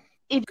know,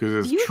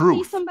 because it's you truth.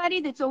 see somebody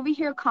that's over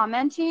here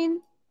commenting,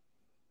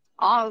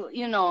 all,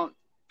 you know,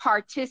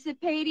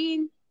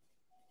 participating,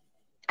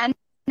 and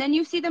then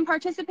you see them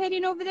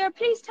participating over there,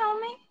 please tell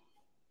me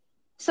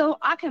so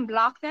I can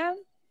block them,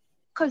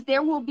 because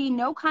there will be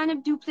no kind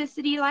of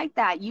duplicity like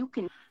that. You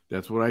can.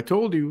 That's what I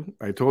told you.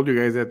 I told you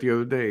guys that the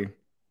other day.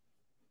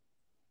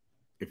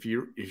 If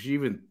she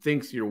even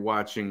thinks you're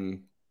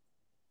watching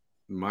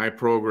my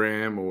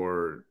program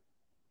or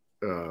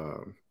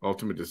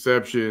Ultimate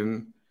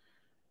Deception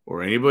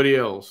or anybody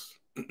else,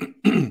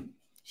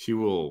 she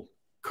will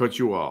cut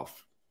you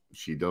off.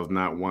 She does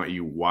not want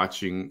you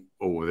watching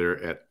over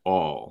there at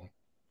all.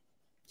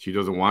 She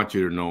doesn't want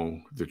you to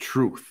know the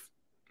truth.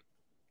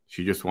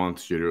 She just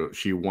wants you to,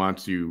 she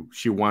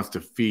wants to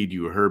feed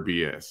you her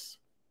BS.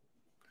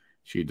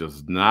 She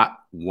does not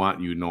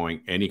want you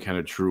knowing any kind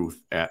of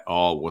truth at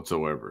all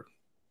whatsoever.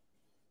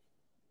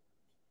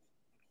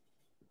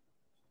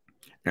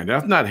 And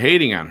that's not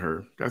hating on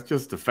her. That's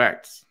just the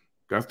facts.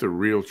 That's the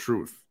real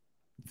truth.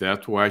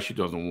 That's why she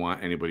doesn't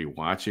want anybody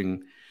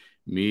watching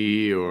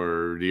me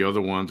or the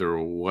other ones or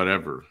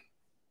whatever.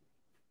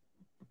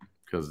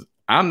 Because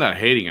I'm not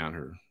hating on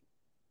her.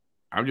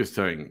 I'm just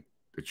telling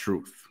the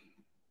truth.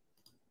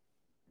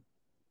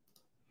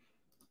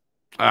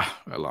 I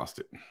lost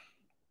it.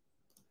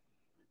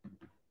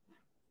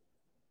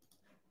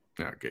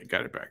 Okay,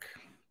 got it back.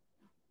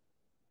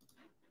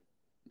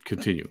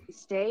 Continue.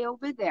 Stay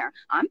over there.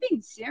 I'm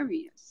being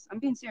serious. I'm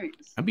being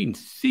serious. I'm being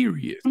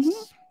serious.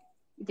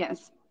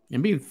 Yes.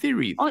 I'm being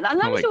serious. Oh, let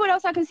me see what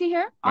else I can see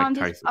here on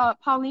this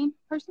Pauline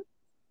person.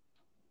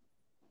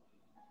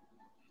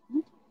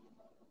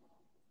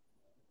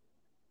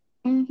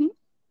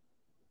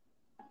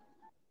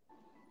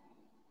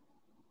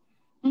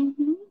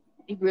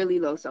 Really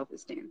low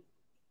self-esteem.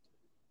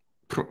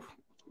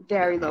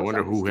 Very low. I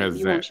wonder who has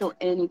you that. Won't show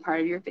any part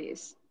of your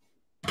face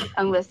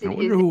unless it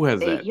is. Who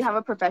has that. You have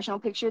a professional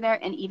picture there,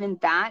 and even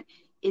that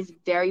is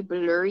very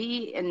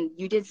blurry, and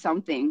you did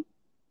something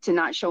to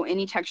not show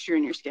any texture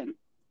in your skin.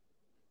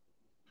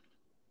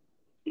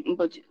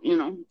 But you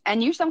know,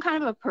 and you're some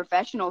kind of a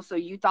professional, so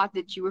you thought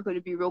that you were going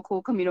to be real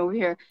cool coming over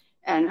here,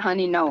 and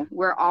honey, no,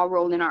 we're all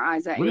rolling our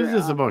eyes at you. What is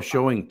this about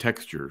showing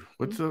texture?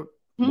 What's up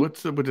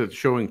with the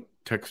showing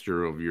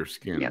texture of your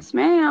skin? Yes,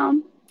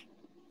 ma'am.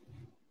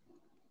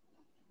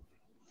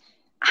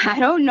 I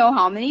don't know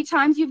how many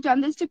times you've done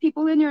this to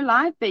people in your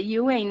life, but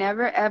you ain't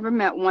never, ever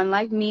met one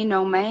like me.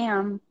 No,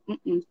 ma'am.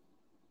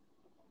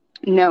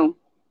 No.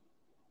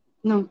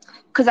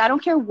 Because I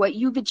don't care what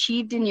you've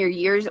achieved in your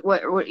years.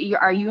 What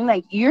are you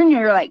like? You're in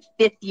your like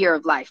 5th year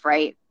of life,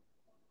 right?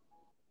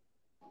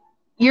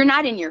 You're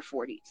not in your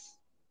 40s.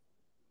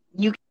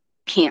 You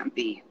can't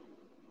be.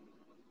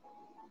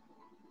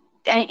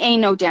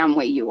 Ain't no damn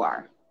way you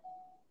are.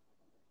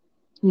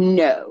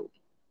 No.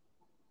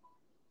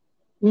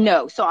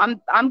 So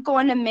I'm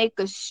going to make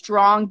a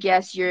strong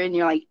guess you're in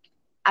your like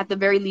at the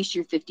very least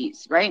your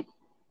 50s, right?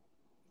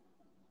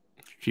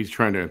 She's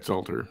trying to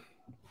insult her.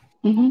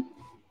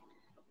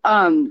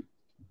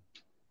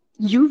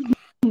 You've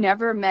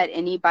never met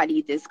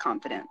anybody this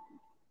confident,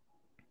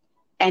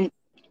 and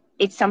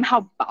it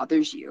somehow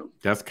bothers you.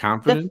 That's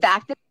confidence? The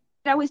fact that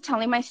I was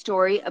telling my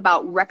story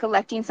about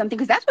recollecting something,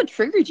 because that's what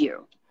triggered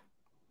you.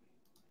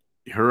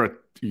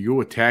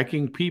 You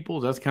attacking people,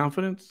 that's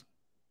confidence?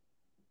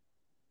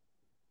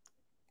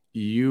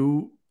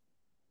 You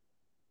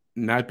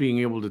not being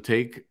able to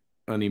take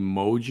an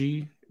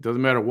emoji, it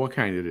doesn't matter what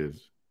kind it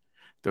is.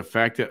 The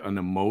fact that an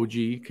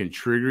emoji can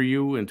trigger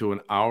you into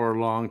an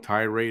hour-long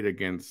tirade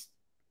against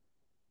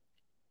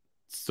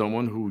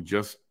someone who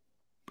just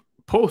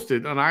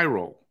posted an eye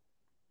roll.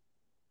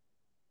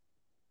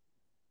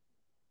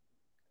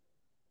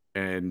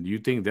 And you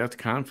think that's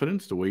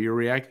confidence, the way you're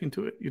reacting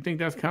to it? You think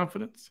that's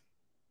confidence?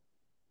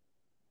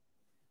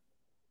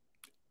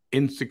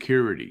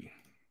 Insecurity.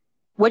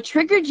 What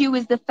triggered you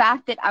is the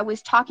fact that I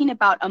was talking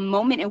about a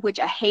moment in which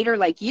a hater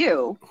like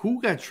you.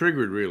 Who got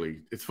triggered,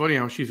 really? It's funny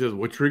how she says,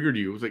 what triggered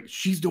you? It's like,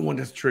 she's the one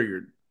that's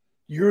triggered.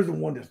 You're the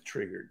one that's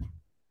triggered.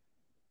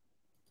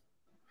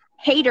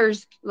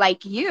 Haters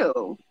like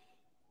you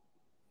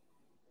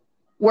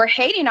were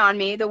hating on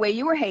me the way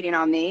you were hating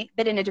on me,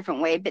 but in a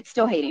different way, but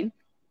still hating.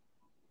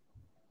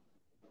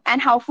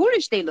 And how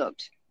foolish they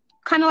looked.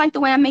 Kind of like the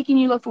way I'm making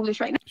you look foolish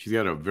right now. She's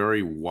got a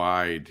very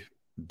wide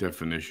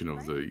definition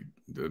of the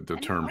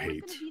term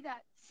hate. It's going to be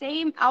that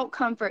same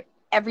outcome for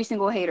every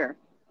single hater.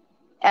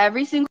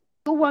 Every single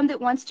one that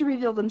wants to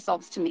reveal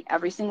themselves to me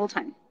every single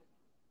time.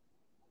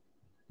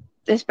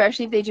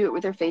 Especially if they do it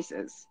with their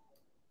faces.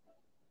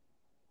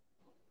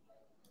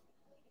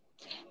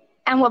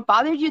 And what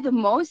bothered you the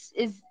most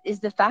is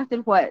the fact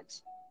that what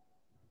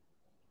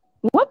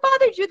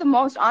bothered you the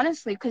most,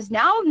 honestly, because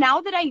now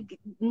that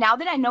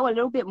I know a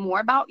little bit more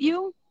about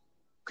you,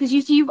 because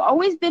you see, you've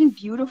always been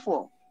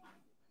beautiful.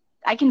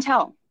 I can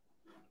tell.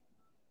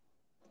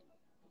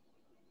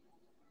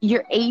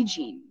 You're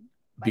aging.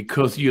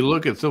 Because you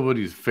look at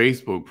somebody's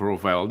Facebook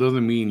profile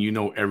doesn't mean you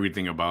know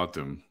everything about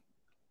them.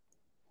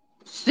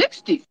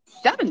 60,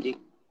 70.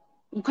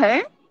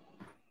 Okay?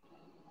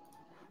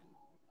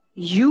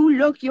 You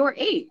look your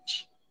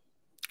age.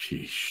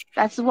 Sheesh.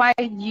 That's why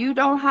you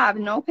don't have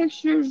no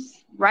pictures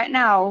right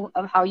now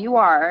of how you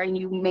are, and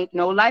you make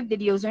no live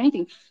videos or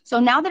anything. So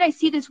now that I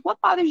see this, what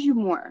bothers you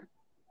more?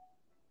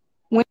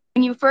 When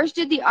you first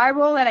did the eye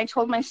roll and I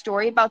told my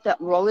story about the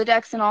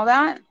Rolodex and all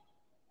that,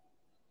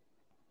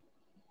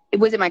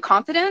 was it my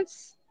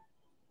confidence?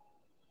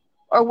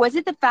 Or was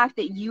it the fact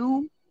that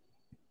you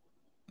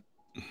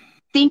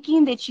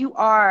thinking that you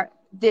are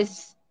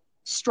this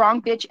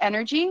strong bitch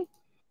energy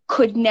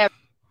could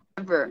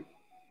never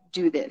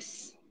do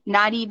this?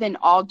 Not even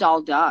all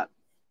dolled up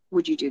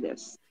would you do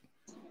this.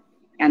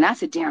 And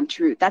that's a damn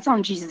truth. That's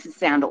on Jesus'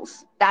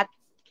 sandals.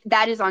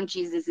 That is on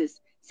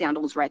Jesus'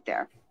 sandals right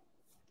there.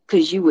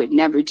 Because you would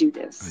never do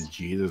this. On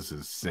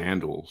Jesus'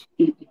 sandals.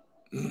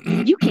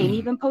 You can't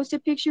even post a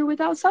picture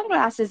without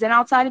sunglasses and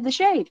outside of the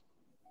shade.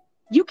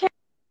 You can't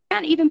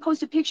even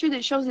post a picture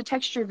that shows the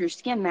texture of your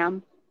skin,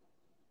 ma'am.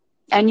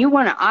 And you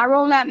want to eye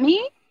roll at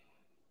me?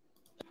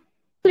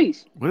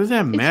 Please. What does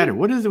that matter?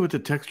 What is it with the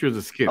texture of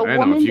the skin? A I know.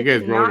 woman If you that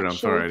guys did wrote it, not I'm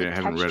show sorry. the I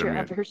haven't read texture them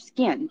of yet. her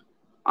skin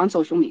on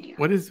social media.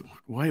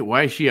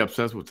 Why is she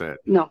obsessed with that?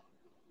 No.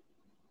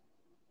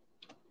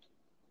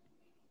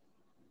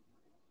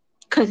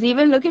 Because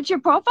even look at your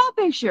profile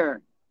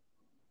picture.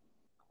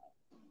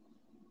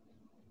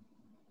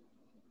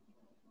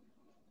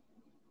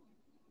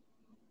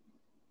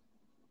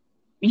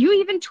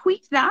 You even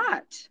tweaked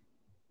that.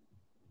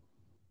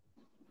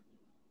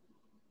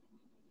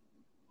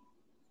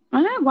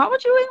 Why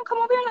would you even come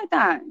over here like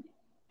that?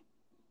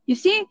 You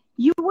see,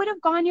 you would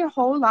have gone your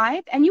whole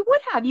life, and you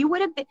would have.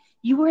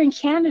 You were in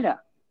Canada.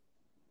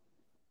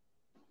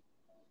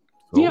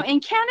 So? You know, in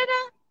Canada,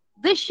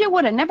 this shit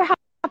would have never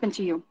happened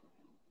to you.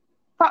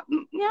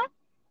 You know?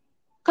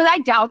 Because I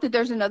doubt that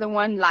there's another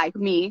one like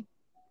me.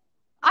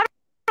 I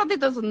don't think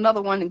there's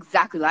another one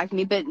exactly like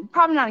me, but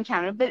probably not in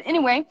Canada. But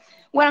anyway,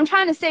 what I'm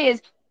trying to say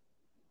is,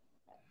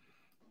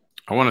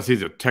 I want to see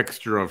the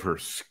texture of her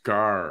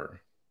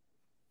scar.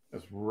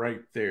 That's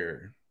right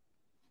there.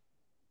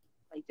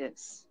 Like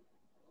this.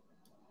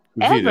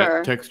 You see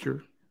that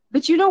texture?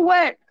 But you know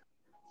what?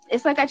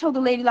 It's like I told the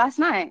lady last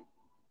night.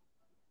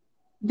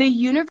 The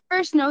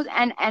universe knows,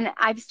 and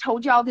I've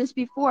told y'all this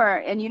before,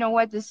 and you know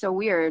what? This is so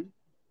weird.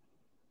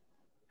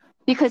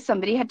 Because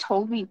somebody had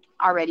told me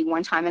already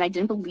one time, and I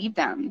didn't believe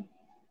them.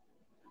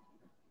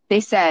 They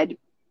said,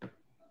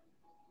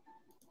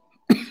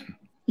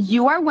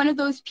 you are one of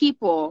those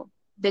people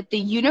that the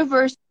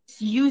universe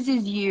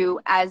uses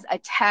you as a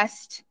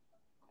test.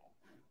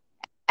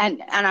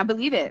 And I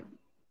believe it.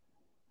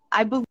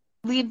 I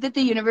believe that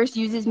the universe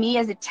uses me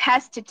as a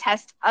test to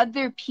test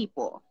other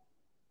people.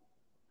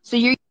 So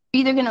you're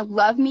either going to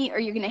love me or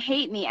you're going to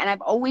hate me. And I've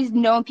always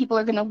known people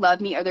are going to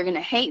love me or they're going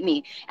to hate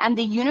me. And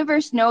the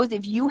universe knows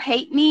if you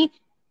hate me,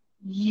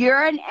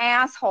 you're an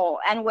asshole.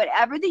 And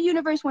whatever the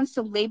universe wants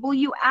to label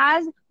you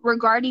as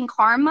regarding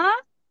karma,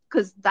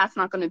 because that's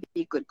not going to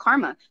be good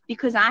karma,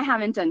 because I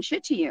haven't done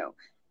shit to you.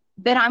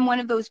 But I'm one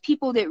of those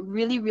people that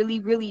really, really,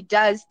 really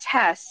does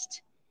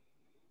test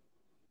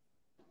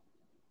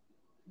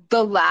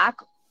the lack,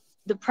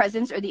 the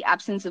presence, or the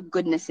absence of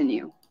goodness in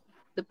you.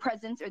 The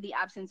presence or the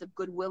absence of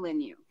goodwill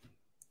in you.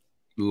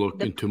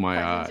 Look into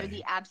my eye. The presence or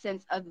the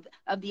absence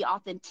of the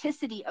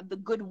authenticity of the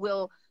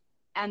goodwill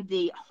and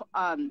the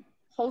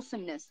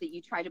wholesomeness that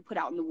you try to put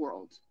out in the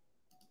world.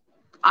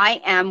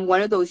 I am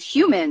one of those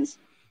humans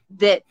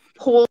that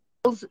pulls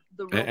the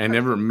rope. I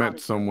never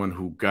met someone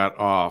who got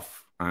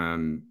off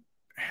on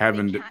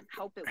having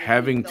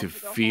to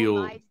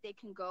feel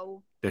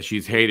that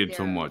she's hated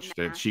so much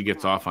that she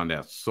gets off on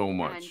that so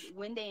much. And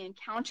when they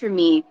encounter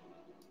me,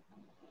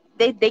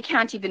 they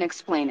can't even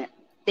explain it.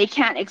 They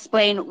can't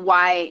explain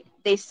why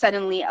they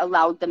suddenly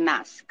allowed the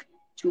mask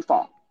to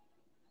fall.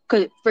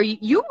 Because for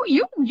you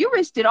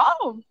risked it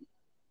all.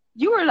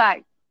 You were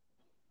like,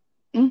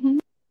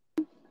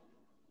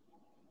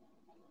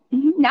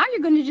 Now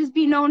you're going to just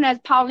be known as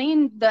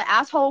Pauline, the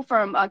asshole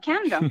from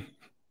Canada.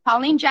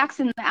 Pauline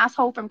Jackson, the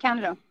asshole from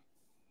Canada.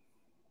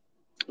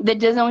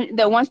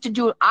 That wants to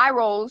do eye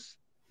rolls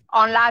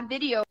on live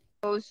videos,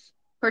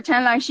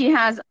 pretend like she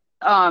has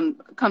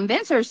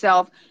convinced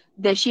herself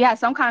that she has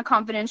some kind of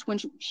confidence when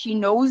she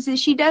knows that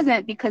she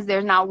doesn't, because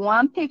there's not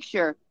one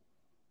picture,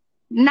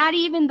 not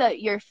even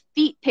your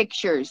feet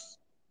pictures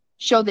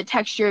show the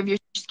texture of your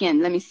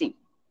skin. Let me see.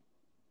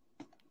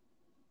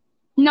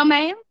 No,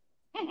 ma'am.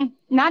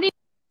 Not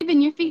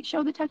even your feet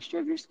show the texture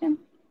of your skin.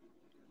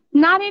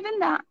 Not even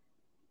that.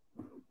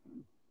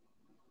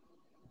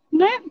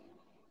 Ma'am.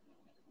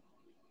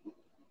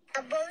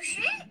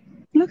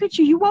 Look at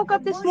you. You woke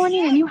up this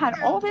morning and you had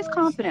all this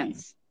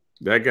confidence.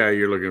 That guy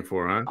you're looking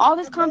for, huh? All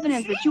this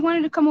confidence that you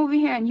wanted to come over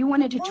here and you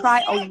wanted to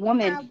try a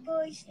woman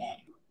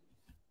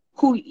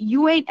who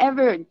you ain't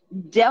ever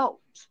dealt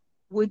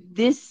with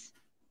this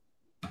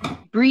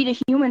breed of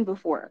human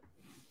before.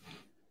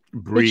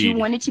 But you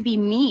wanted to be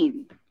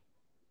mean.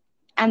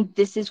 And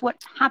this is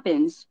what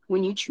happens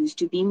when you choose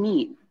to be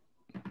mean.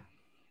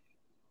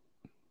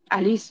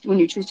 At least when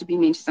you choose to be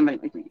mean to somebody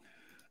like me.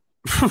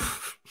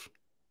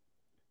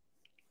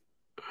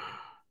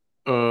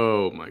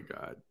 Oh my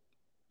God.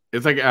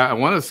 It's like I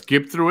want to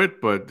skip through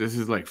it, but this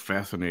is like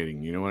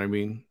fascinating. You know what I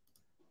mean?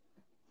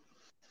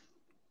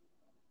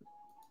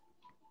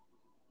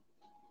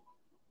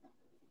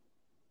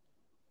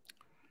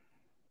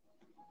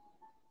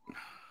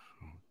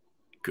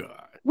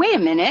 God. Wait a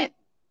minute.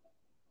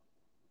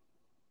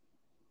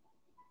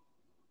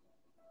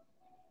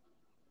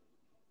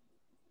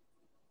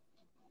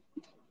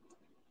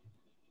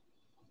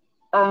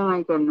 Oh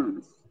my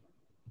goodness.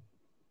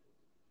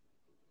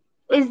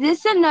 Is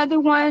this another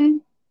one?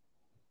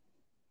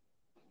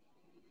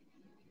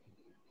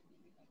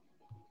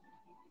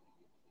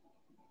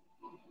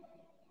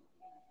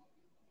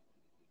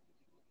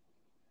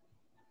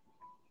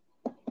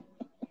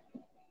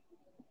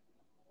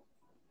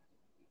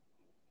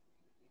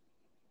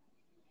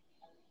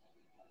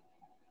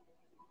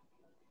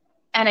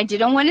 And I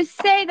didn't want to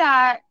say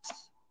that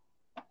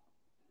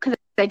because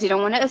I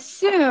didn't want to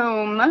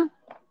assume.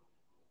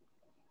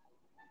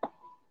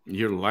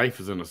 Your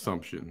life is an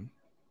assumption.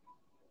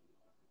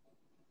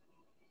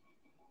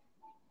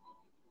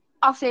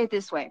 I'll say it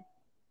this way.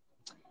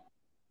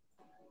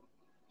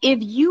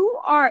 If you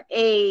are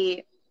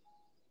a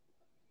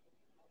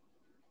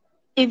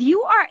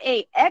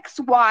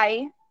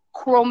XY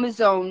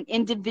chromosome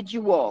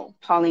individual,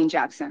 Pauline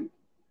Jackson,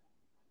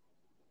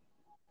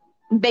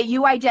 but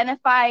you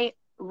identify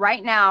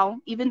right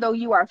now, even though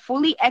you are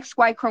fully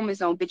XY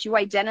chromosome, but you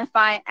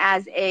identify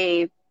as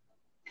a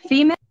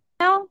female,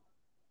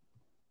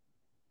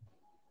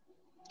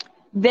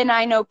 then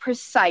I know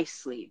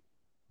precisely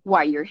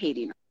why you're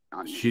hating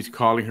on me. She's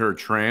calling her a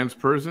trans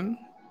person?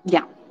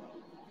 Yeah.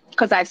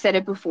 Because I've said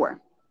it before.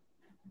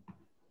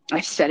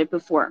 I've said it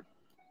before.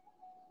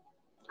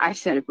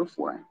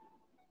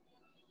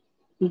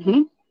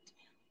 Mm-hmm.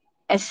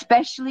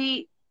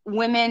 Especially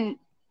women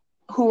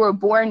who were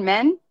born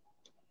men.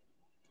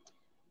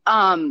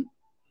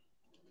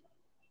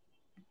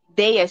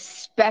 They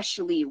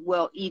especially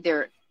will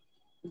either,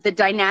 the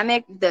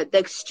dynamic, the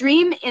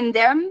extreme in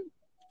them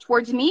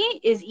towards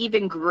me is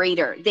even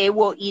greater. They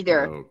will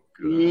either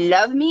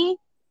love me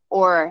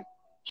or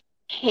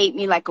hate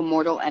me like a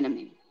mortal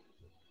enemy.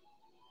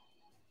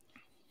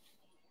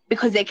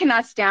 Because they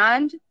cannot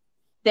stand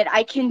that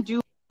I can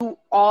do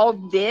all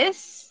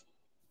this.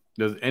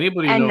 Does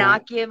anybody and know?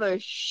 Not give a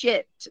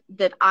shit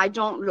that I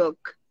don't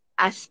look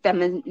as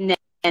feminine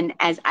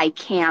as I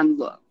can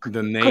look.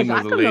 The name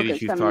of the lady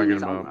she's talking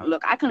about.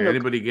 Look, I can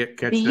anybody look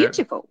catch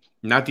beautiful.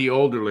 That? Not the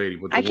older lady,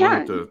 but the one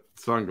with the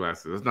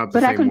sunglasses. That's not the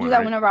but same one. I can do that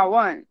right? whenever I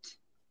want.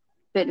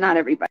 But not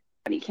everybody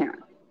can.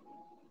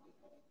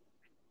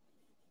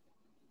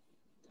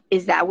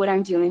 Is that what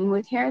I'm dealing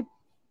with here?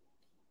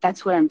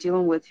 That's what I'm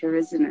dealing with here,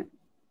 isn't it?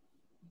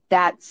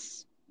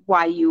 That's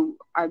why you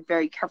are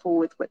very careful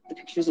with what the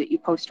pictures that you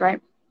post,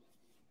 right?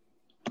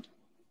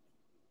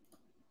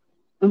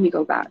 Let me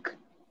go back.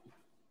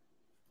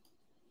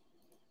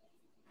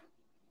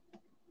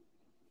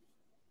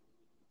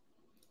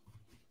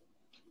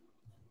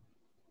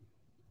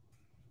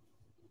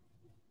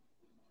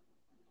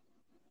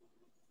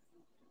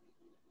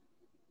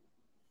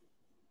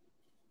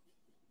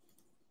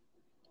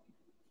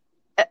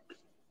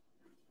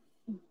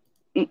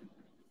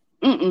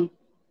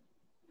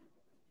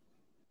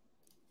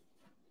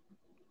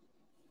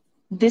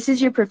 This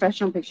is your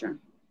professional picture.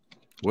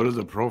 What does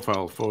a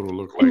profile photo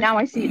look like? Now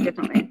I see it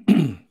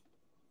differently.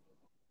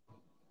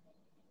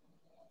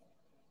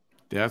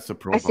 That's a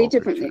profile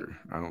picture.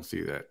 I don't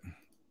see that.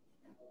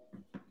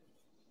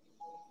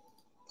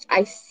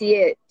 I see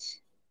it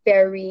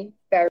very,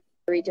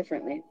 very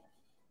differently.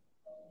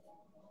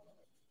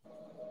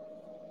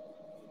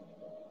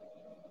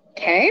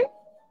 Okay.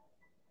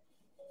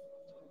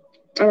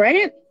 All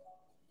right.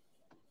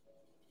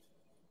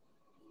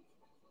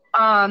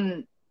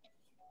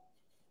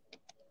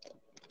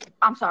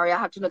 I'm sorry. I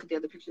have to look at the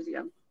other pictures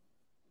again.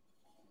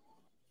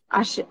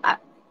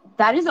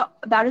 That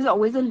is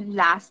always the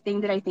last thing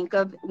that I think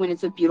of when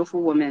it's a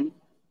beautiful woman.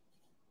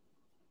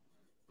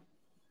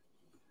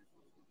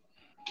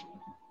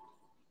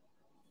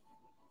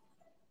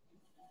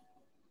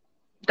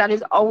 That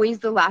is always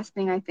the last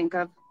thing I think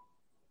of.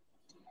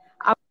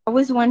 I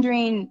was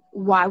wondering,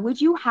 why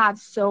would you have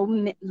so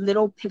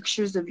little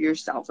pictures of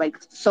yourself, like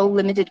so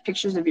limited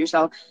pictures of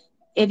yourself,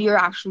 if you're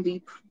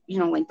actually,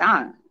 like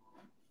that?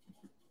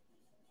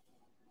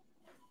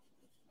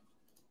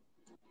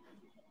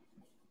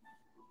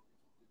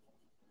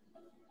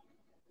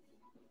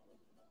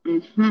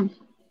 Mm-hmm.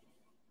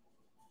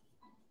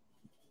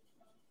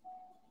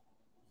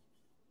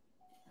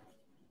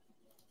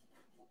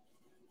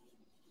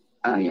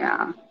 Oh,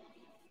 yeah.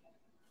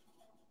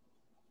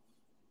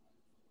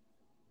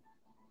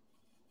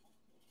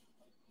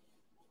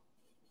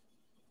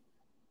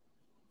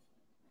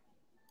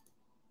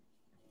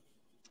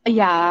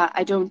 Yeah,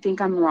 I don't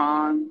think I'm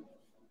wrong.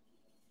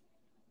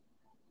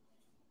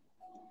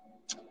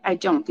 I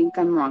don't think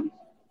I'm wrong.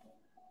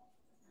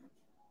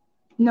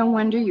 No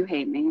wonder you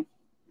hate me.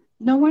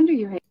 No wonder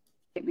you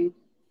hate me.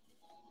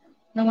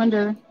 No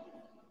wonder.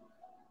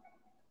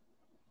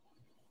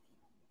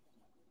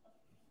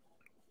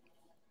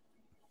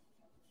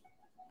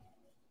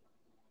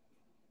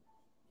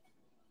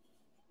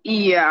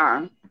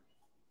 Yeah.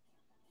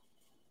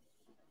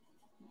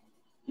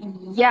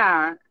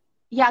 Yeah.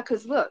 Yeah,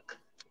 because look,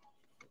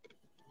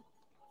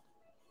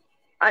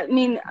 I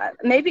mean,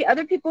 maybe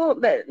other people,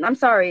 but I'm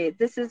sorry.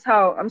 This is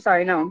how, I'm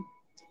sorry, no.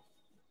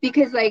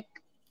 Because, like,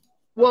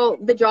 well,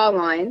 the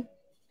jawline,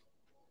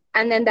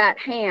 and then that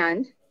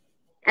hand,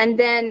 and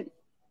then,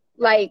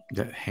 like,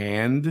 That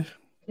hand?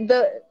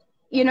 the,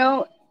 you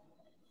know,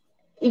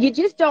 you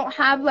just don't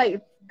have,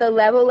 like, the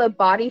level of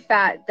body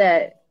fat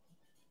that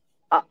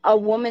a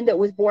woman that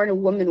was born a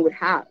woman would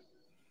have.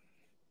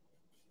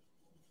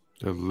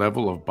 The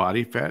level of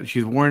body fat?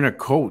 She's wearing a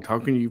coat. How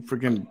can you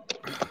freaking...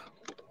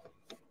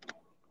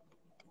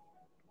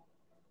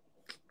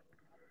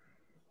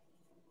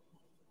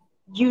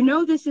 You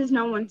know this is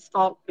no one's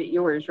fault but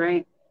yours,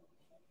 right?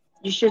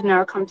 You should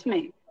never come to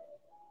me.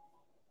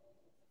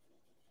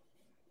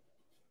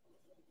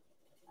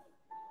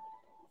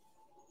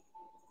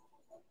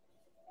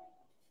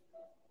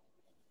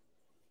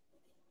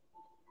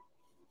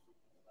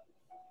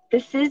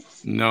 This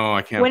is... No,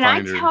 I can't When I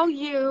find her. tell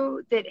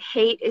you that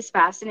hate is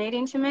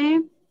fascinating to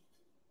me,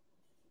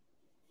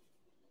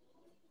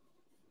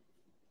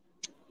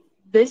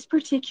 this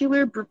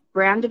particular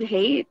brand of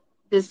hate,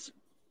 this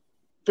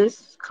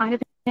kind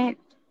of hate,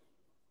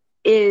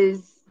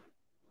 it's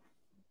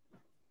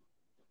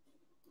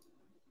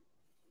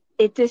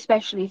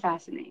especially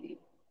fascinating.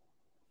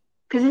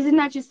 Because this is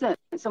not just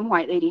some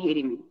white lady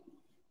hating me.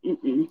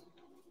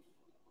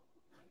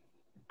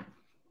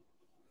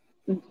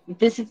 Mm-mm.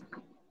 This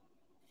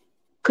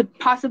could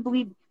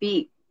possibly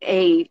be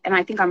and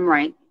I think I'm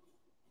right,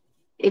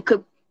 it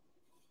could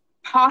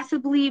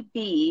possibly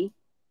be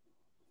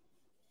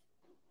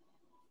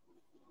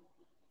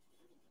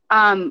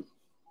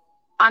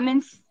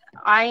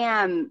I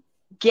am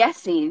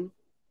guessing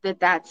that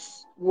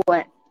that's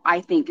what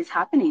I think is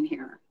happening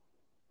here,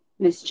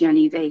 Miss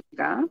Jenny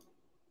Vega.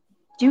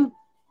 You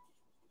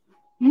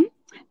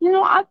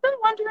know, I've been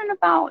wondering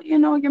about, you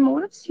know, your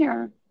motives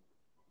here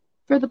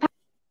for the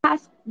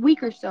past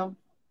week or so,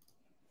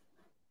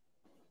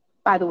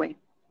 by the way.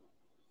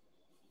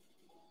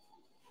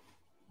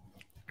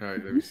 All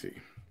right, let me see.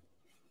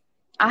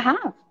 I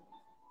have.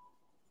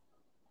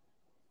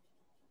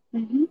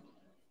 Mm-hmm.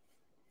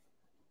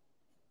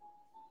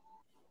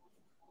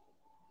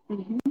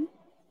 Mm-hmm.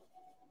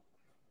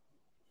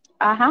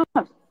 I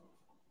have.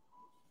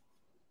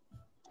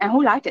 And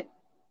who liked it?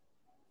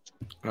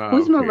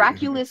 Who's Okay,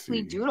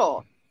 miraculously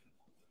doodle?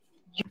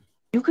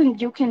 You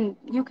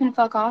can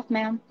fuck off,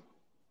 ma'am.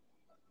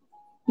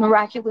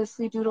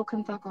 Miraculously doodle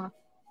can fuck off.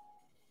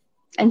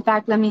 In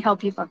fact, let me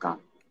help you fuck off.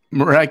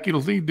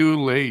 Miraculously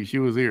doodle, she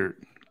was here.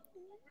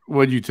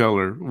 What did you tell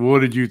her? What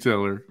did you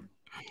tell her?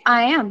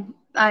 I am.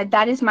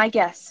 That is my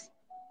guess.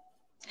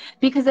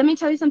 Because let me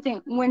tell you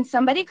something. When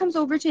somebody comes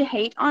over to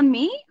hate on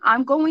me,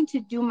 I'm going to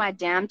do my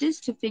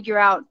damnedest to figure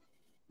out,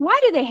 why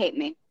do they hate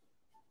me?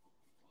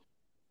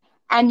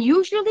 And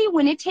usually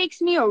when it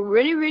takes me a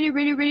really, really,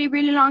 really, really,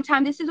 really long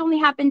time, this has only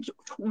happened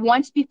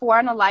once before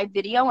on a live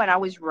video, and I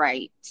was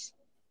right.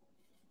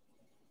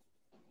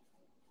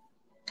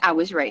 I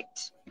was right.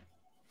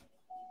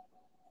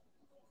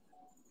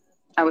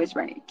 I was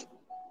right.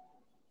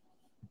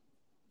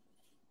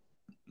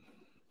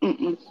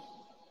 Mm-mm.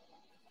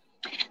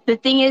 The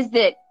thing is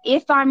that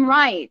if I'm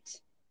right,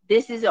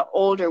 this is an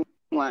older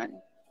one.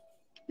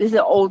 This is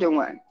an older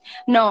one.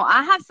 No,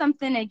 I have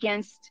something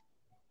against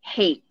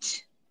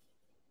hate.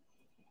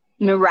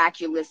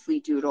 Miraculously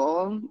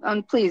doodle.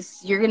 Please,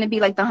 you're going to be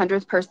like the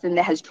 100th person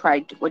that has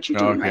tried what you're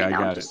doing right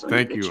now. I got it.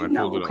 Thank you. I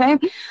pulled it okay?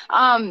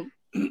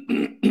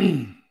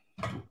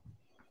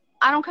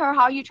 I don't care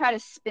how you try to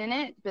spin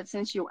it, but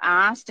since you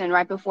asked and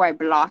right before I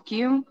block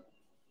you,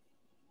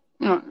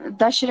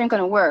 that shit ain't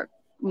going to work.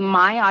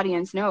 My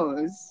audience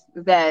knows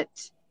that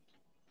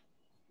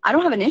I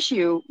don't have an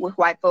issue with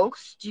white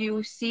folks. Do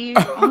you see?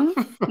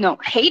 No,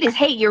 hate is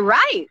hate. You're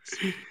right.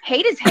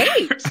 Hate is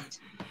hate.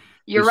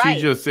 You're right.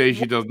 She just says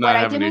she does not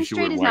have an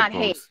issue with white folks.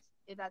 Hate,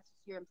 if that's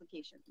your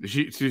implication.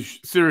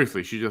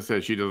 Seriously, she just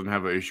said she doesn't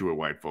have an issue with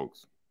white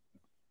folks.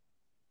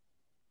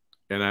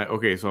 And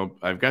so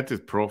I've got this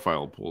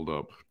profile pulled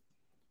up,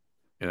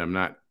 and I'm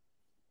not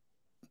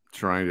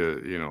trying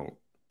to,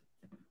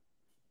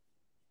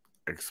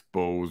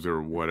 expose or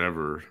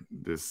whatever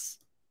this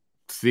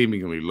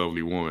seemingly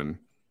lovely woman.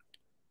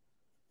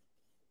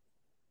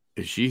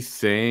 Is she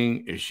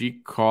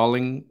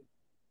calling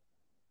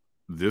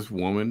this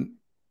woman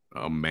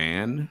a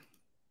man?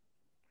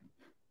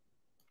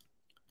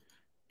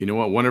 You know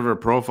what? One of her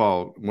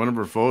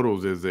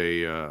photos is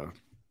a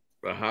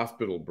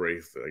hospital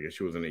brace. I guess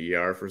she was in an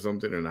ER for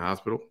something in the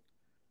hospital.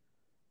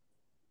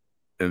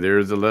 And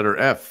there's the letter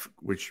F,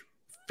 which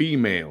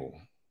female.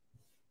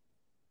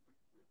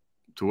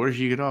 So where did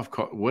she get off?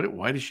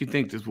 Why does she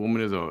think this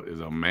woman is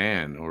a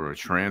man or a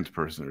trans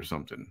person or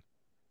something?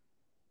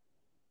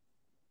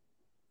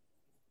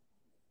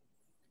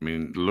 I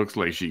mean, it looks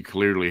like she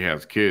clearly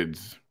has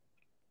kids.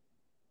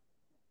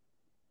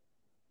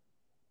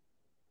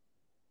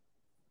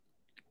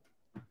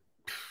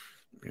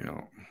 You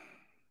know,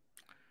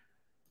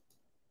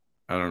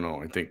 I don't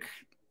know. I think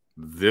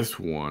this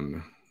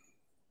one,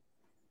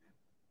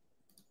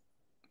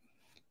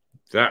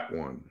 that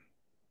one,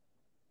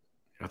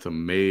 got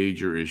some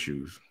major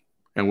issues.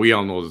 And we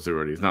all know this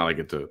already. It's not like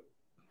it's a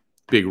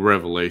big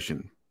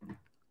revelation.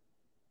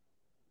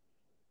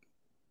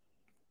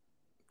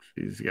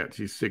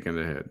 She's sick in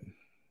the head.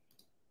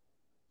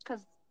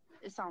 Because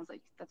it sounds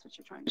like that's what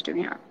you're trying to do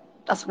here.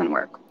 That's going to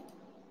work.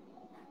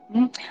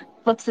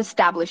 Let's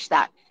establish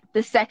that.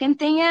 The second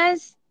thing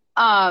is,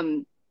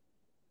 hey,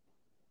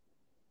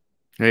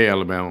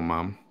 Alabama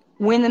mom.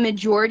 When the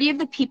majority of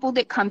the people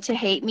that come to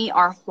hate me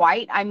are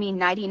white, I mean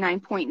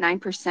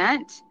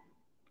 99.9%.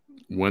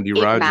 Wendy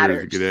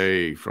Rogers,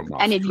 g'day from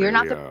Australia. And if you're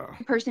not the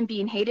person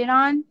being hated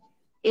on,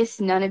 it's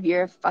none of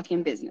your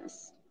fucking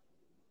business.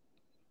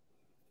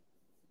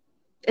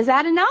 Is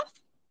that enough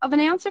of an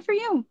answer for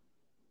you?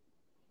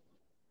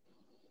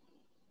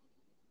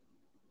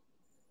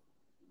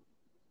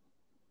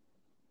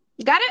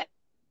 You got it?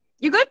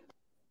 You good?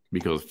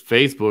 Because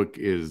Facebook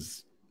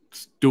is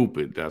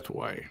stupid, that's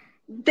why.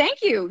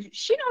 Thank you.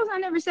 She knows I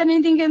never said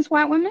anything against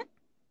white women.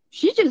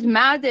 She's just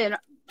mad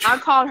that I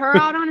called her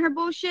out on her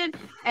bullshit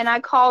and I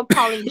called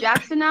Pauline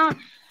Jackson out.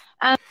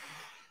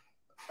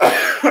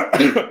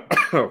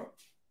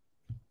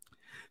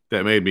 That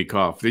made me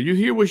cough. Did you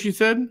hear what she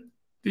said?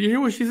 Did you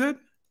hear what she said?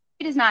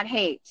 It is not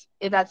hate,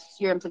 if that's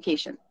your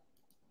implication.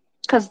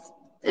 Because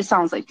it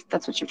sounds like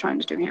that's what you're trying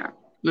to do here.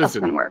 That's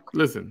going to work.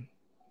 Listen.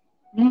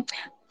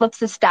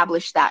 Let's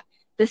establish that.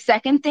 The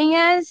second thing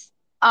is,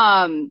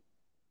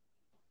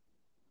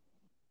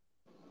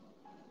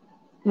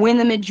 when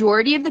the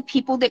majority of the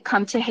people that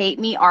come to hate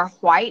me are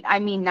white, I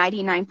mean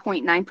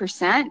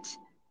 99.9%,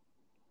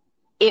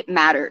 it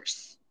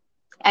matters.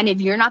 And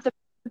if you're not the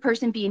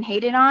person being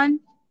hated on,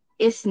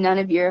 it's none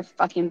of your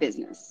fucking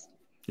business.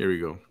 Here we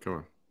go. Come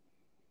on.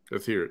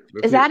 Let's hear it.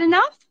 Is that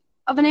enough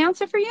of an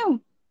answer for you?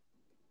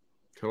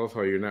 Tell us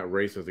how you're not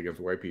racist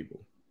against white people.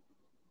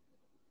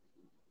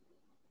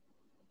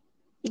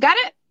 You got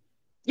it?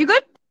 You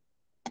good?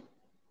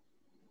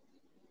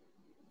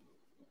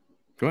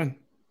 Go ahead.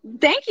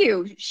 Thank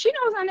you. She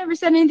knows I never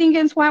said anything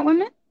against white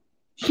women.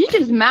 She's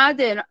just mad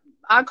that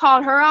I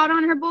called her out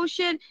on her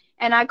bullshit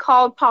and I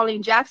called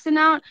Pauline Jackson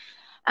out.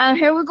 And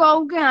here we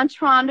go again,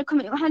 trying to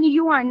come. Honey,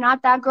 you are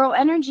not that girl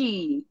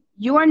energy.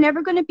 You are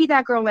never going to be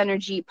that girl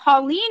energy.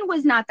 Pauline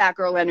was not that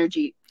girl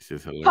energy.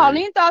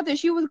 Pauline thought that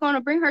she was going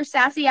to bring her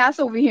sassy ass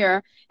over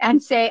here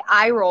and say,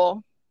 eye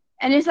roll.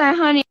 And it's like,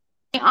 honey,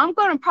 I'm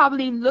going to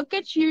probably look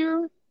at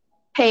your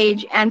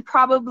page and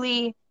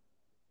probably...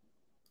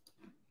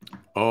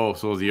 Oh,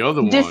 so the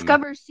other one,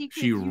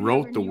 she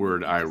wrote the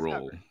word eye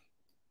roll.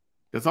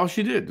 That's all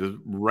she did. Just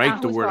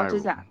write the word eye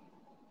roll.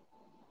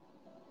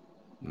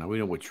 Now we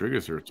know what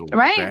triggers her so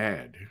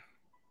bad.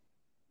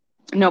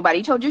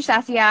 Nobody told your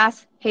sassy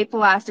ass,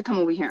 hateful ass to come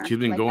over here. She's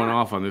been going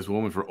off on this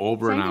woman for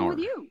over an hour. Same thing with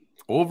you.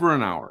 Over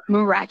an hour.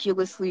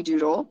 Miraculously,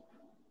 Doodle.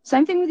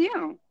 Same thing with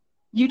you.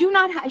 You do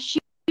not have,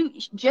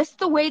 just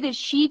the way that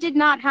she did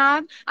not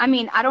have, I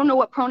mean, I don't know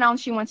what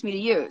pronouns she wants me to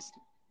use.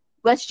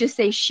 Let's just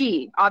say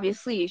she.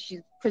 Obviously,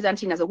 she's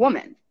presenting as a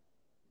woman.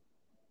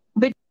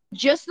 But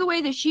just the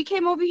way that she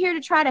came over here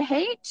to try to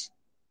hate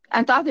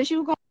and thought that she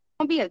was going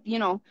to be a,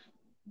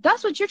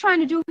 that's what you're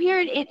trying to do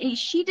here.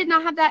 She did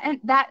not have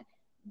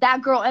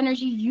that girl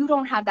energy. You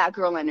don't have that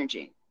girl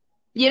energy.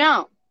 You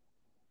know.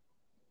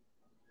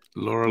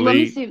 Laura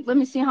Lee. Let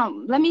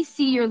me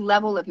see your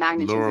level of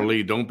magnetism. Laura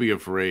Lee, don't be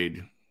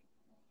afraid.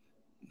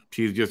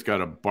 She's just got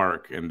to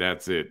bark and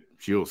that's it.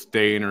 She'll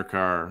stay in her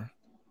car.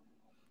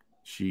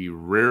 She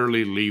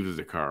rarely leaves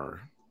the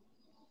car.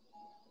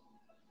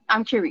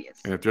 I'm curious.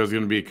 And if there's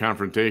going to be a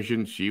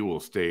confrontation, she will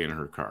stay in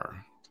her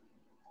car.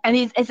 And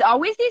it's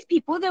always these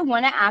people that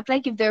want to act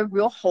like if they're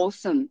real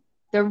wholesome.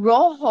 They're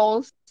real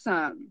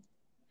wholesome.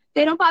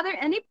 They don't bother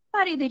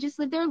anybody. They just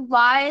live their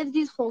lives,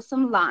 these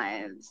wholesome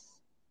lives.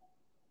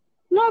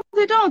 No,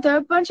 they don't. They're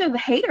a bunch of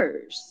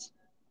haters.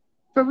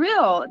 For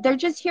real. They're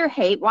just here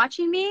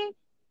watching me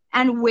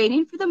and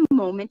waiting for the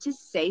moment to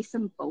say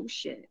some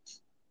bullshit.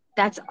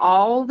 That's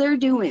all they're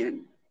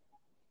doing.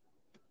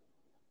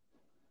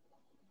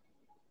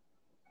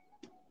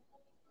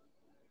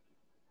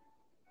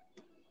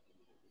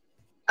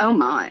 Oh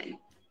my.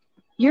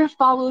 You're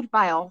followed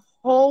by a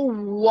whole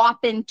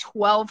whopping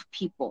 12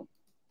 people.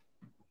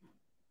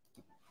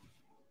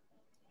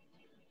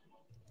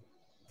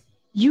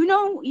 You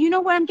know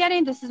what I'm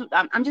getting?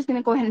 I'm just going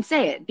to go ahead and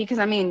say it because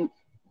I mean,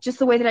 just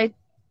the way that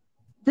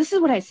this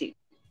is what I see.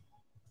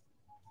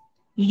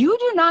 You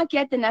do not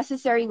get the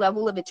necessary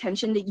level of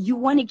attention that you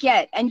want to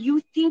get. And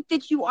you think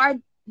that you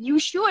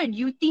should.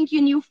 You think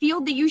and you feel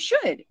that you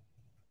should.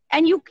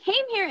 And you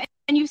came here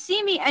and you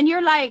see me and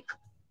you're like,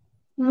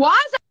 why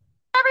is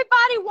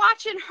everybody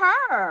watching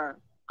her?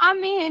 I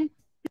mean,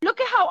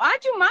 Look at how I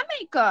do my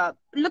makeup.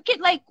 Look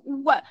at like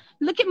what?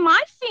 Look at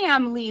my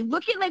family.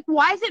 Look at like,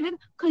 why is it?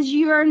 Because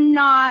you're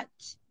not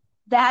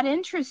that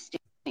interesting.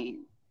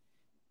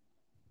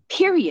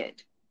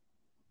 Period.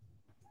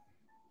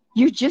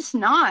 You're just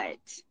not.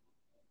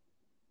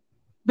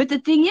 But the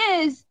thing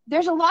is,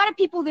 there's a lot of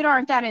people that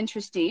aren't that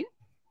interesting,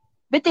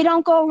 but they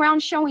don't go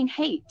around showing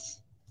hate.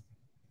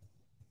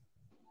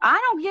 I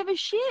don't give a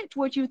shit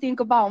what you think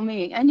about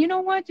me. And you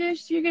know what?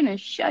 You're going to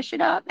shush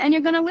it up and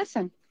you're going to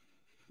listen.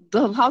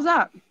 How's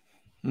that?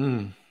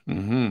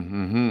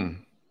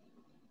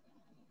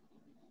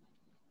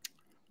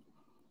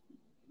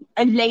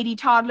 A lady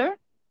toddler.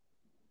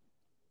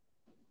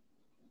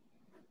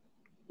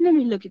 Let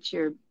me look at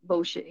your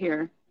bullshit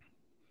here.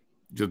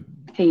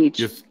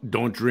 Just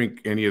don't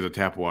drink any of the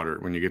tap water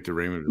when you get to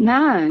Raymond.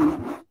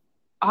 Man,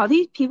 all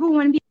these people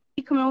want to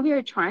be coming over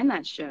here trying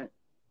that shit.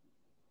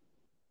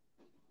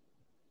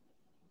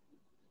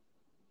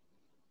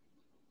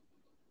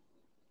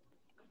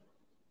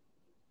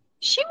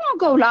 She won't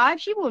go live.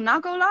 She will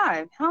not go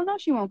live. Hell no,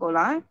 she won't go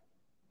live.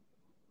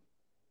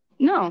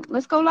 No,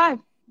 let's go live.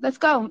 Let's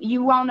go.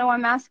 You all know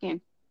I'm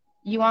asking.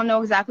 You all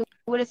know exactly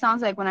what it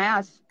sounds like when I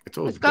ask. It's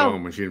always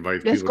dumb when she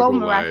invites people to go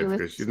live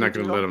because she's not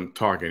going to let them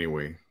talk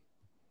anyway.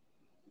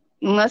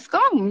 Let's go.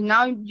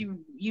 Now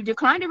you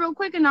declined it real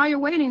quick and now you're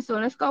waiting. So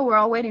let's go. We're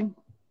all waiting.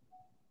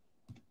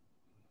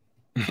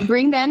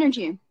 Bring the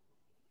energy.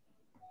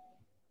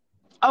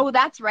 Oh,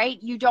 that's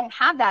right. You don't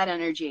have that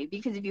energy,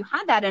 because if you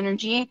had that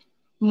energy,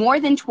 more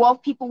than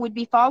 12 people would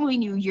be following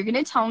you. You're going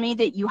to tell me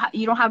that you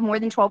don't have more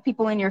than 12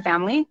 people in your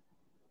family?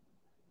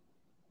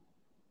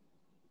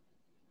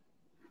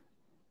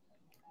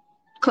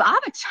 I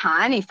have a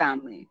tiny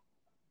family.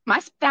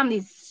 My family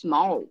is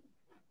small.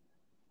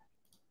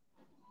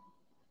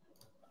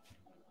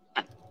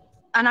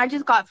 And I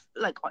just got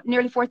like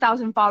nearly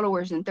 4,000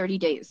 followers in 30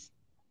 days.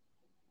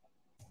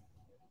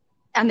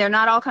 And they're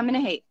not all coming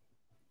to hate.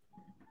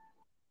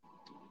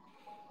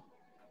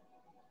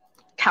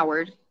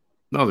 Coward.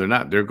 No, they're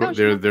not. They're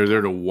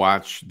there to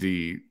watch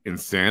the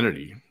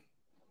insanity.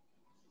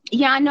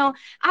 Yeah, I know.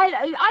 I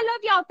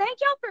love y'all. Thank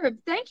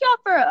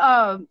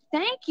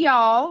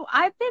y'all.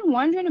 I've been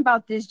wondering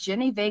about this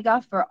Jenny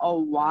Vega for a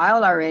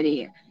while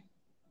already.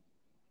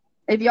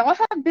 If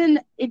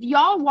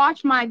y'all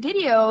watch my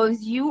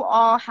videos, you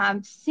all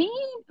have seen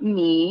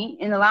me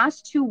in the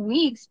last 2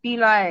 weeks be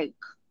like,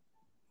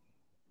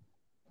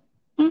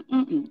 no.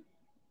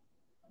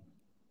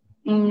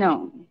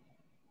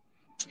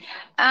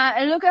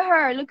 Look at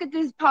her. Look at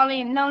this,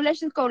 Pauline. No, let's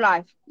just go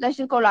live. Let's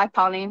just go live,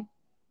 Pauline.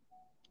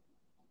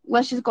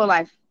 Let's just go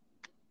live.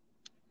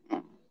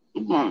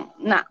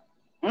 Nah,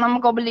 I'm gonna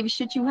go believe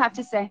shit you have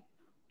to say.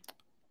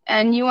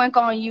 And you ain't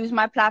gonna use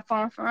my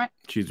platform for it.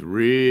 She's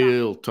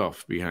real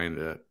tough behind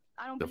the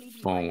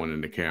phone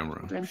and the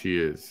camera. She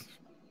is.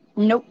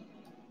 Nope.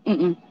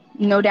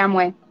 No damn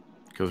way.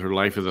 Because her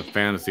life is a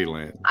fantasy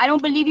land. I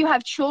don't believe you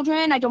have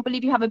children. I don't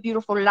believe you have a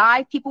beautiful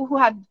life. People who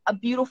have a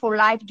beautiful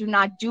life do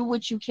not do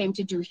what you came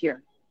to do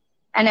here.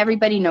 And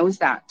everybody knows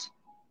that.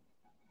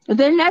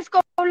 Then let's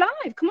go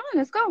live. Come on,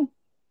 let's go.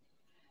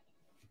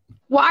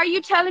 Why are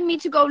you telling me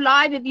to go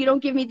live if you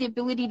don't give me the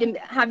ability to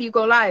have you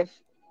go live?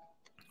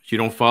 She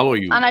don't follow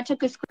you. And I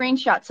took a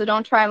screenshot, so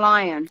don't try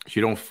lying.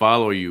 She don't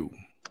follow you.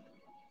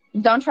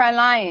 Don't try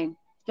lying.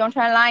 Don't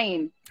try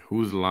lying.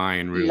 Who's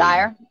lying, really?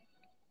 Liar.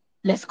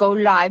 Let's go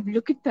live.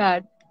 Look at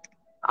that.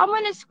 I'm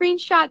going to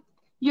screenshot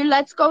your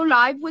let's go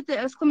live with the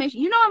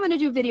exclamation. You know I'm going to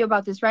do a video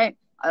about this, right?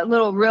 A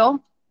little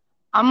reel.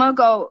 I'm going to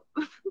go.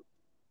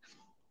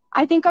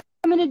 I think I'm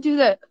going to do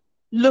the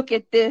look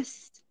at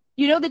this.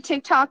 You know the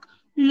TikTok,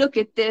 look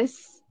at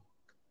this.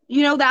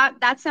 You know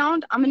that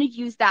sound? I'm going to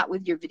use that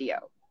with your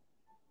video.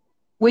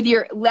 With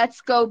your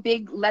let's go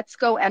big, let's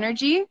go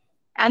energy.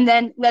 And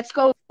then let's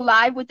go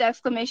live with the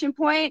exclamation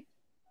point.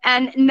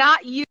 And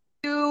not you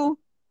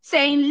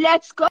saying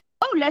let's go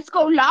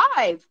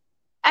live.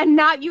 And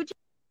not you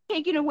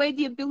taking away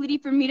the ability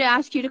for me to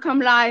ask you to come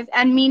live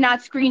and me not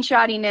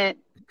screenshotting it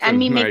and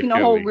me making a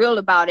whole reel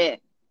about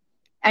it.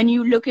 And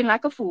you looking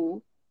like a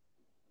fool.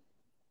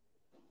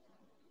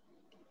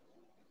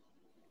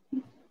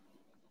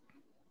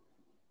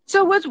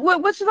 So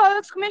what's the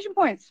exclamation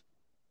points?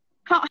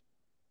 How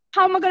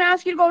am I going to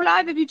ask you to go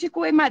live if you took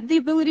away the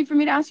ability for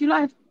me to ask you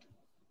live?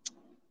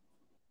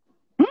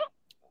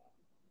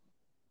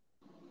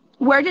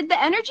 Where did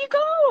the energy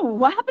go?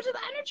 What happened to the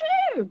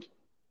energy?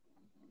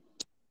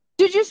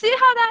 Did you see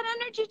how that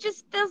energy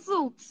just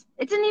fizzled?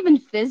 It didn't even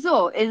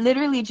fizzle. It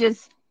literally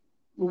just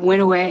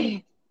went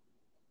away.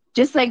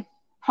 Just like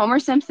Homer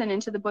Simpson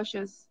into the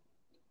bushes.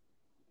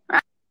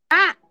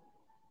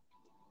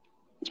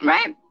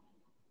 Right?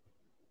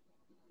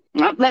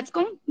 Well, let's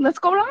go live.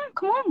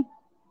 Come on.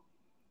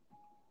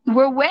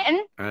 We're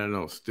waiting. I don't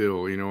know.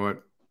 Still, you know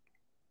what?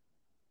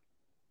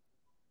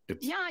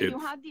 It's you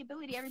have the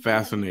ability.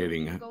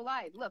 Fascinating. To go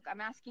live. Look, I'm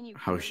asking you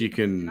how she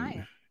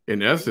can,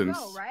 in essence,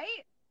 right?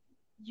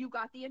 You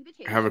got the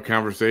invitation. Have a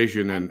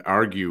conversation and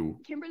argue.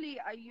 Kimberly,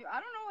 I don't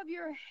know if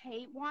you're a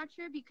hate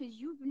watcher because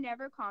you've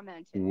never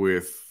commented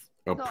with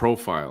a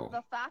profile.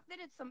 The fact that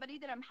it's somebody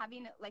that I'm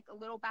having like a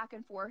little back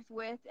and forth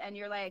with, and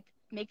you're like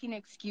making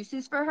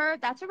excuses for her,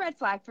 that's a red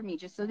flag for me,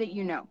 just so that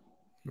you know.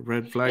 A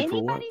red flag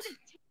for what?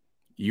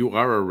 You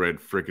are a red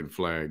freaking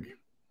flag.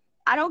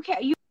 I don't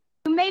care. You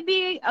may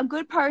be a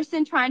good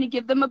person trying to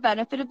give them a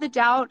benefit of the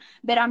doubt,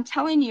 but I'm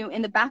telling you,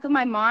 in the back of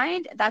my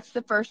mind, that's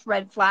the first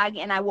red flag,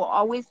 and I will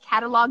always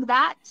catalog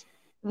that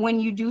when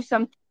you do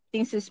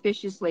something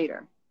suspicious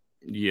later.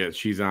 Yeah,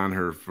 she's on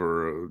her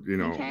for,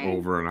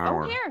 over an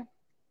hour. Oh, here.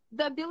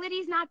 The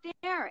ability's not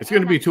there. It's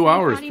going to be 2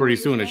 hours pretty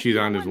soon that she's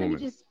on this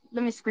woman.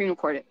 Let me screen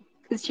record it,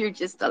 because you're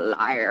just a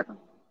liar.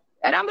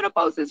 And I'm going to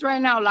post this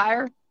right now,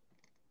 liar.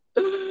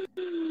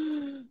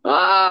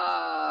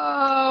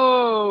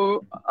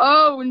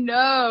 Oh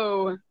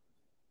no.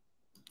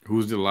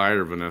 Who's the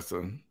liar,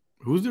 Vanessa?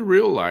 Who's the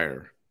real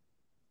liar?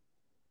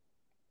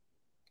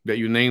 That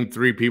you named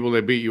 3 people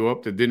that beat you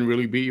up that didn't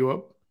really beat you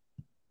up?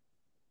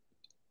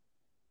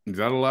 Is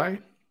that a lie?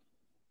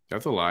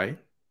 That's a lie.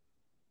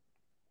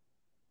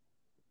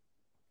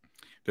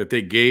 That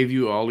they gave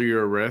you all of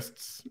your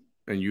arrests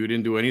and you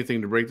didn't do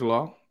anything to break the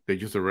law? They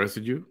just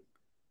arrested you?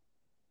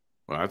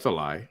 Well, that's a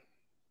lie.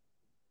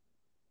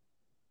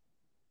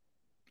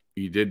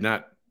 You did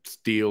not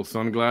steal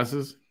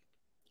sunglasses?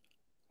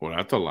 Well,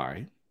 that's a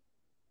lie.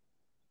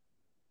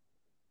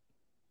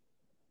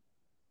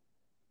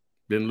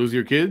 Didn't lose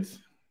your kids?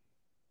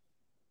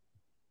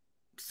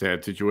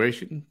 Sad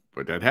situation,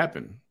 but that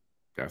happened.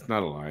 That's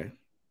not a lie.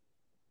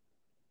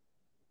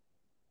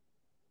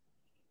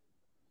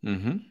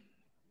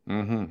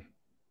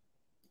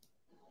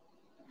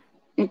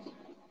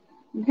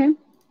 Okay.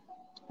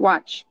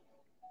 Watch.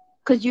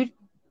 Because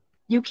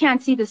you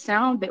can't see the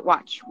sound, but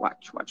watch.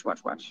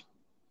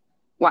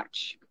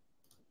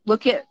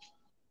 Look at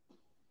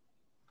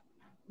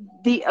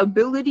the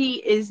ability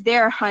is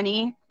there,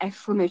 honey.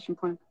 Exclamation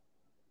point.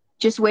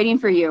 Just waiting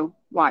for you.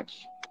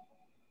 Watch.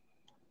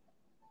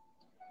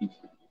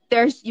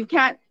 You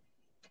can't,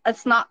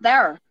 it's not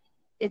there.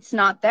 It's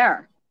not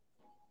there.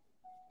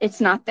 It's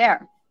not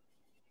there.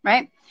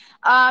 Right?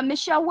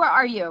 Michelle, where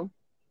are you?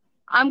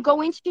 I'm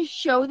going to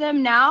show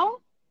them now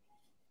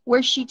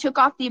where she took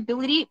off the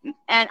ability,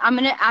 and I'm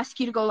going to ask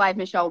you to go live,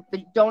 Michelle,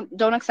 but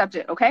don't accept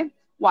it, okay?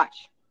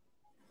 Watch.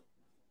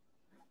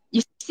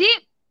 You see?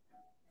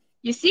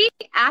 You see?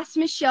 Ask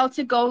Michelle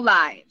to go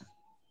live.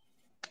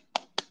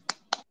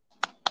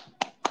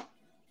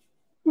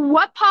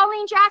 What,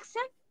 Pauline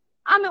Jackson?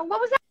 What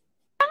was that?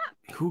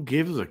 Who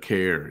gives a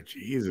care?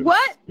 Jesus.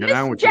 What? Get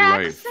on with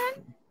Jackson? your life.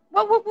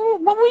 What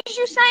was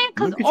you saying?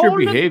 Look at your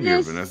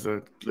behavior,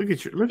 Vanessa. Look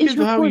at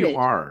how you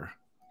are.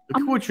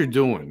 Look at what you're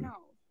doing.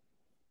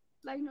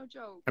 Like no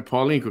joke. And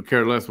Pauline could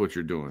care less what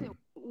you're doing. Okay,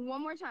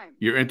 one more time.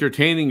 You're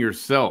entertaining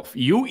yourself.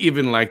 You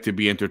even like to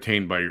be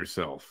entertained by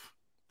yourself.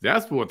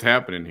 That's what's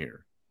happening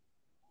here.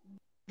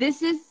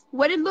 This is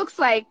what it looks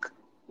like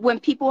when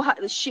people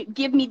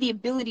give me the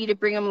ability to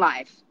bring them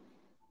live.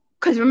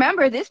 Because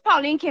remember, this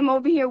Pauline came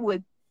over here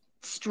with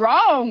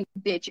strong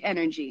bitch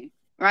energy,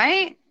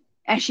 right?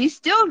 And she's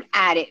still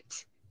at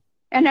it.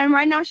 And then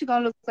right now she's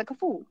going to look like a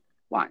fool.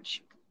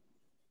 Watch.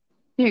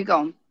 Here you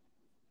go.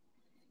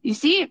 You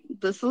see,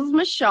 this is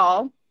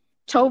Michelle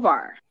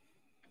Tovar.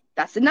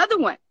 That's another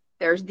one.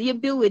 There's the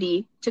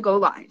ability to go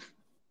live,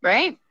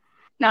 right?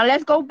 Now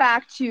let's go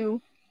back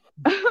to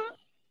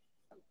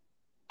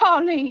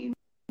Pauline.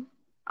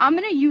 I'm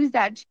going to use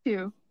that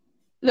too.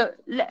 Look,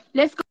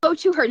 let's go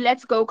to her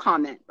let's go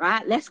comment,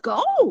 right? Let's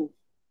go.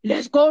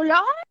 Let's go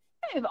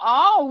live.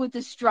 Oh, with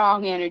the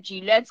strong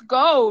energy. Let's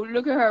go.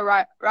 Look at her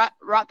right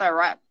there,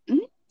 right?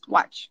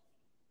 Watch.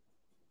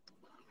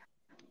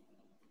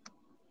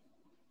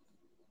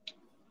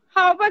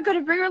 How am I going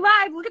to bring her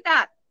live? Look at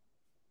that.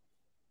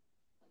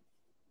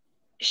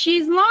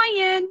 She's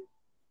lying.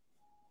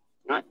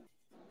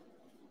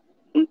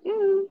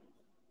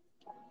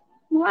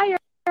 Liar.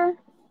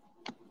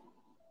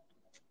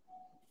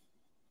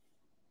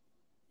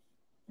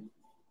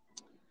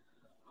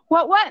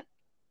 What?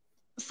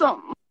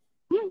 So,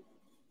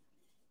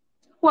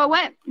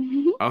 what?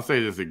 I'll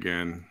say this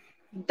again.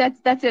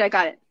 That's it. I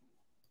got it.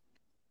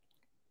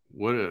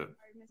 What a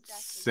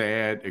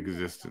sad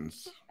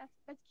existence.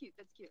 That's cute.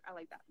 I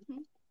like that.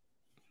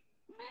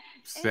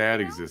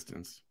 Sad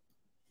existence.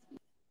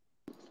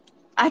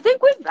 I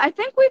think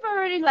we've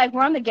already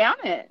run the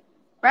gamut,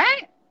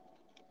 right?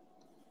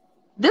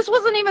 This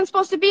wasn't even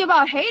supposed to be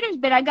about haters,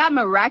 but I got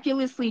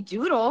miraculously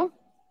Doodle.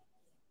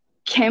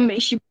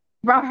 She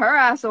brought her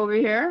ass over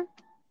here.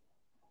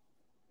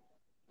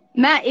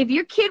 Matt, if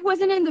your kid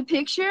wasn't in the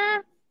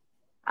picture,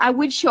 I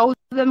would show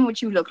them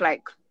what you look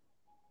like.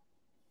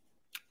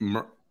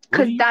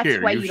 Because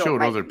that's why you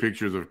showed other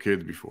pictures of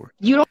kids before.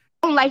 You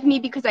don't like me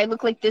because I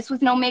look like this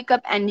with no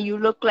makeup, and you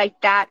look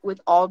like that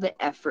with all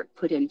the effort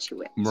put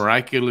into it.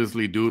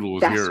 Miraculously Doodle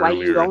was here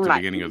earlier at the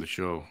beginning of the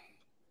show.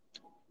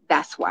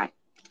 That's why.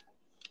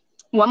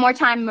 One more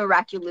time,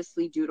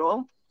 miraculously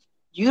Doodle.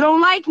 You don't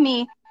like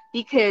me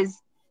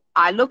because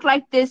I look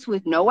like this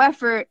with no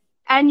effort,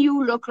 and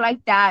you look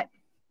like that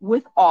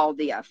with all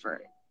the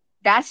effort.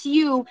 That's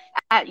you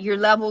at your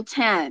level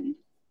 10.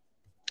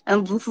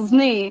 And this is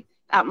me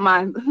at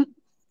my,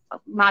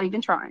 not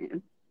even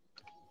trying.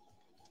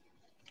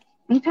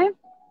 Okay.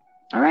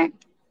 All right.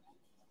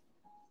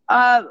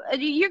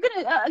 You're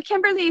gonna,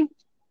 Kimberly,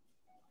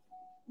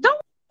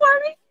 don't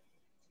worry.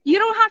 You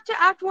don't have to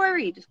act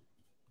worried.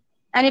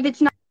 And if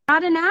it's not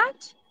an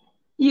act,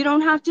 you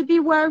don't have to be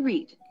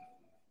worried.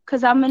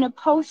 Because I'm going to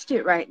post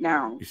it right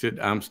now. You said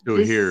I'm still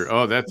here.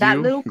 Oh, that's that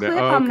you? little clip,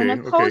 I'm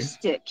going to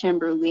post it,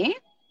 Kimberly.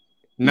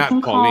 Not you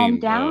can Pauline. Calm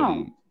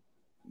down.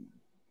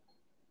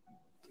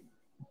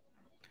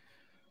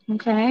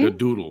 Okay. The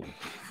doodle.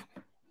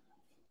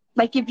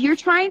 Like, if you're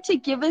trying to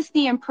give us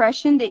the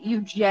impression that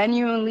you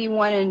genuinely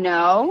want to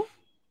know,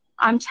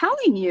 I'm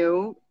telling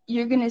you,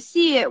 you're going to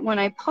see it when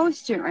I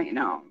post it right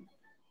now.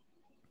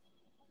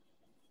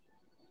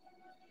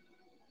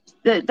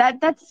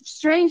 That's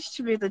strange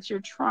to me that you're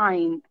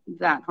trying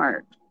that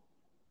hard.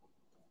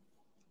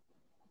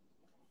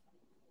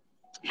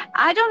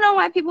 I don't know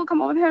why people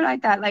come over here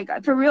like that.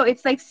 Like, for real,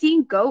 it's like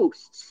seeing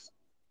ghosts.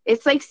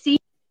 It's like seeing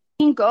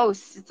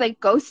ghosts. It's like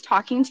ghosts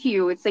talking to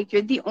you. It's like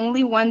you're the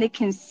only one that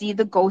can see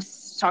the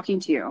ghosts talking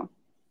to you.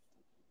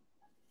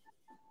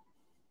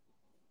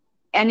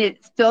 And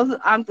it feels,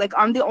 I'm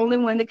the only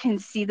one that can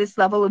see this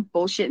level of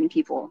bullshit in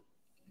people.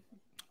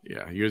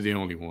 Yeah, you're the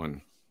only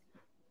one.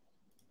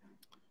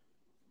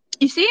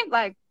 You see,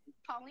 like,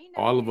 Pauline,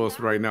 all of us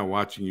right now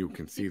watching you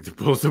can see the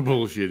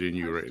bullshit in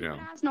you right now.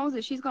 Ass knows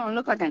that she's gonna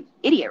look like an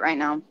idiot right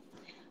now.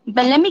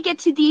 But let me get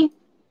to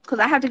because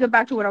I have to get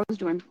back to what I was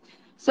doing.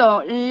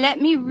 So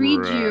let me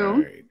read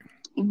you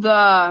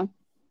the.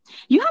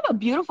 You have a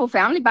beautiful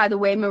family, by the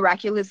way,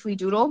 miraculously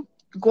doodle.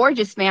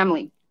 Gorgeous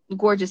family,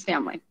 gorgeous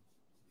family.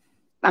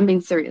 I'm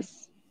being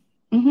serious.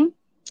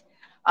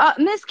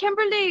 Miss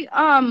Kimberly,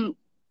 I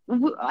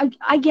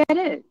get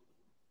it.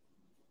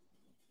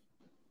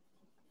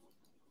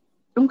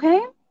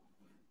 Okay.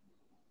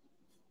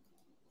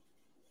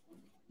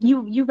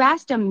 You've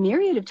asked a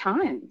myriad of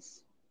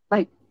times,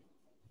 like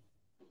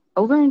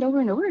over and over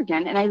and over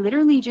again, and I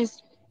literally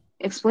just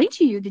explained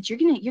to you that you're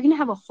gonna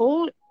have a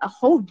whole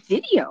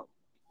video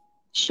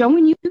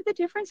showing you the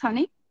difference,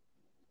 honey.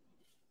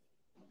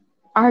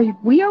 Are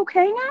we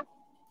okay now?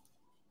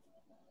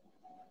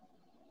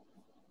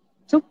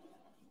 So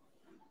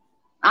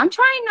I'm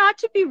trying not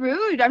to be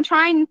rude. I'm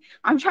trying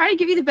to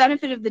give you the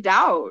benefit of the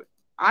doubt.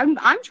 I'm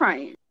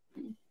trying.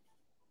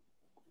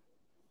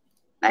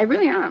 I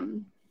really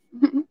am.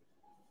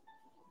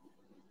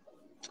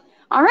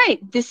 All right,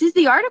 this is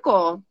the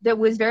article that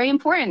was very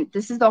important.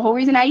 This is the whole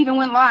reason I even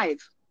went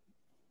live.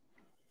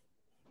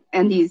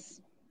 And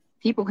these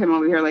people came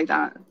over here like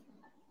that.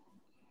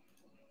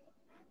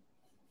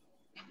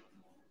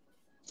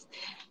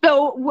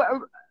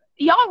 So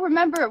y'all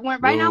remember when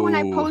when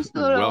I post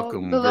the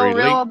little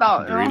reel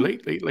about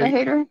the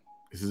hater?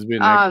 This has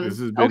been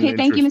okay.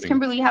 Thank you, Miss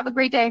Kimberly. Have a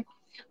great day.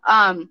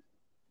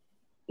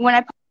 When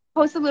I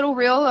post a little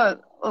reel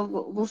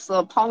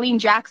of Pauline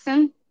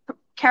Jackson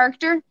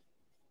character.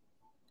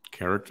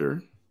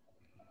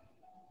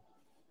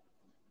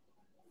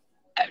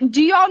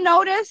 Do y'all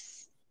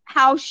notice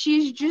how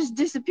she's just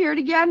disappeared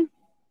again?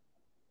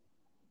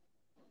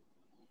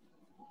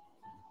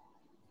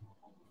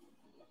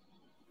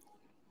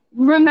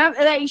 Remember,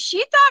 like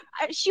she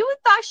thought she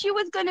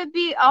was gonna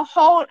be a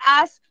whole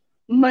ass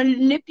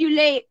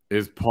manipulate.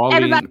 Is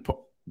Pauline?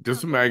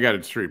 This I got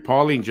it straight.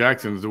 Pauline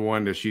Jackson is the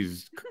one that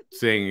she's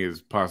saying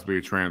is possibly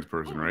a trans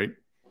person, right?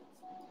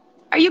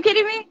 Are you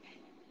kidding me?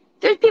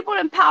 There's people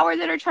in power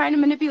that are trying to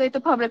manipulate the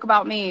public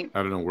about me.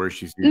 I don't know where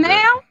she sees now,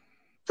 that.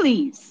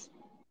 Please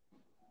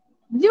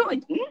do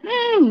it.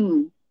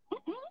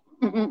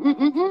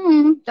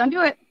 Don't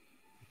do it.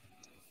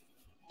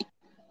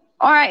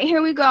 All right,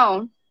 here we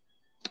go.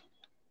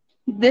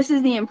 This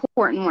is the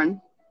important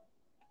one.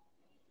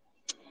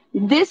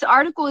 This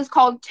article is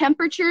called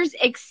Temperatures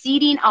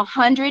Exceeding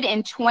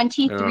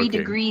 123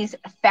 degrees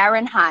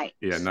Fahrenheit.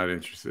 Yeah, not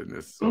interested in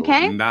this. So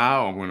okay.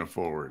 Now I'm going to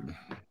forward.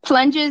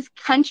 Plunges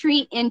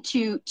country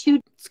into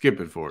two. Skip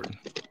it forward.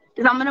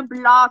 Because I'm going to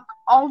block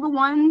all the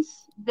ones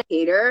that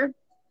hater.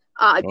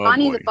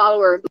 Bonnie's a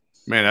follower.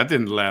 Man, that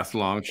didn't last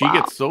long. She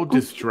gets so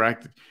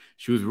distracted.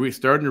 She was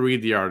starting to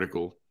read the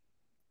article.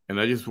 And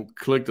I just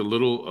clicked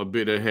a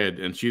bit ahead,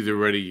 and she's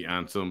already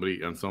on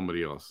somebody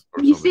else.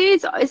 You see,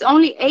 it's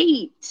only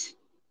 8.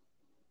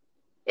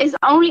 It's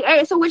only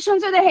 8. So which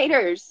ones are the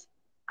haters?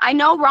 I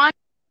know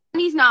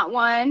Ronnie's not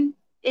one.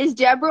 Is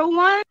Deborah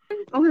one?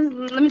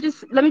 Okay, let me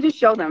just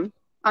show them.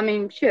 I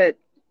mean, shit.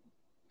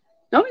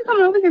 Don't be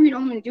coming over here if you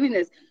don't want me doing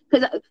this,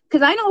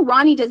 because I know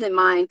Ronnie doesn't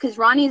mind, because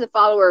Ronnie is a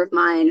follower of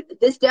mine.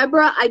 This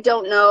Deborah, I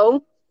don't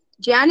know.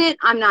 Janet,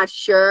 I'm not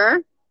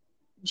sure.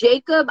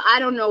 Jacob, I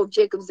don't know if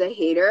Jacob's a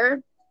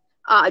hater.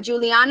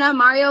 Juliana,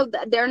 Mario,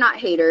 they're not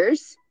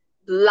haters.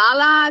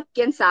 Lala,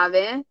 quien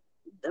sabe.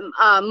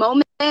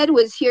 Mohamed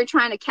was here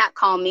trying to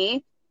catcall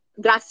me.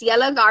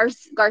 Graciela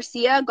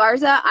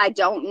Garza, I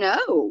don't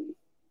know.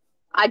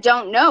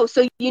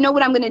 So you know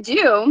what I'm going to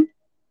do?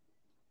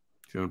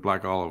 She's going to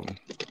block all of them.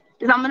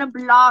 Is I'm going to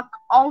block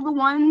all the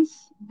ones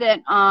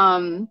that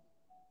I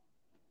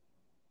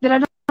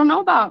don't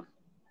know about.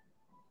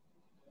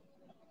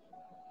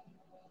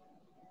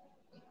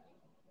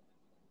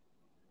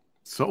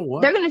 So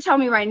what? They're gonna tell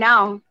me right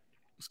now.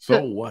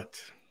 So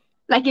what?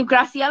 Like if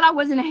Graciela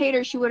wasn't a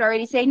hater, she would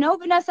already say, "No,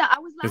 Vanessa, I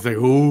was." It's like,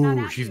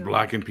 oh, she's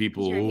blocking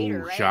people. You're a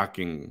hater, right?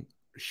 Shocking,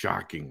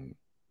 shocking.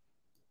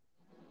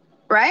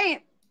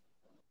 Right?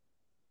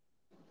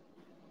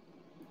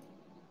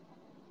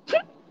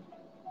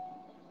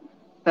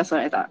 That's what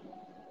I thought.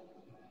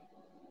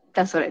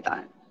 That's what I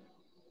thought.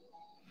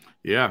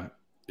 Yeah,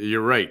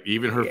 you're right.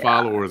 Even her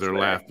followers are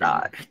laughing.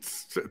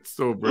 It's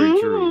so very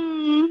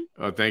true.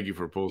 Thank you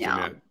for posting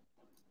that.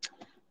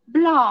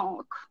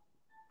 Block.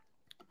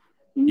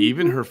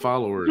 Even her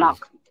followers.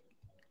 Block.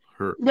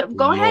 Her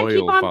go ahead,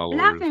 keep on followers.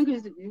 laughing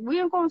because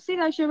we ain't gonna see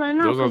that shit right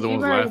now. Those are the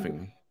ones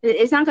laughing.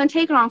 It's not gonna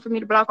take long for me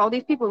to block all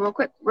these people real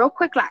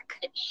quick, like.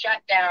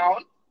 Shut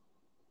down.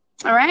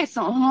 All right,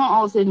 so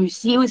all of a sudden you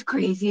see it was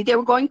crazy. They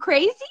were going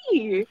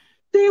crazy.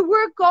 They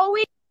were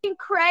going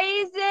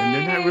crazy. And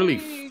they're not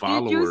really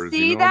followers. Did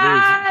you see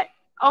that?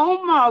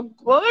 Oh my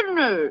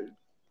goodness.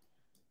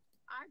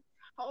 I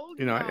told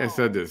you. I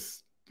said this.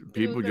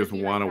 People just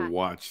want to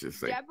watch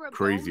this like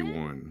crazy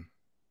one.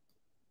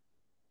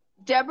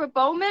 Deborah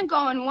Bowman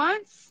going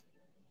once.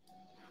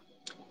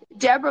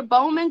 Deborah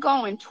Bowman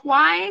going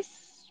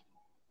twice.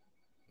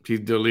 She's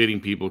deleting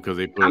people because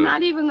they put. I'm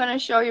not even going to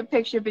show you a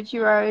picture, but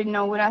you already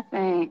know what I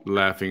think.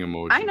 Laughing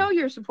emoji. I know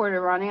you're a supporter,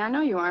 Ronnie. I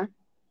know you are.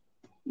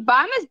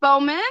 Bye, Miss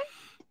Bowman.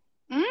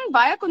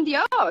 Vaya con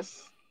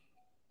Dios.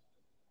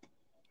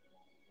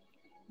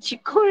 You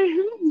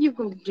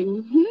can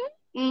do.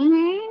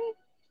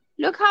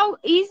 Look how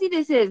easy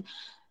this is.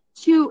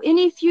 To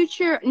any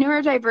future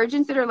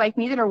neurodivergents that are like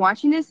me that are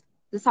watching this,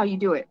 this is how you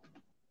do it.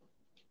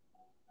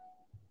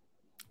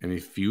 Any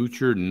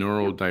future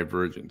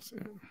neurodivergence.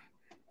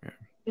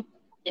 Yeah.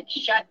 It's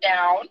shut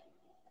down.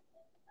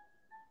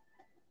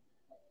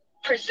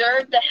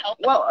 Preserve the health.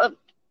 Well,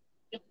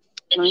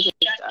 it's shut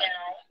down.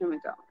 Here we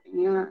go.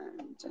 And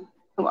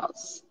who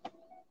else?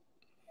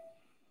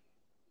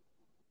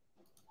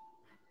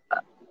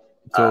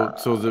 So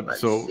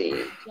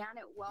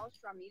Janet Welsh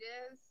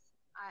Ramirez.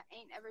 I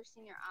ain't ever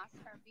seen her ask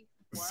her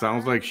before.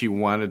 Sounds like she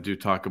wanted to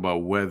talk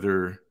about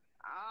weather,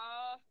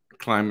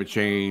 climate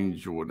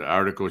change, or the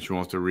article she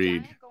wants to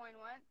read.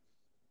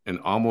 And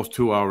almost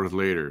 2 hours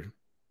later,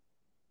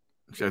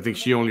 I think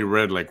she only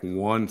read like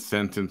one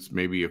sentence,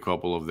 maybe a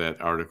couple of that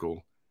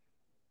article.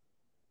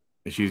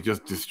 And she's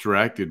just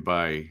distracted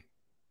by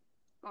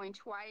going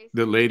twice.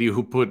 The lady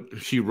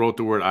she wrote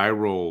the word eye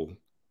roll.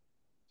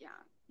 Yeah,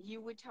 you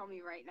would tell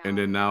me right now. And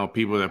then now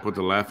people that put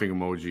the laughing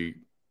emoji.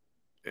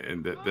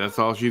 And that's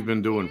all she's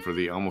been doing for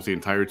almost the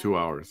entire 2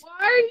 hours.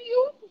 Are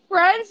you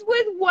friends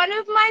with one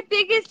of my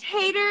biggest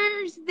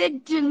haters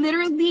that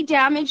literally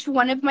damaged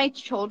one of my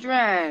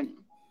children?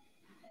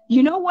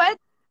 You know what?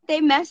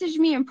 They messaged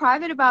me in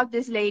private about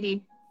this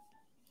lady.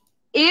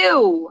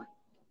 Ew.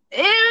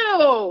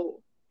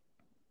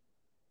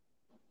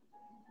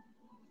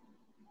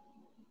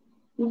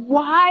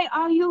 Why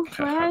are you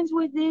friends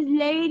with this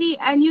lady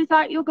and you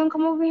thought you were going to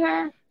come over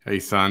here? Hey,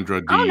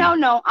 Sandra D. Oh,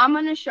 no. I'm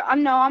going to show.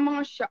 I'm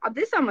going to show.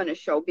 This I'm going to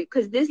show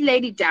because this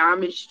lady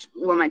damaged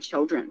one of my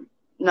children.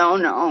 No.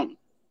 No,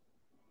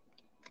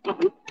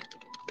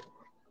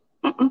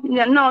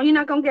 you're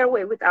not going to get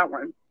away with that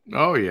one.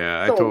 Oh,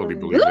 yeah. I totally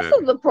believe that. This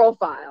is the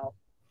profile.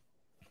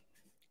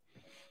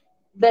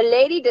 The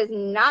lady does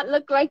not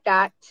look like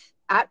that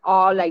at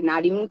all. Like,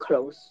 not even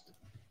close.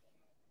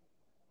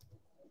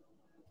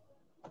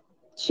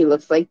 She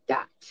looks like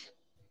that.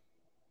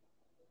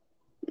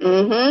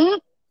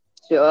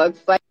 She looks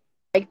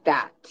like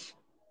that.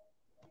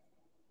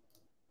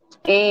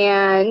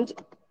 And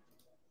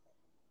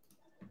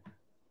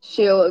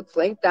she looks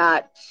like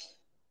that.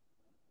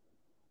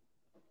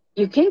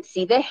 You can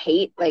see the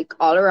hate like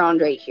all around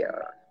right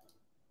here.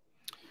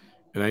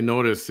 And I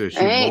noticed that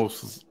she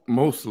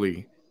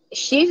mostly...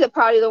 She's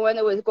probably the one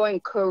that was going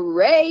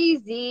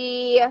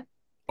crazy.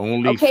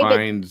 Only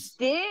finds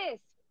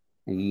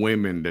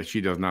women that she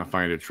does not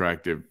find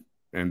attractive.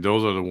 And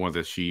those are the ones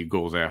that she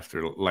goes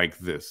after like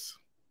this.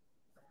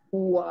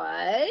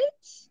 What?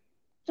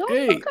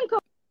 Hey,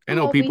 I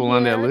know people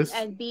on that list.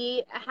 And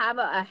have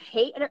a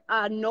hater,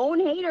 a known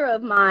hater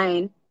of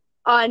mine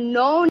on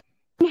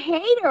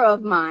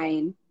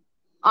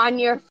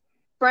your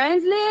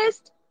friends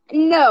list.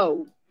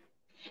 No.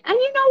 And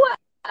you know what?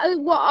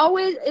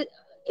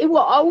 It will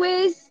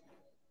always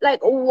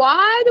like,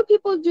 why do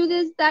people do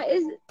this? That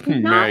is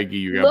not Maggie,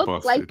 you got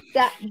busted. Like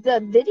that.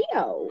 The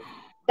video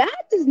that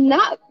does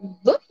not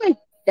look like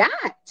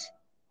that,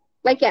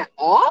 like at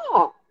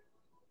all.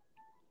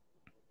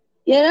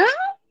 You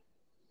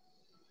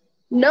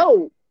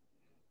know?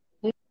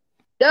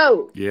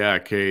 No. Yeah,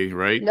 Kay,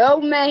 right? No,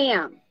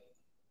 ma'am.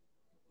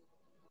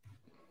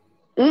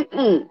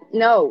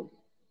 No.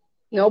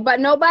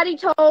 Nobody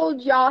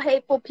told y'all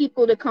hateful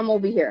people to come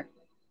over here.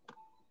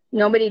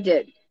 Nobody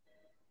did.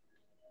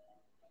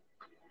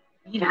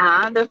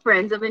 Yeah, the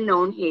friends of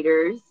unknown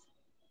haters.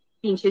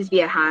 Pinches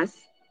viejas.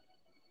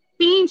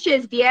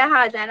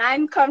 And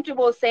I'm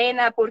comfortable saying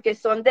that porque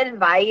son del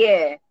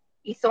Valle.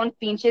 Y son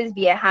pinches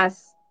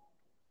viejas.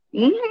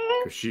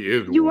 She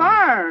is. You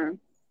are.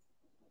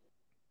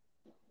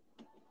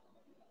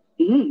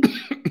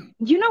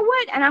 You know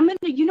what? And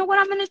you know what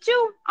I'm gonna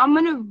do? I'm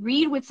gonna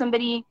read what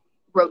somebody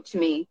wrote to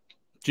me.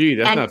 Gee,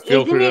 that's not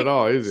filtered at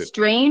all, is it?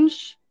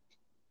 Strange.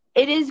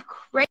 It is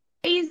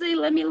crazy.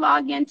 Let me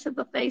log into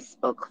the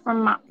Facebook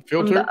from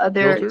the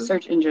other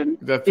search engine.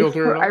 Is that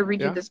filter at all? I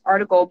read you this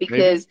article,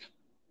 because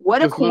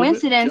what just a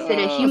coincidence that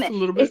a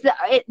human. It's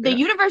the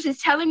universe is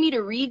telling me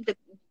to read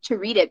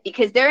it,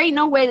 because there ain't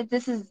no way that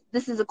this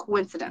is a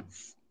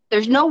coincidence.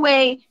 There's no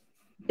way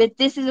that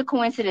this is a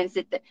coincidence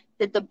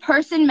that the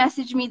person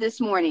messaged me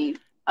this morning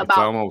about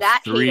it's almost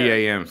that 3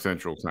 a.m.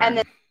 Central Time. And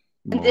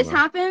then this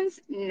happens?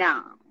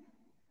 No.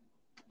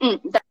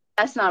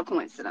 That's not a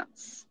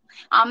coincidence.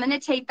 I'm going to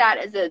take that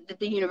as that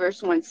the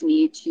universe wants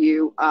me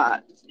to.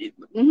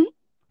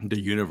 The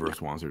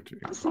universe wants her to.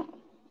 This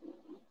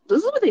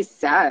is what they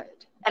said.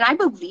 And I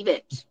believe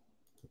it.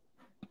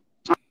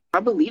 I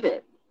believe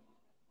it.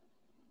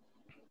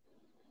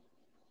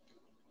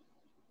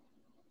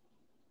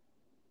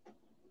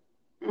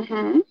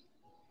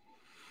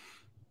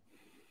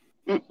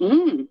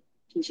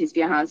 Pinches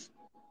viejas.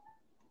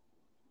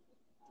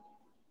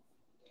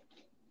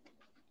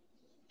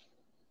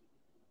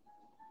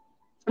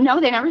 No,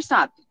 they never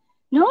stop.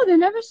 No, they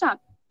never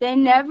stop. They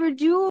never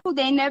do.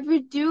 They never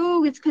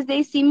do. It's because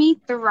they see me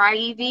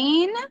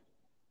thriving.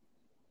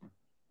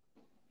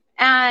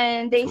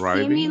 And they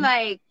see me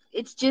like,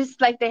 it's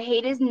just like the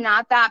hate is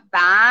not that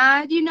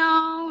bad, you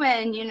know?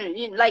 And,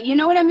 you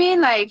know what I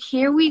mean? Like,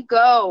 here we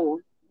go.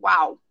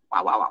 Wow.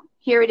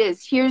 Here it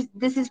is.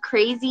 This is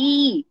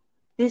crazy.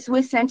 This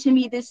was sent to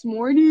me this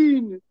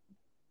morning.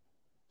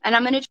 And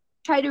I'm going to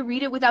try to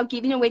read it without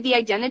giving away the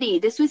identity.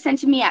 This was sent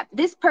to me at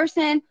this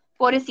person,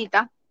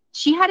 pobrecita.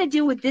 She had to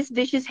deal with this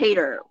vicious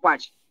hater.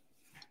 Watch.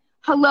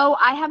 Hello,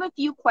 I have a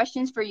few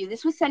questions for you.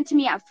 This was sent to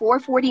me at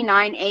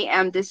 4:49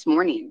 a.m. this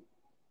morning.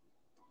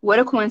 What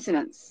a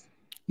coincidence.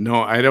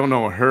 No, I don't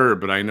know her,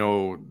 but I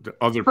know the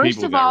other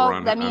people that were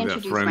on that friends list.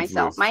 First of all, let me introduce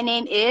myself. My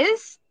name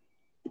is...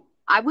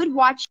 I would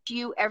watch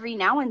you every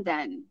now and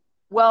then.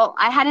 Well,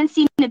 I hadn't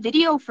seen a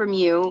video from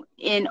you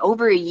in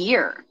over a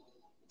year.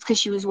 It's because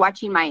she was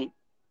watching my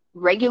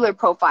regular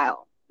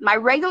profile. My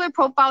regular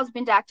profile has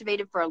been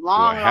deactivated for a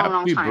long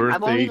time.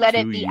 I've only let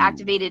it be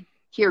activated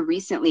here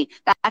recently.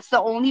 That's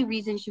the only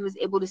reason she was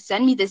able to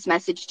send me this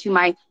message to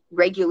my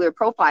regular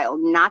profile,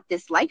 not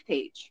this like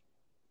page.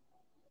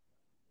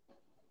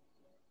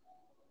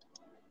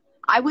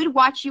 I would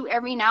watch you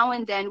every now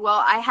and then.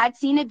 Well, I had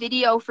seen a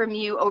video from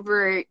you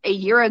over a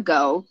year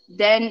ago.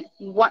 Then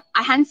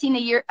I hadn't seen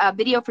a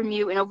video from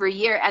you in over a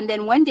year. And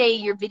then one day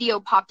your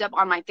video popped up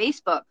on my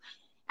Facebook.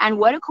 And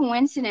what a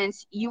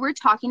coincidence. You were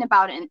talking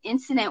about an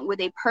incident with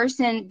a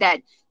person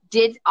that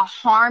did a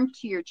harm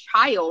to your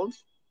child.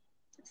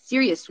 A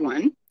serious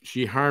one.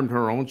 She harmed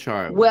her own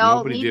child. Well,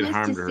 nobody did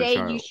harm to her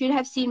child. You should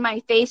have seen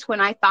my face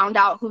when I found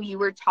out who you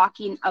were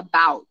talking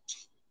about.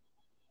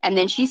 And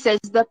then she says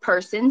the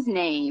person's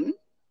name.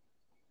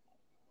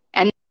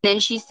 And then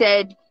she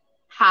said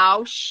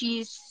how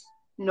she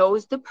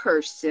knows the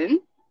person.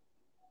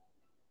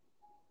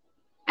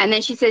 And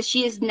then she says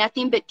she is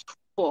nothing but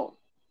trouble.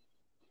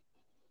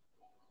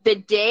 The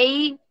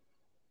day,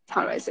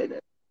 how do I say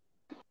this?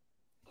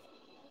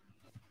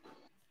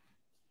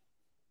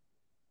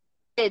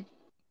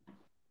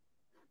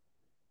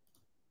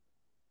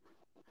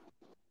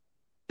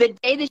 The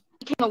day that she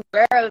became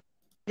aware of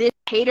this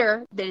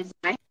hater that is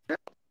my hater,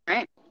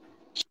 right?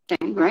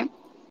 Right?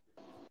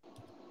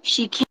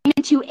 She came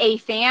into a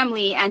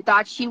family and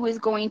thought she was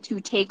going to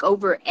take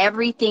over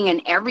everything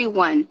and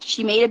everyone.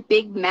 She made a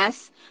big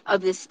mess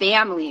of this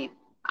family.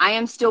 I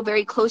am still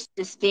very close to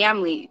this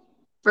family.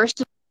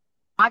 First of all,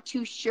 I'm not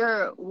too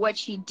sure what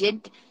she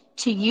did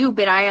to you,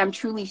 but I am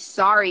truly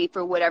sorry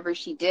for whatever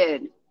she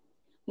did.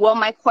 Well,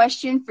 my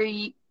questions for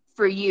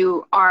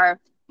you are,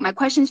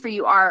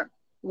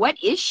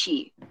 what is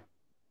she?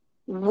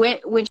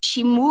 When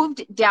she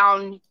moved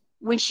down,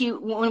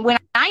 when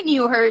I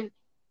knew her,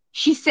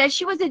 she said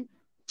she was a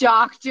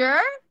doctor.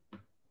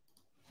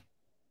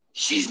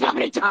 She's not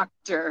a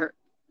doctor.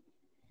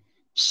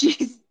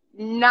 She's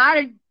not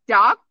a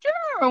doctor?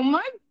 Oh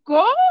my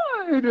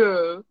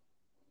God.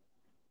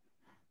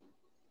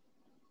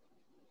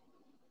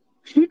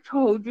 She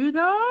told you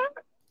that?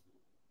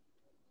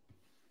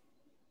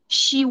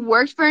 She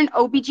worked for an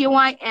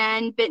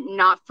OBGYN, but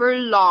not for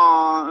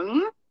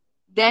long.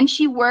 Then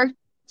she worked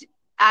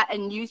at a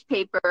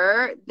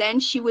newspaper.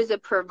 Then she was a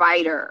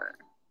provider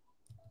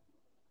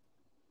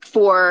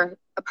for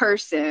a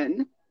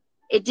person.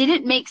 It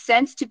didn't make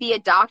sense to be a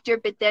doctor,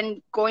 but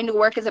then going to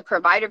work as a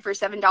provider for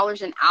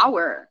 $7 an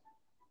hour.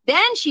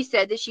 Then she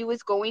said that she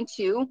was going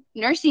to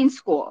nursing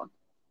school.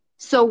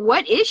 So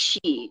what is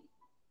she?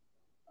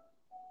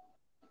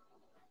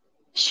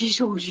 She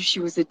told you she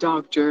was a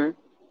doctor.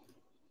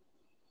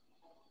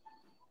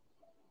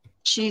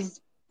 She's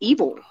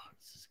evil,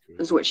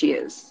 is what she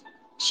is.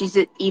 She's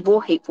an evil,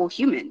 hateful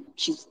human.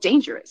 She's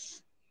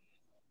dangerous.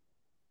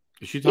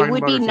 It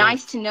would be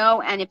nice to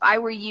know, and if I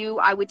were you,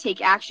 I would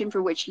take action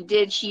for what she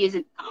did. She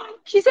said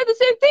the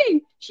same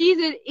thing. She's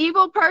an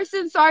evil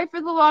person. Sorry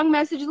for the long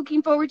message.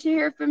 Looking forward to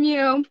hear from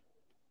you.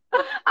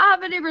 I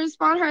haven't even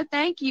responded her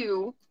thank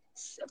you.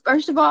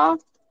 First of all,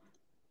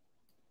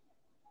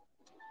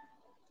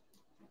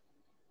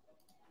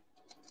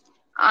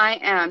 I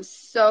am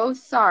so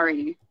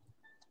sorry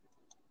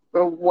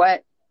for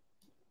what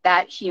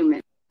that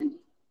human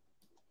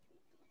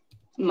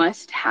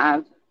must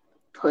have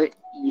put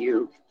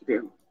you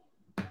through.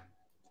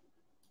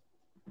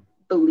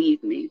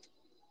 Believe me.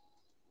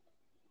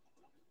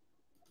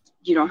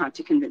 You don't have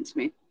to convince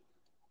me.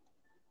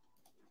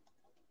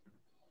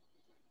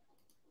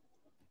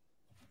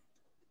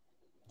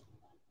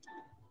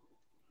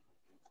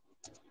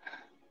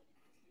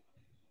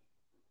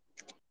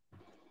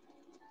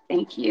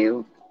 Thank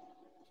you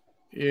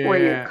for your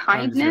Yeah,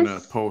 I'm just gonna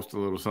kindness. post a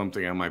little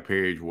something on my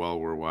page while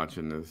we're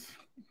watching this.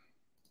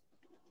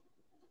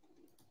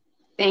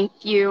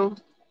 Thank you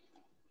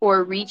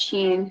for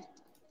reaching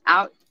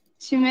out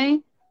to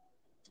me.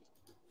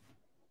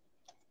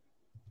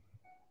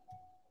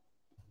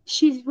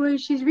 She's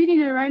reading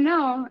it right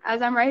now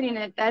as I'm writing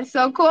it. That's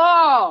so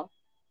cool.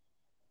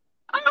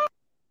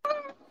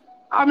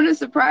 I'm gonna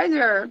surprise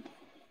her.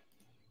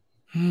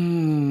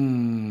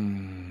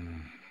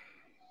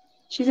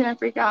 She's gonna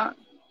freak out.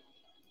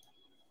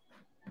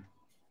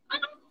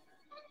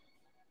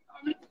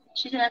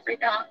 She's gonna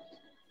freak out.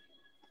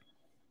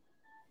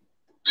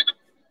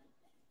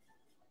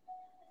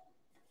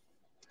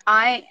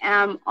 I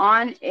am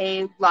on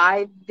a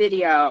live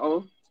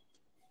video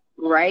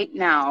right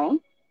now.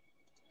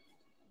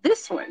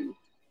 This one.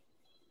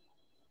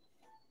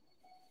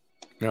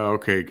 Oh,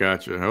 okay,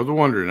 gotcha. I was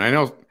wondering. I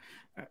know,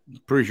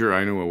 pretty sure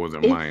I knew it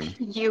wasn't mine.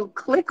 If you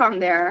click on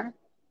there,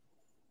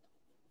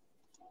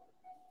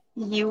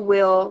 you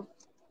will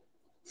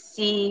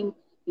see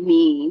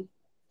me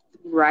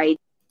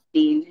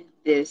writing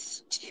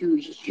this to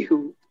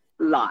you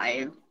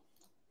live.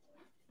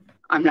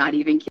 I'm not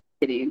even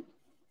kidding.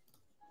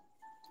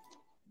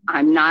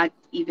 I'm not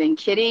even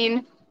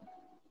kidding.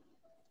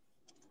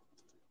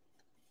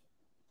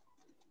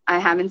 I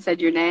haven't said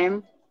your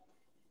name.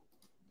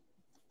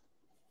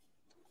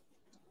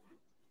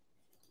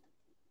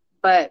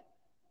 But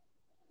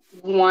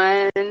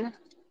one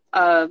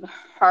of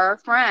her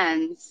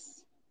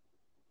friends,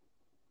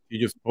 You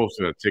just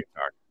posted a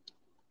TikTok.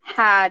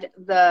 had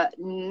the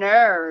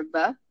nerve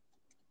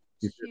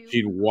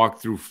She'd walk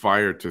through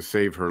fire to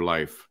save her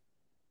life.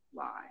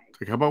 lie.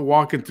 Like, how about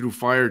walking through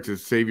fire to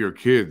save your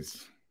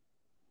kids?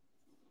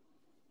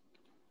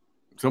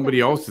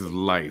 Somebody else's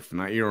life,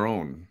 not your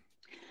own.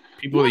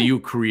 People that you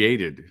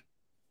created.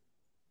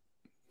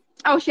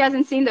 Oh, she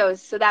hasn't seen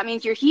those. So that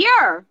means you're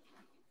here.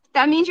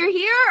 That means you're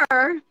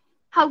here.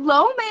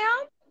 Hello,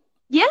 ma'am.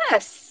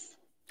 Yes.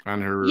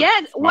 On her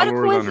What a followers on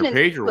her coincidence.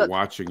 page or Look,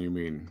 watching, you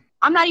mean?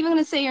 I'm not even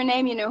going to say your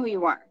name. You know who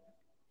you are.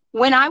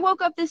 When I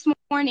woke up this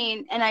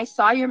morning and I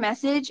saw your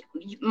message,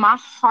 my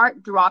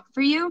heart dropped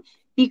for you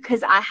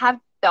because I have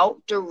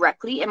felt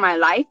directly in my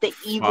life the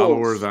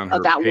evils on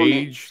of that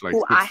page, woman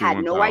who I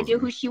had no idea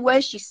who she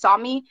was. She saw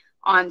me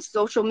on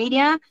social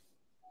media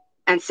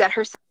and set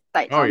her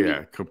sights on me.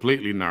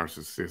 Completely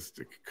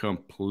narcissistic.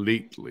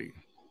 Completely.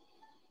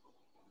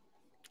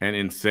 And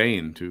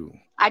insane, too.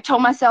 I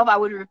told myself I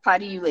would reply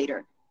to you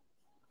later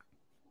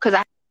because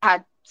I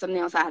had something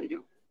else I had to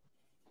do.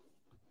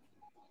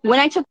 When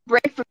I took a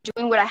break from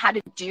doing what I had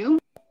to do,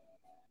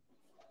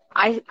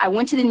 I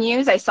went to the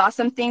news. I saw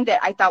something that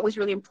I thought was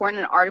really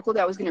important, an article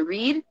that I was going to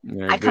read.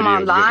 I come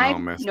on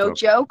live, no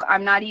joke.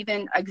 I'm not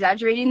even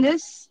exaggerating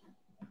this.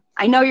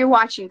 I know you're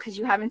watching because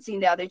you haven't seen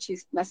the other two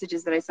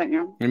messages that I sent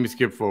you. Let me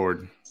skip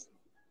forward.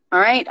 All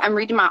right, I'm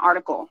reading my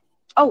article.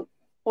 Oh,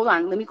 hold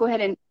on. Let me go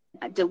ahead and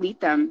delete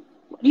them.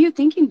 What are you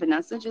thinking,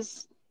 Vanessa?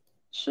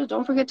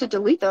 Don't forget to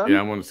delete them. Yeah,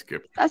 I'm going to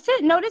skip. That's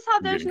it. Notice how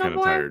there's no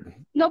more. Tired.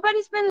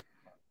 Nobody's been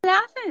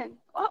laughing.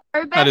 Oh,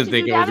 I didn't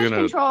think I was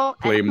going to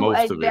play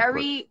most of it.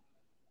 Very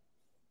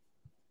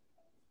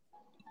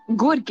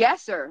good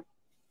guesser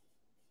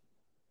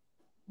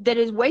that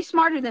is way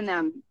smarter than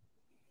them,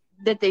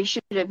 that they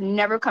should have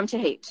never come to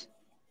hate.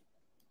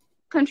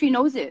 Country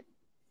knows it.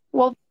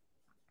 Well,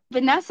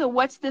 Vanessa,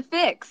 what's the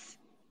fix?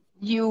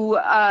 You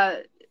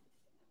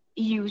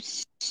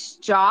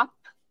stop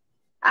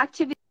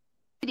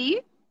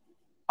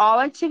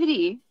all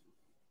activity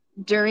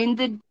during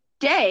the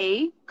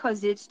day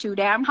because it's too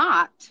damn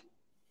hot,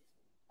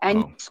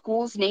 and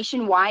schools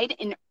nationwide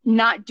and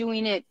not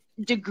doing it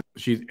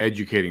She's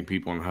educating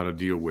people on how to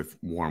deal with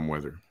warm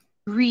weather.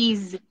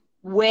 Degrees.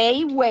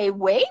 Wait,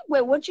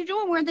 what you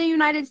doing? We're in the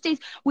United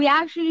States. We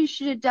actually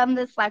should have done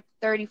this like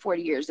 30,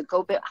 40 years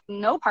ago, but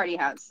no party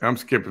has. I'm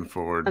skipping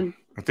forward.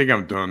 I think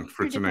I'm done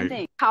for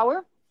tonight.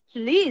 Power?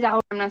 Please, I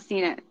hope I'm not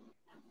seeing it.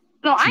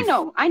 No,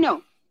 I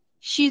know.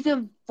 She's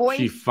a voice.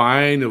 She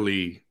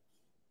finally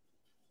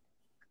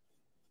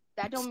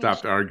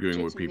stopped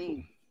arguing with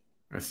people.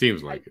 It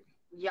seems like it.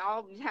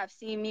 Y'all have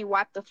seen me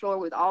wipe the floor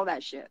with all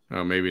that shit.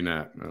 Oh, maybe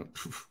not. No.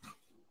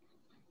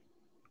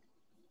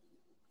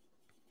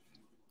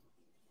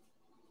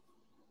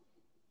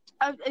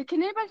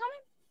 Can anybody tell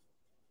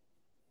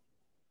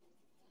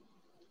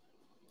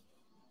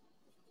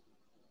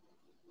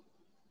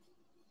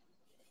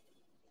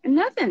me?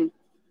 Nothing.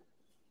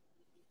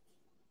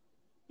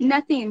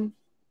 Nothing.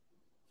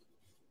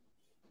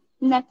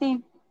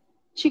 Nothing.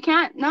 She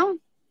can't. No.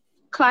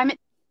 Climate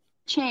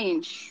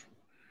change.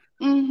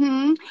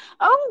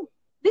 Oh,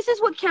 this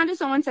is what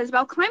Candace Owens says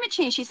about climate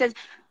change. She says,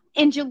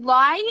 in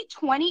July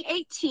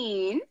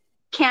 2018,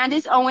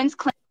 Candace Owens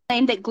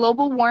claimed that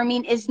global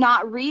warming is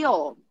not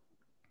real.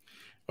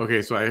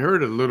 Okay, so I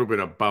heard a little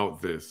bit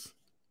about this.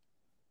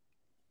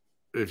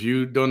 If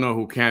you don't know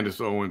who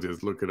Candace Owens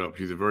is, look it up.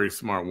 She's a very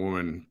smart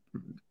woman,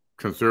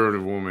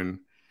 conservative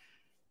woman,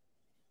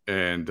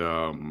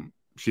 and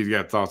she's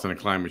got thoughts on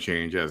climate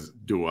change, as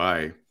do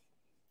I.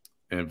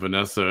 And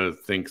Vanessa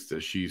thinks that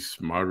she's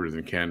smarter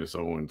than Candace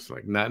Owens.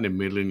 Like, not in a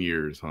million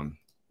years, hon.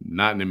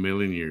 Not in a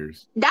million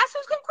years. That's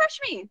who's gonna crush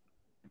me.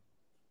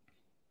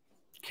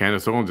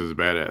 Candace Owens is a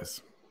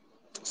badass.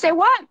 Say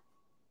what?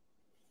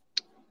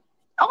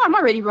 Oh, I'm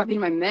already rubbing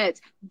my mitts.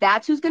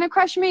 That's who's gonna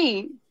crush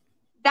me.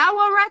 That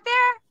one right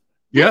there?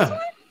 Yeah. This one?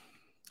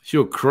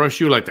 She'll crush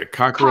you like the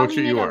cockroach that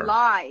Calling you it are. a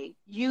lie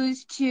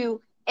used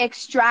to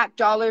extract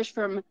dollars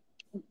from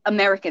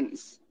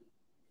Americans.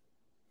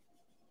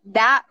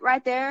 That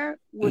right there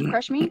would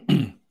crush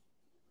me.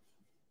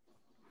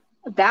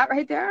 That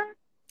right there.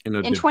 In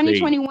In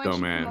 2021, she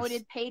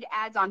promoted paid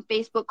ads on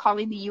Facebook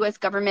calling the U.S.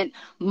 government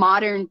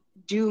modern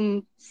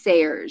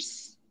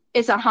doomsayers.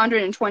 It's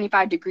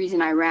 125 degrees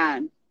in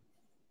Iran.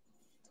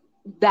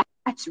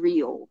 That's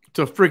real. It's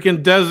a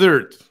freaking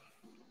desert.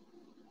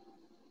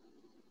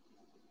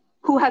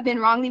 Who have been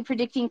wrongly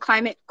predicting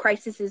climate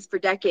crises for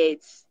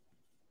decades.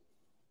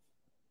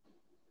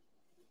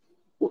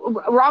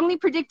 Wrongly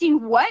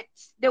predicting what?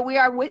 That we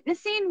are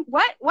witnessing?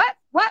 What?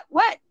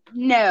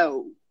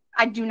 No,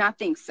 I do not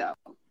think so.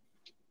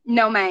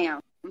 No,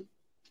 ma'am.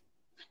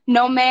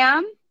 No,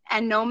 ma'am,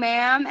 and no,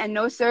 ma'am, and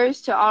no,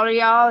 sirs, to all of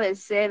y'all that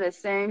say the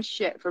same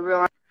shit, for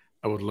real.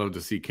 I would love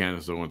to see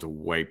Candace Owens to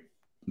wipe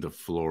the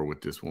floor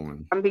with this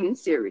woman. I'm being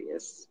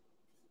serious.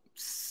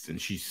 And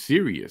she's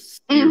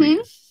serious.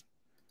 Serious.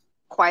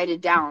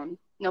 Quieted down.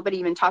 Nobody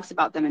even talks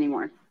about them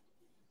anymore.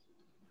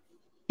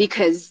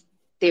 Because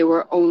they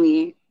were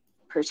only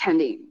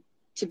pretending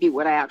to be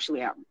what I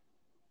actually am.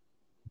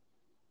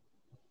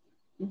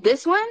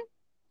 This one?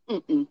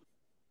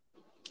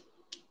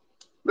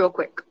 Real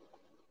quick.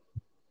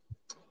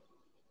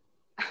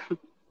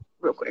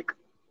 Real quick.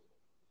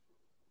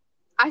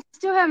 I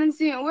still haven't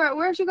seen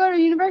where'd she go to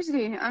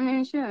university? I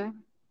mean, sure.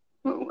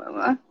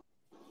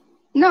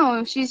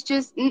 No, she's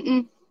just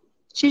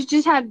she's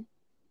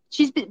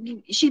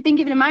been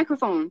given a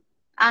microphone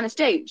on a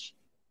stage.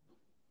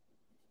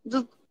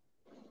 Just,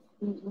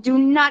 do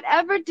not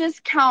ever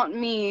discount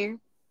me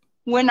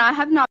when I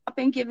have not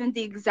been given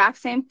the exact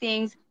same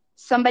things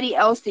somebody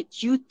else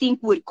that you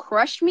think would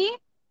crush me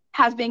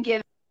has been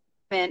given.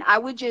 I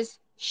would just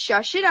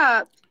shush it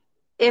up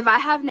if I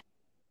have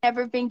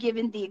never been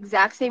given the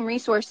exact same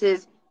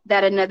resources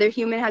that another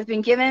human has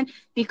been given,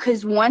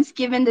 because once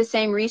given the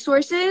same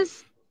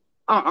resources,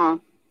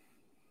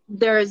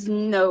 there is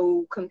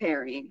no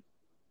comparing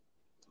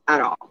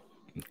at all.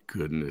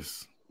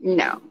 Goodness.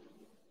 No.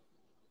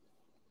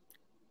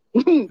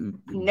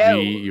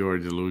 No. G, you're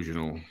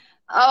delusional.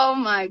 Oh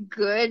my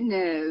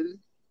goodness.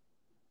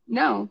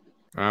 No.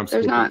 I'm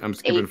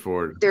skipping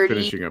forward.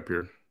 Finishing up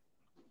here.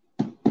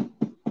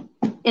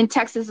 In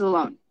Texas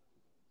alone.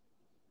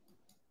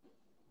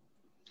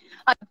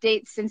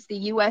 Updates since the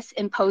U.S.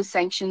 imposed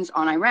sanctions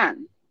on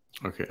Iran.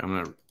 Okay,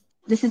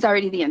 This is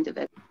already the end of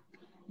it.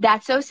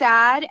 That's so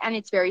sad, and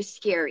it's very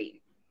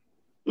scary.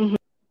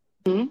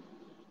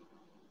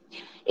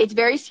 It's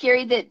very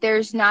scary that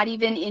there's not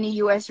even any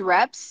U.S.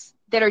 reps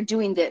that are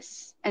doing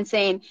this and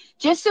saying,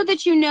 just so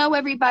that you know,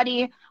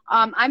 everybody,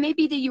 I may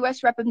be the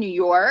U.S. rep of New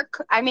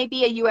York. I may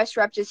be a U.S.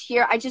 rep just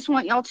here. I just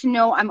want y'all to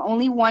know I'm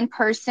only one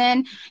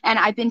person, and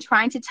I've been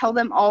trying to tell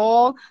them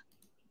all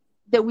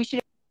that we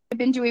should have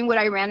been doing what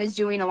Iran is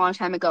doing a long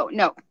time ago.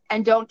 No,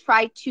 and don't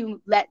try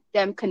to let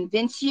them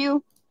convince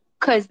you,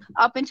 because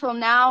up until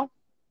now,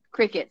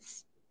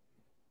 crickets.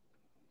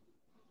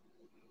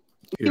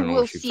 You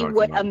will see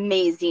what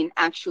amazing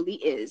actually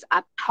is.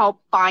 I'll help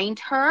find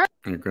her.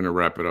 I'm going to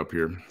wrap it up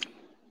here.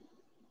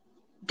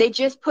 They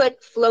just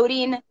put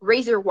floating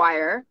razor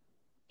wire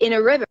in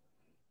a river.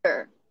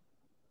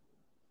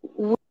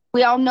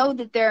 We all know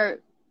that they're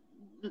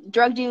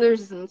drug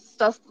dealers and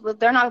stuff.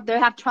 They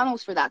have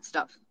tunnels for that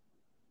stuff.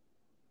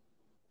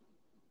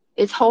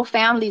 It's whole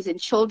families and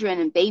children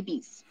and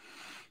babies.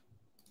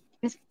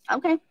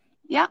 Okay,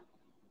 yeah.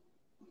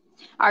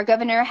 Our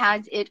governor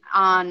has it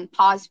on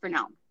pause for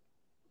now.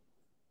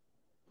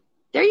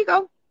 There you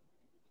go.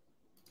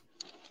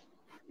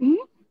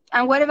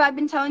 And what have I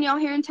been telling y'all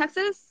here in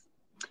Texas?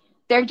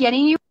 They're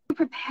getting you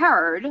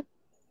prepared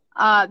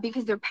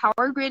because their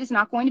power grid is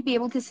not going to be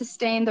able to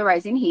sustain the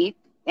rising heat.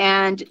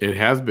 And it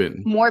has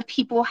been. More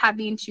people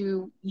having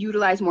to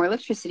utilize more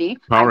electricity.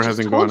 Power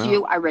hasn't gone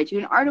out. I read you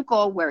an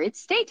article where it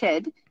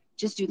stated,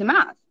 just do the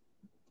math.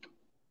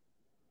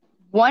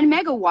 1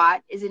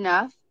 megawatt is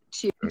enough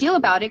to deal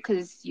about it,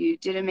 because you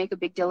didn't make a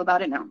big deal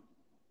about it now.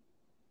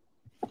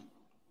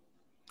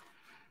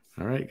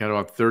 All right, got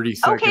about 30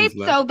 seconds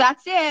left. So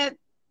that's it.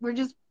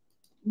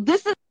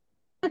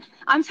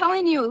 I'm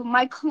telling you,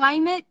 my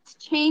climate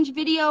change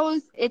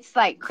videos, it's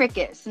like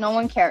crickets. No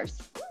one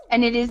cares.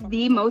 And it is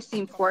the most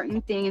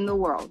important thing in the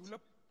world.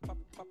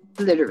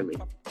 Literally.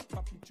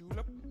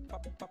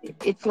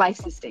 It's life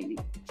sustaining.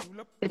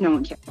 But no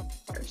one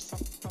cares.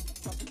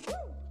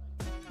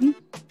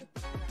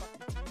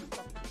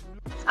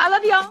 I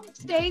love y'all.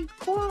 Stay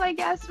cool, I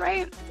guess,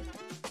 right?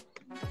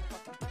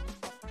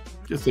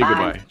 Just say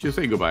goodbye. Just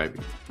say goodbye.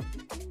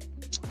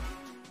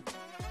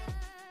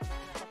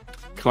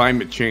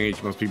 Climate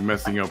change must be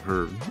messing up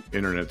her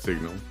internet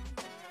signal.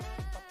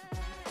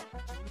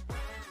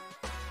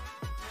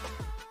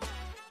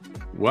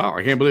 Wow,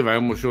 I can't believe I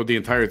almost showed the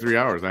entire 3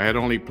 hours. I had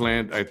only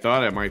planned, I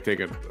thought I might take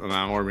an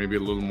hour, maybe a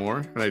little more,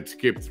 and I'd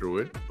skip through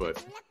it,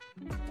 but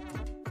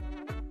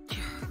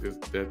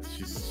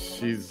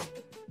she's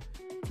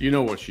you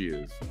know what she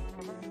is.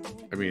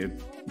 I mean,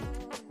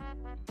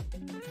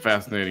 it's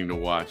fascinating to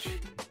watch.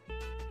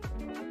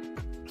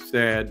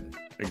 Sad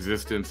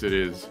existence it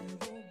is.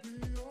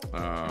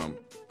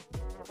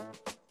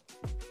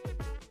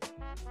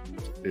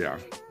 Yeah.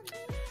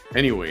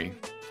 Anyway,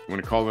 I'm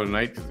going to call it a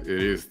night because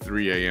it is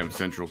 3 a.m.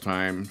 Central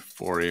Time,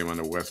 4 a.m. on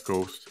the West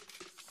Coast,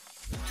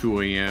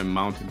 2 a.m.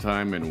 Mountain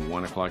Time, and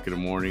 1 o'clock in the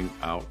morning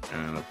out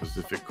on the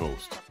Pacific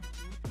Coast.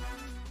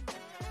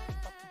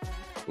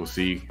 We'll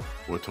see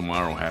what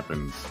tomorrow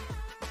happens.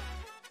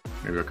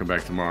 Maybe I'll come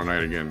back tomorrow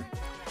night again.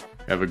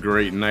 Have a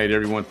great night,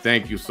 everyone.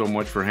 Thank you so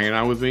much for hanging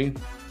out with me.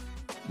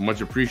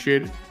 Much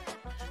appreciated.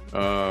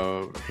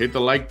 Hit the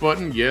like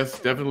button. Yes,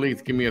 definitely.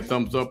 Give me a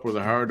thumbs up or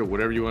the heart or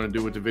whatever you want to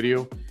do with the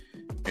video.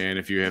 And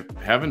if you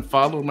haven't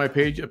followed my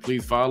page yet,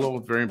 please follow.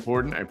 It's very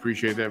important. I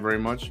appreciate that very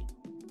much.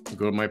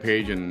 Go to my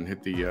page and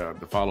hit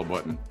the follow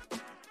button.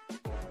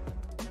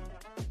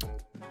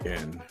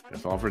 And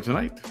that's all for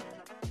tonight.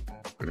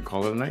 We're going to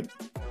call it a night.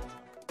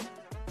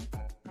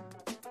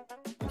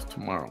 It's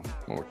tomorrow.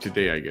 Or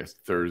today, I guess.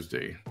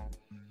 Thursday.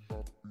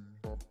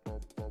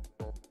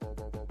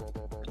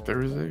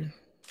 Thursday?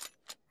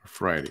 Or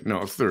Friday?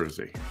 No, it's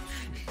Thursday.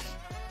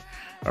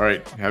 All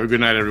right. Have a good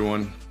night,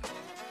 everyone.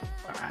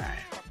 Bye.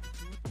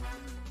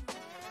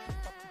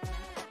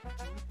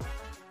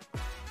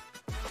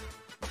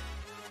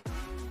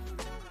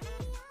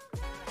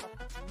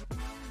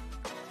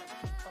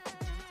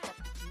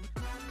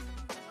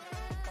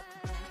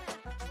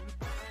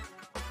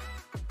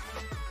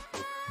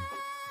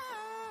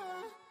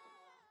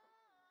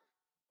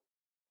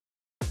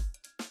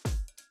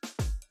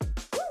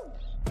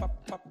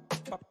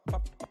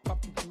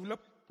 Julep,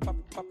 pop,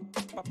 pop,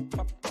 pop, pop,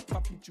 pop,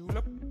 pop,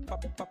 julep,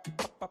 pop, pop,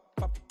 pop.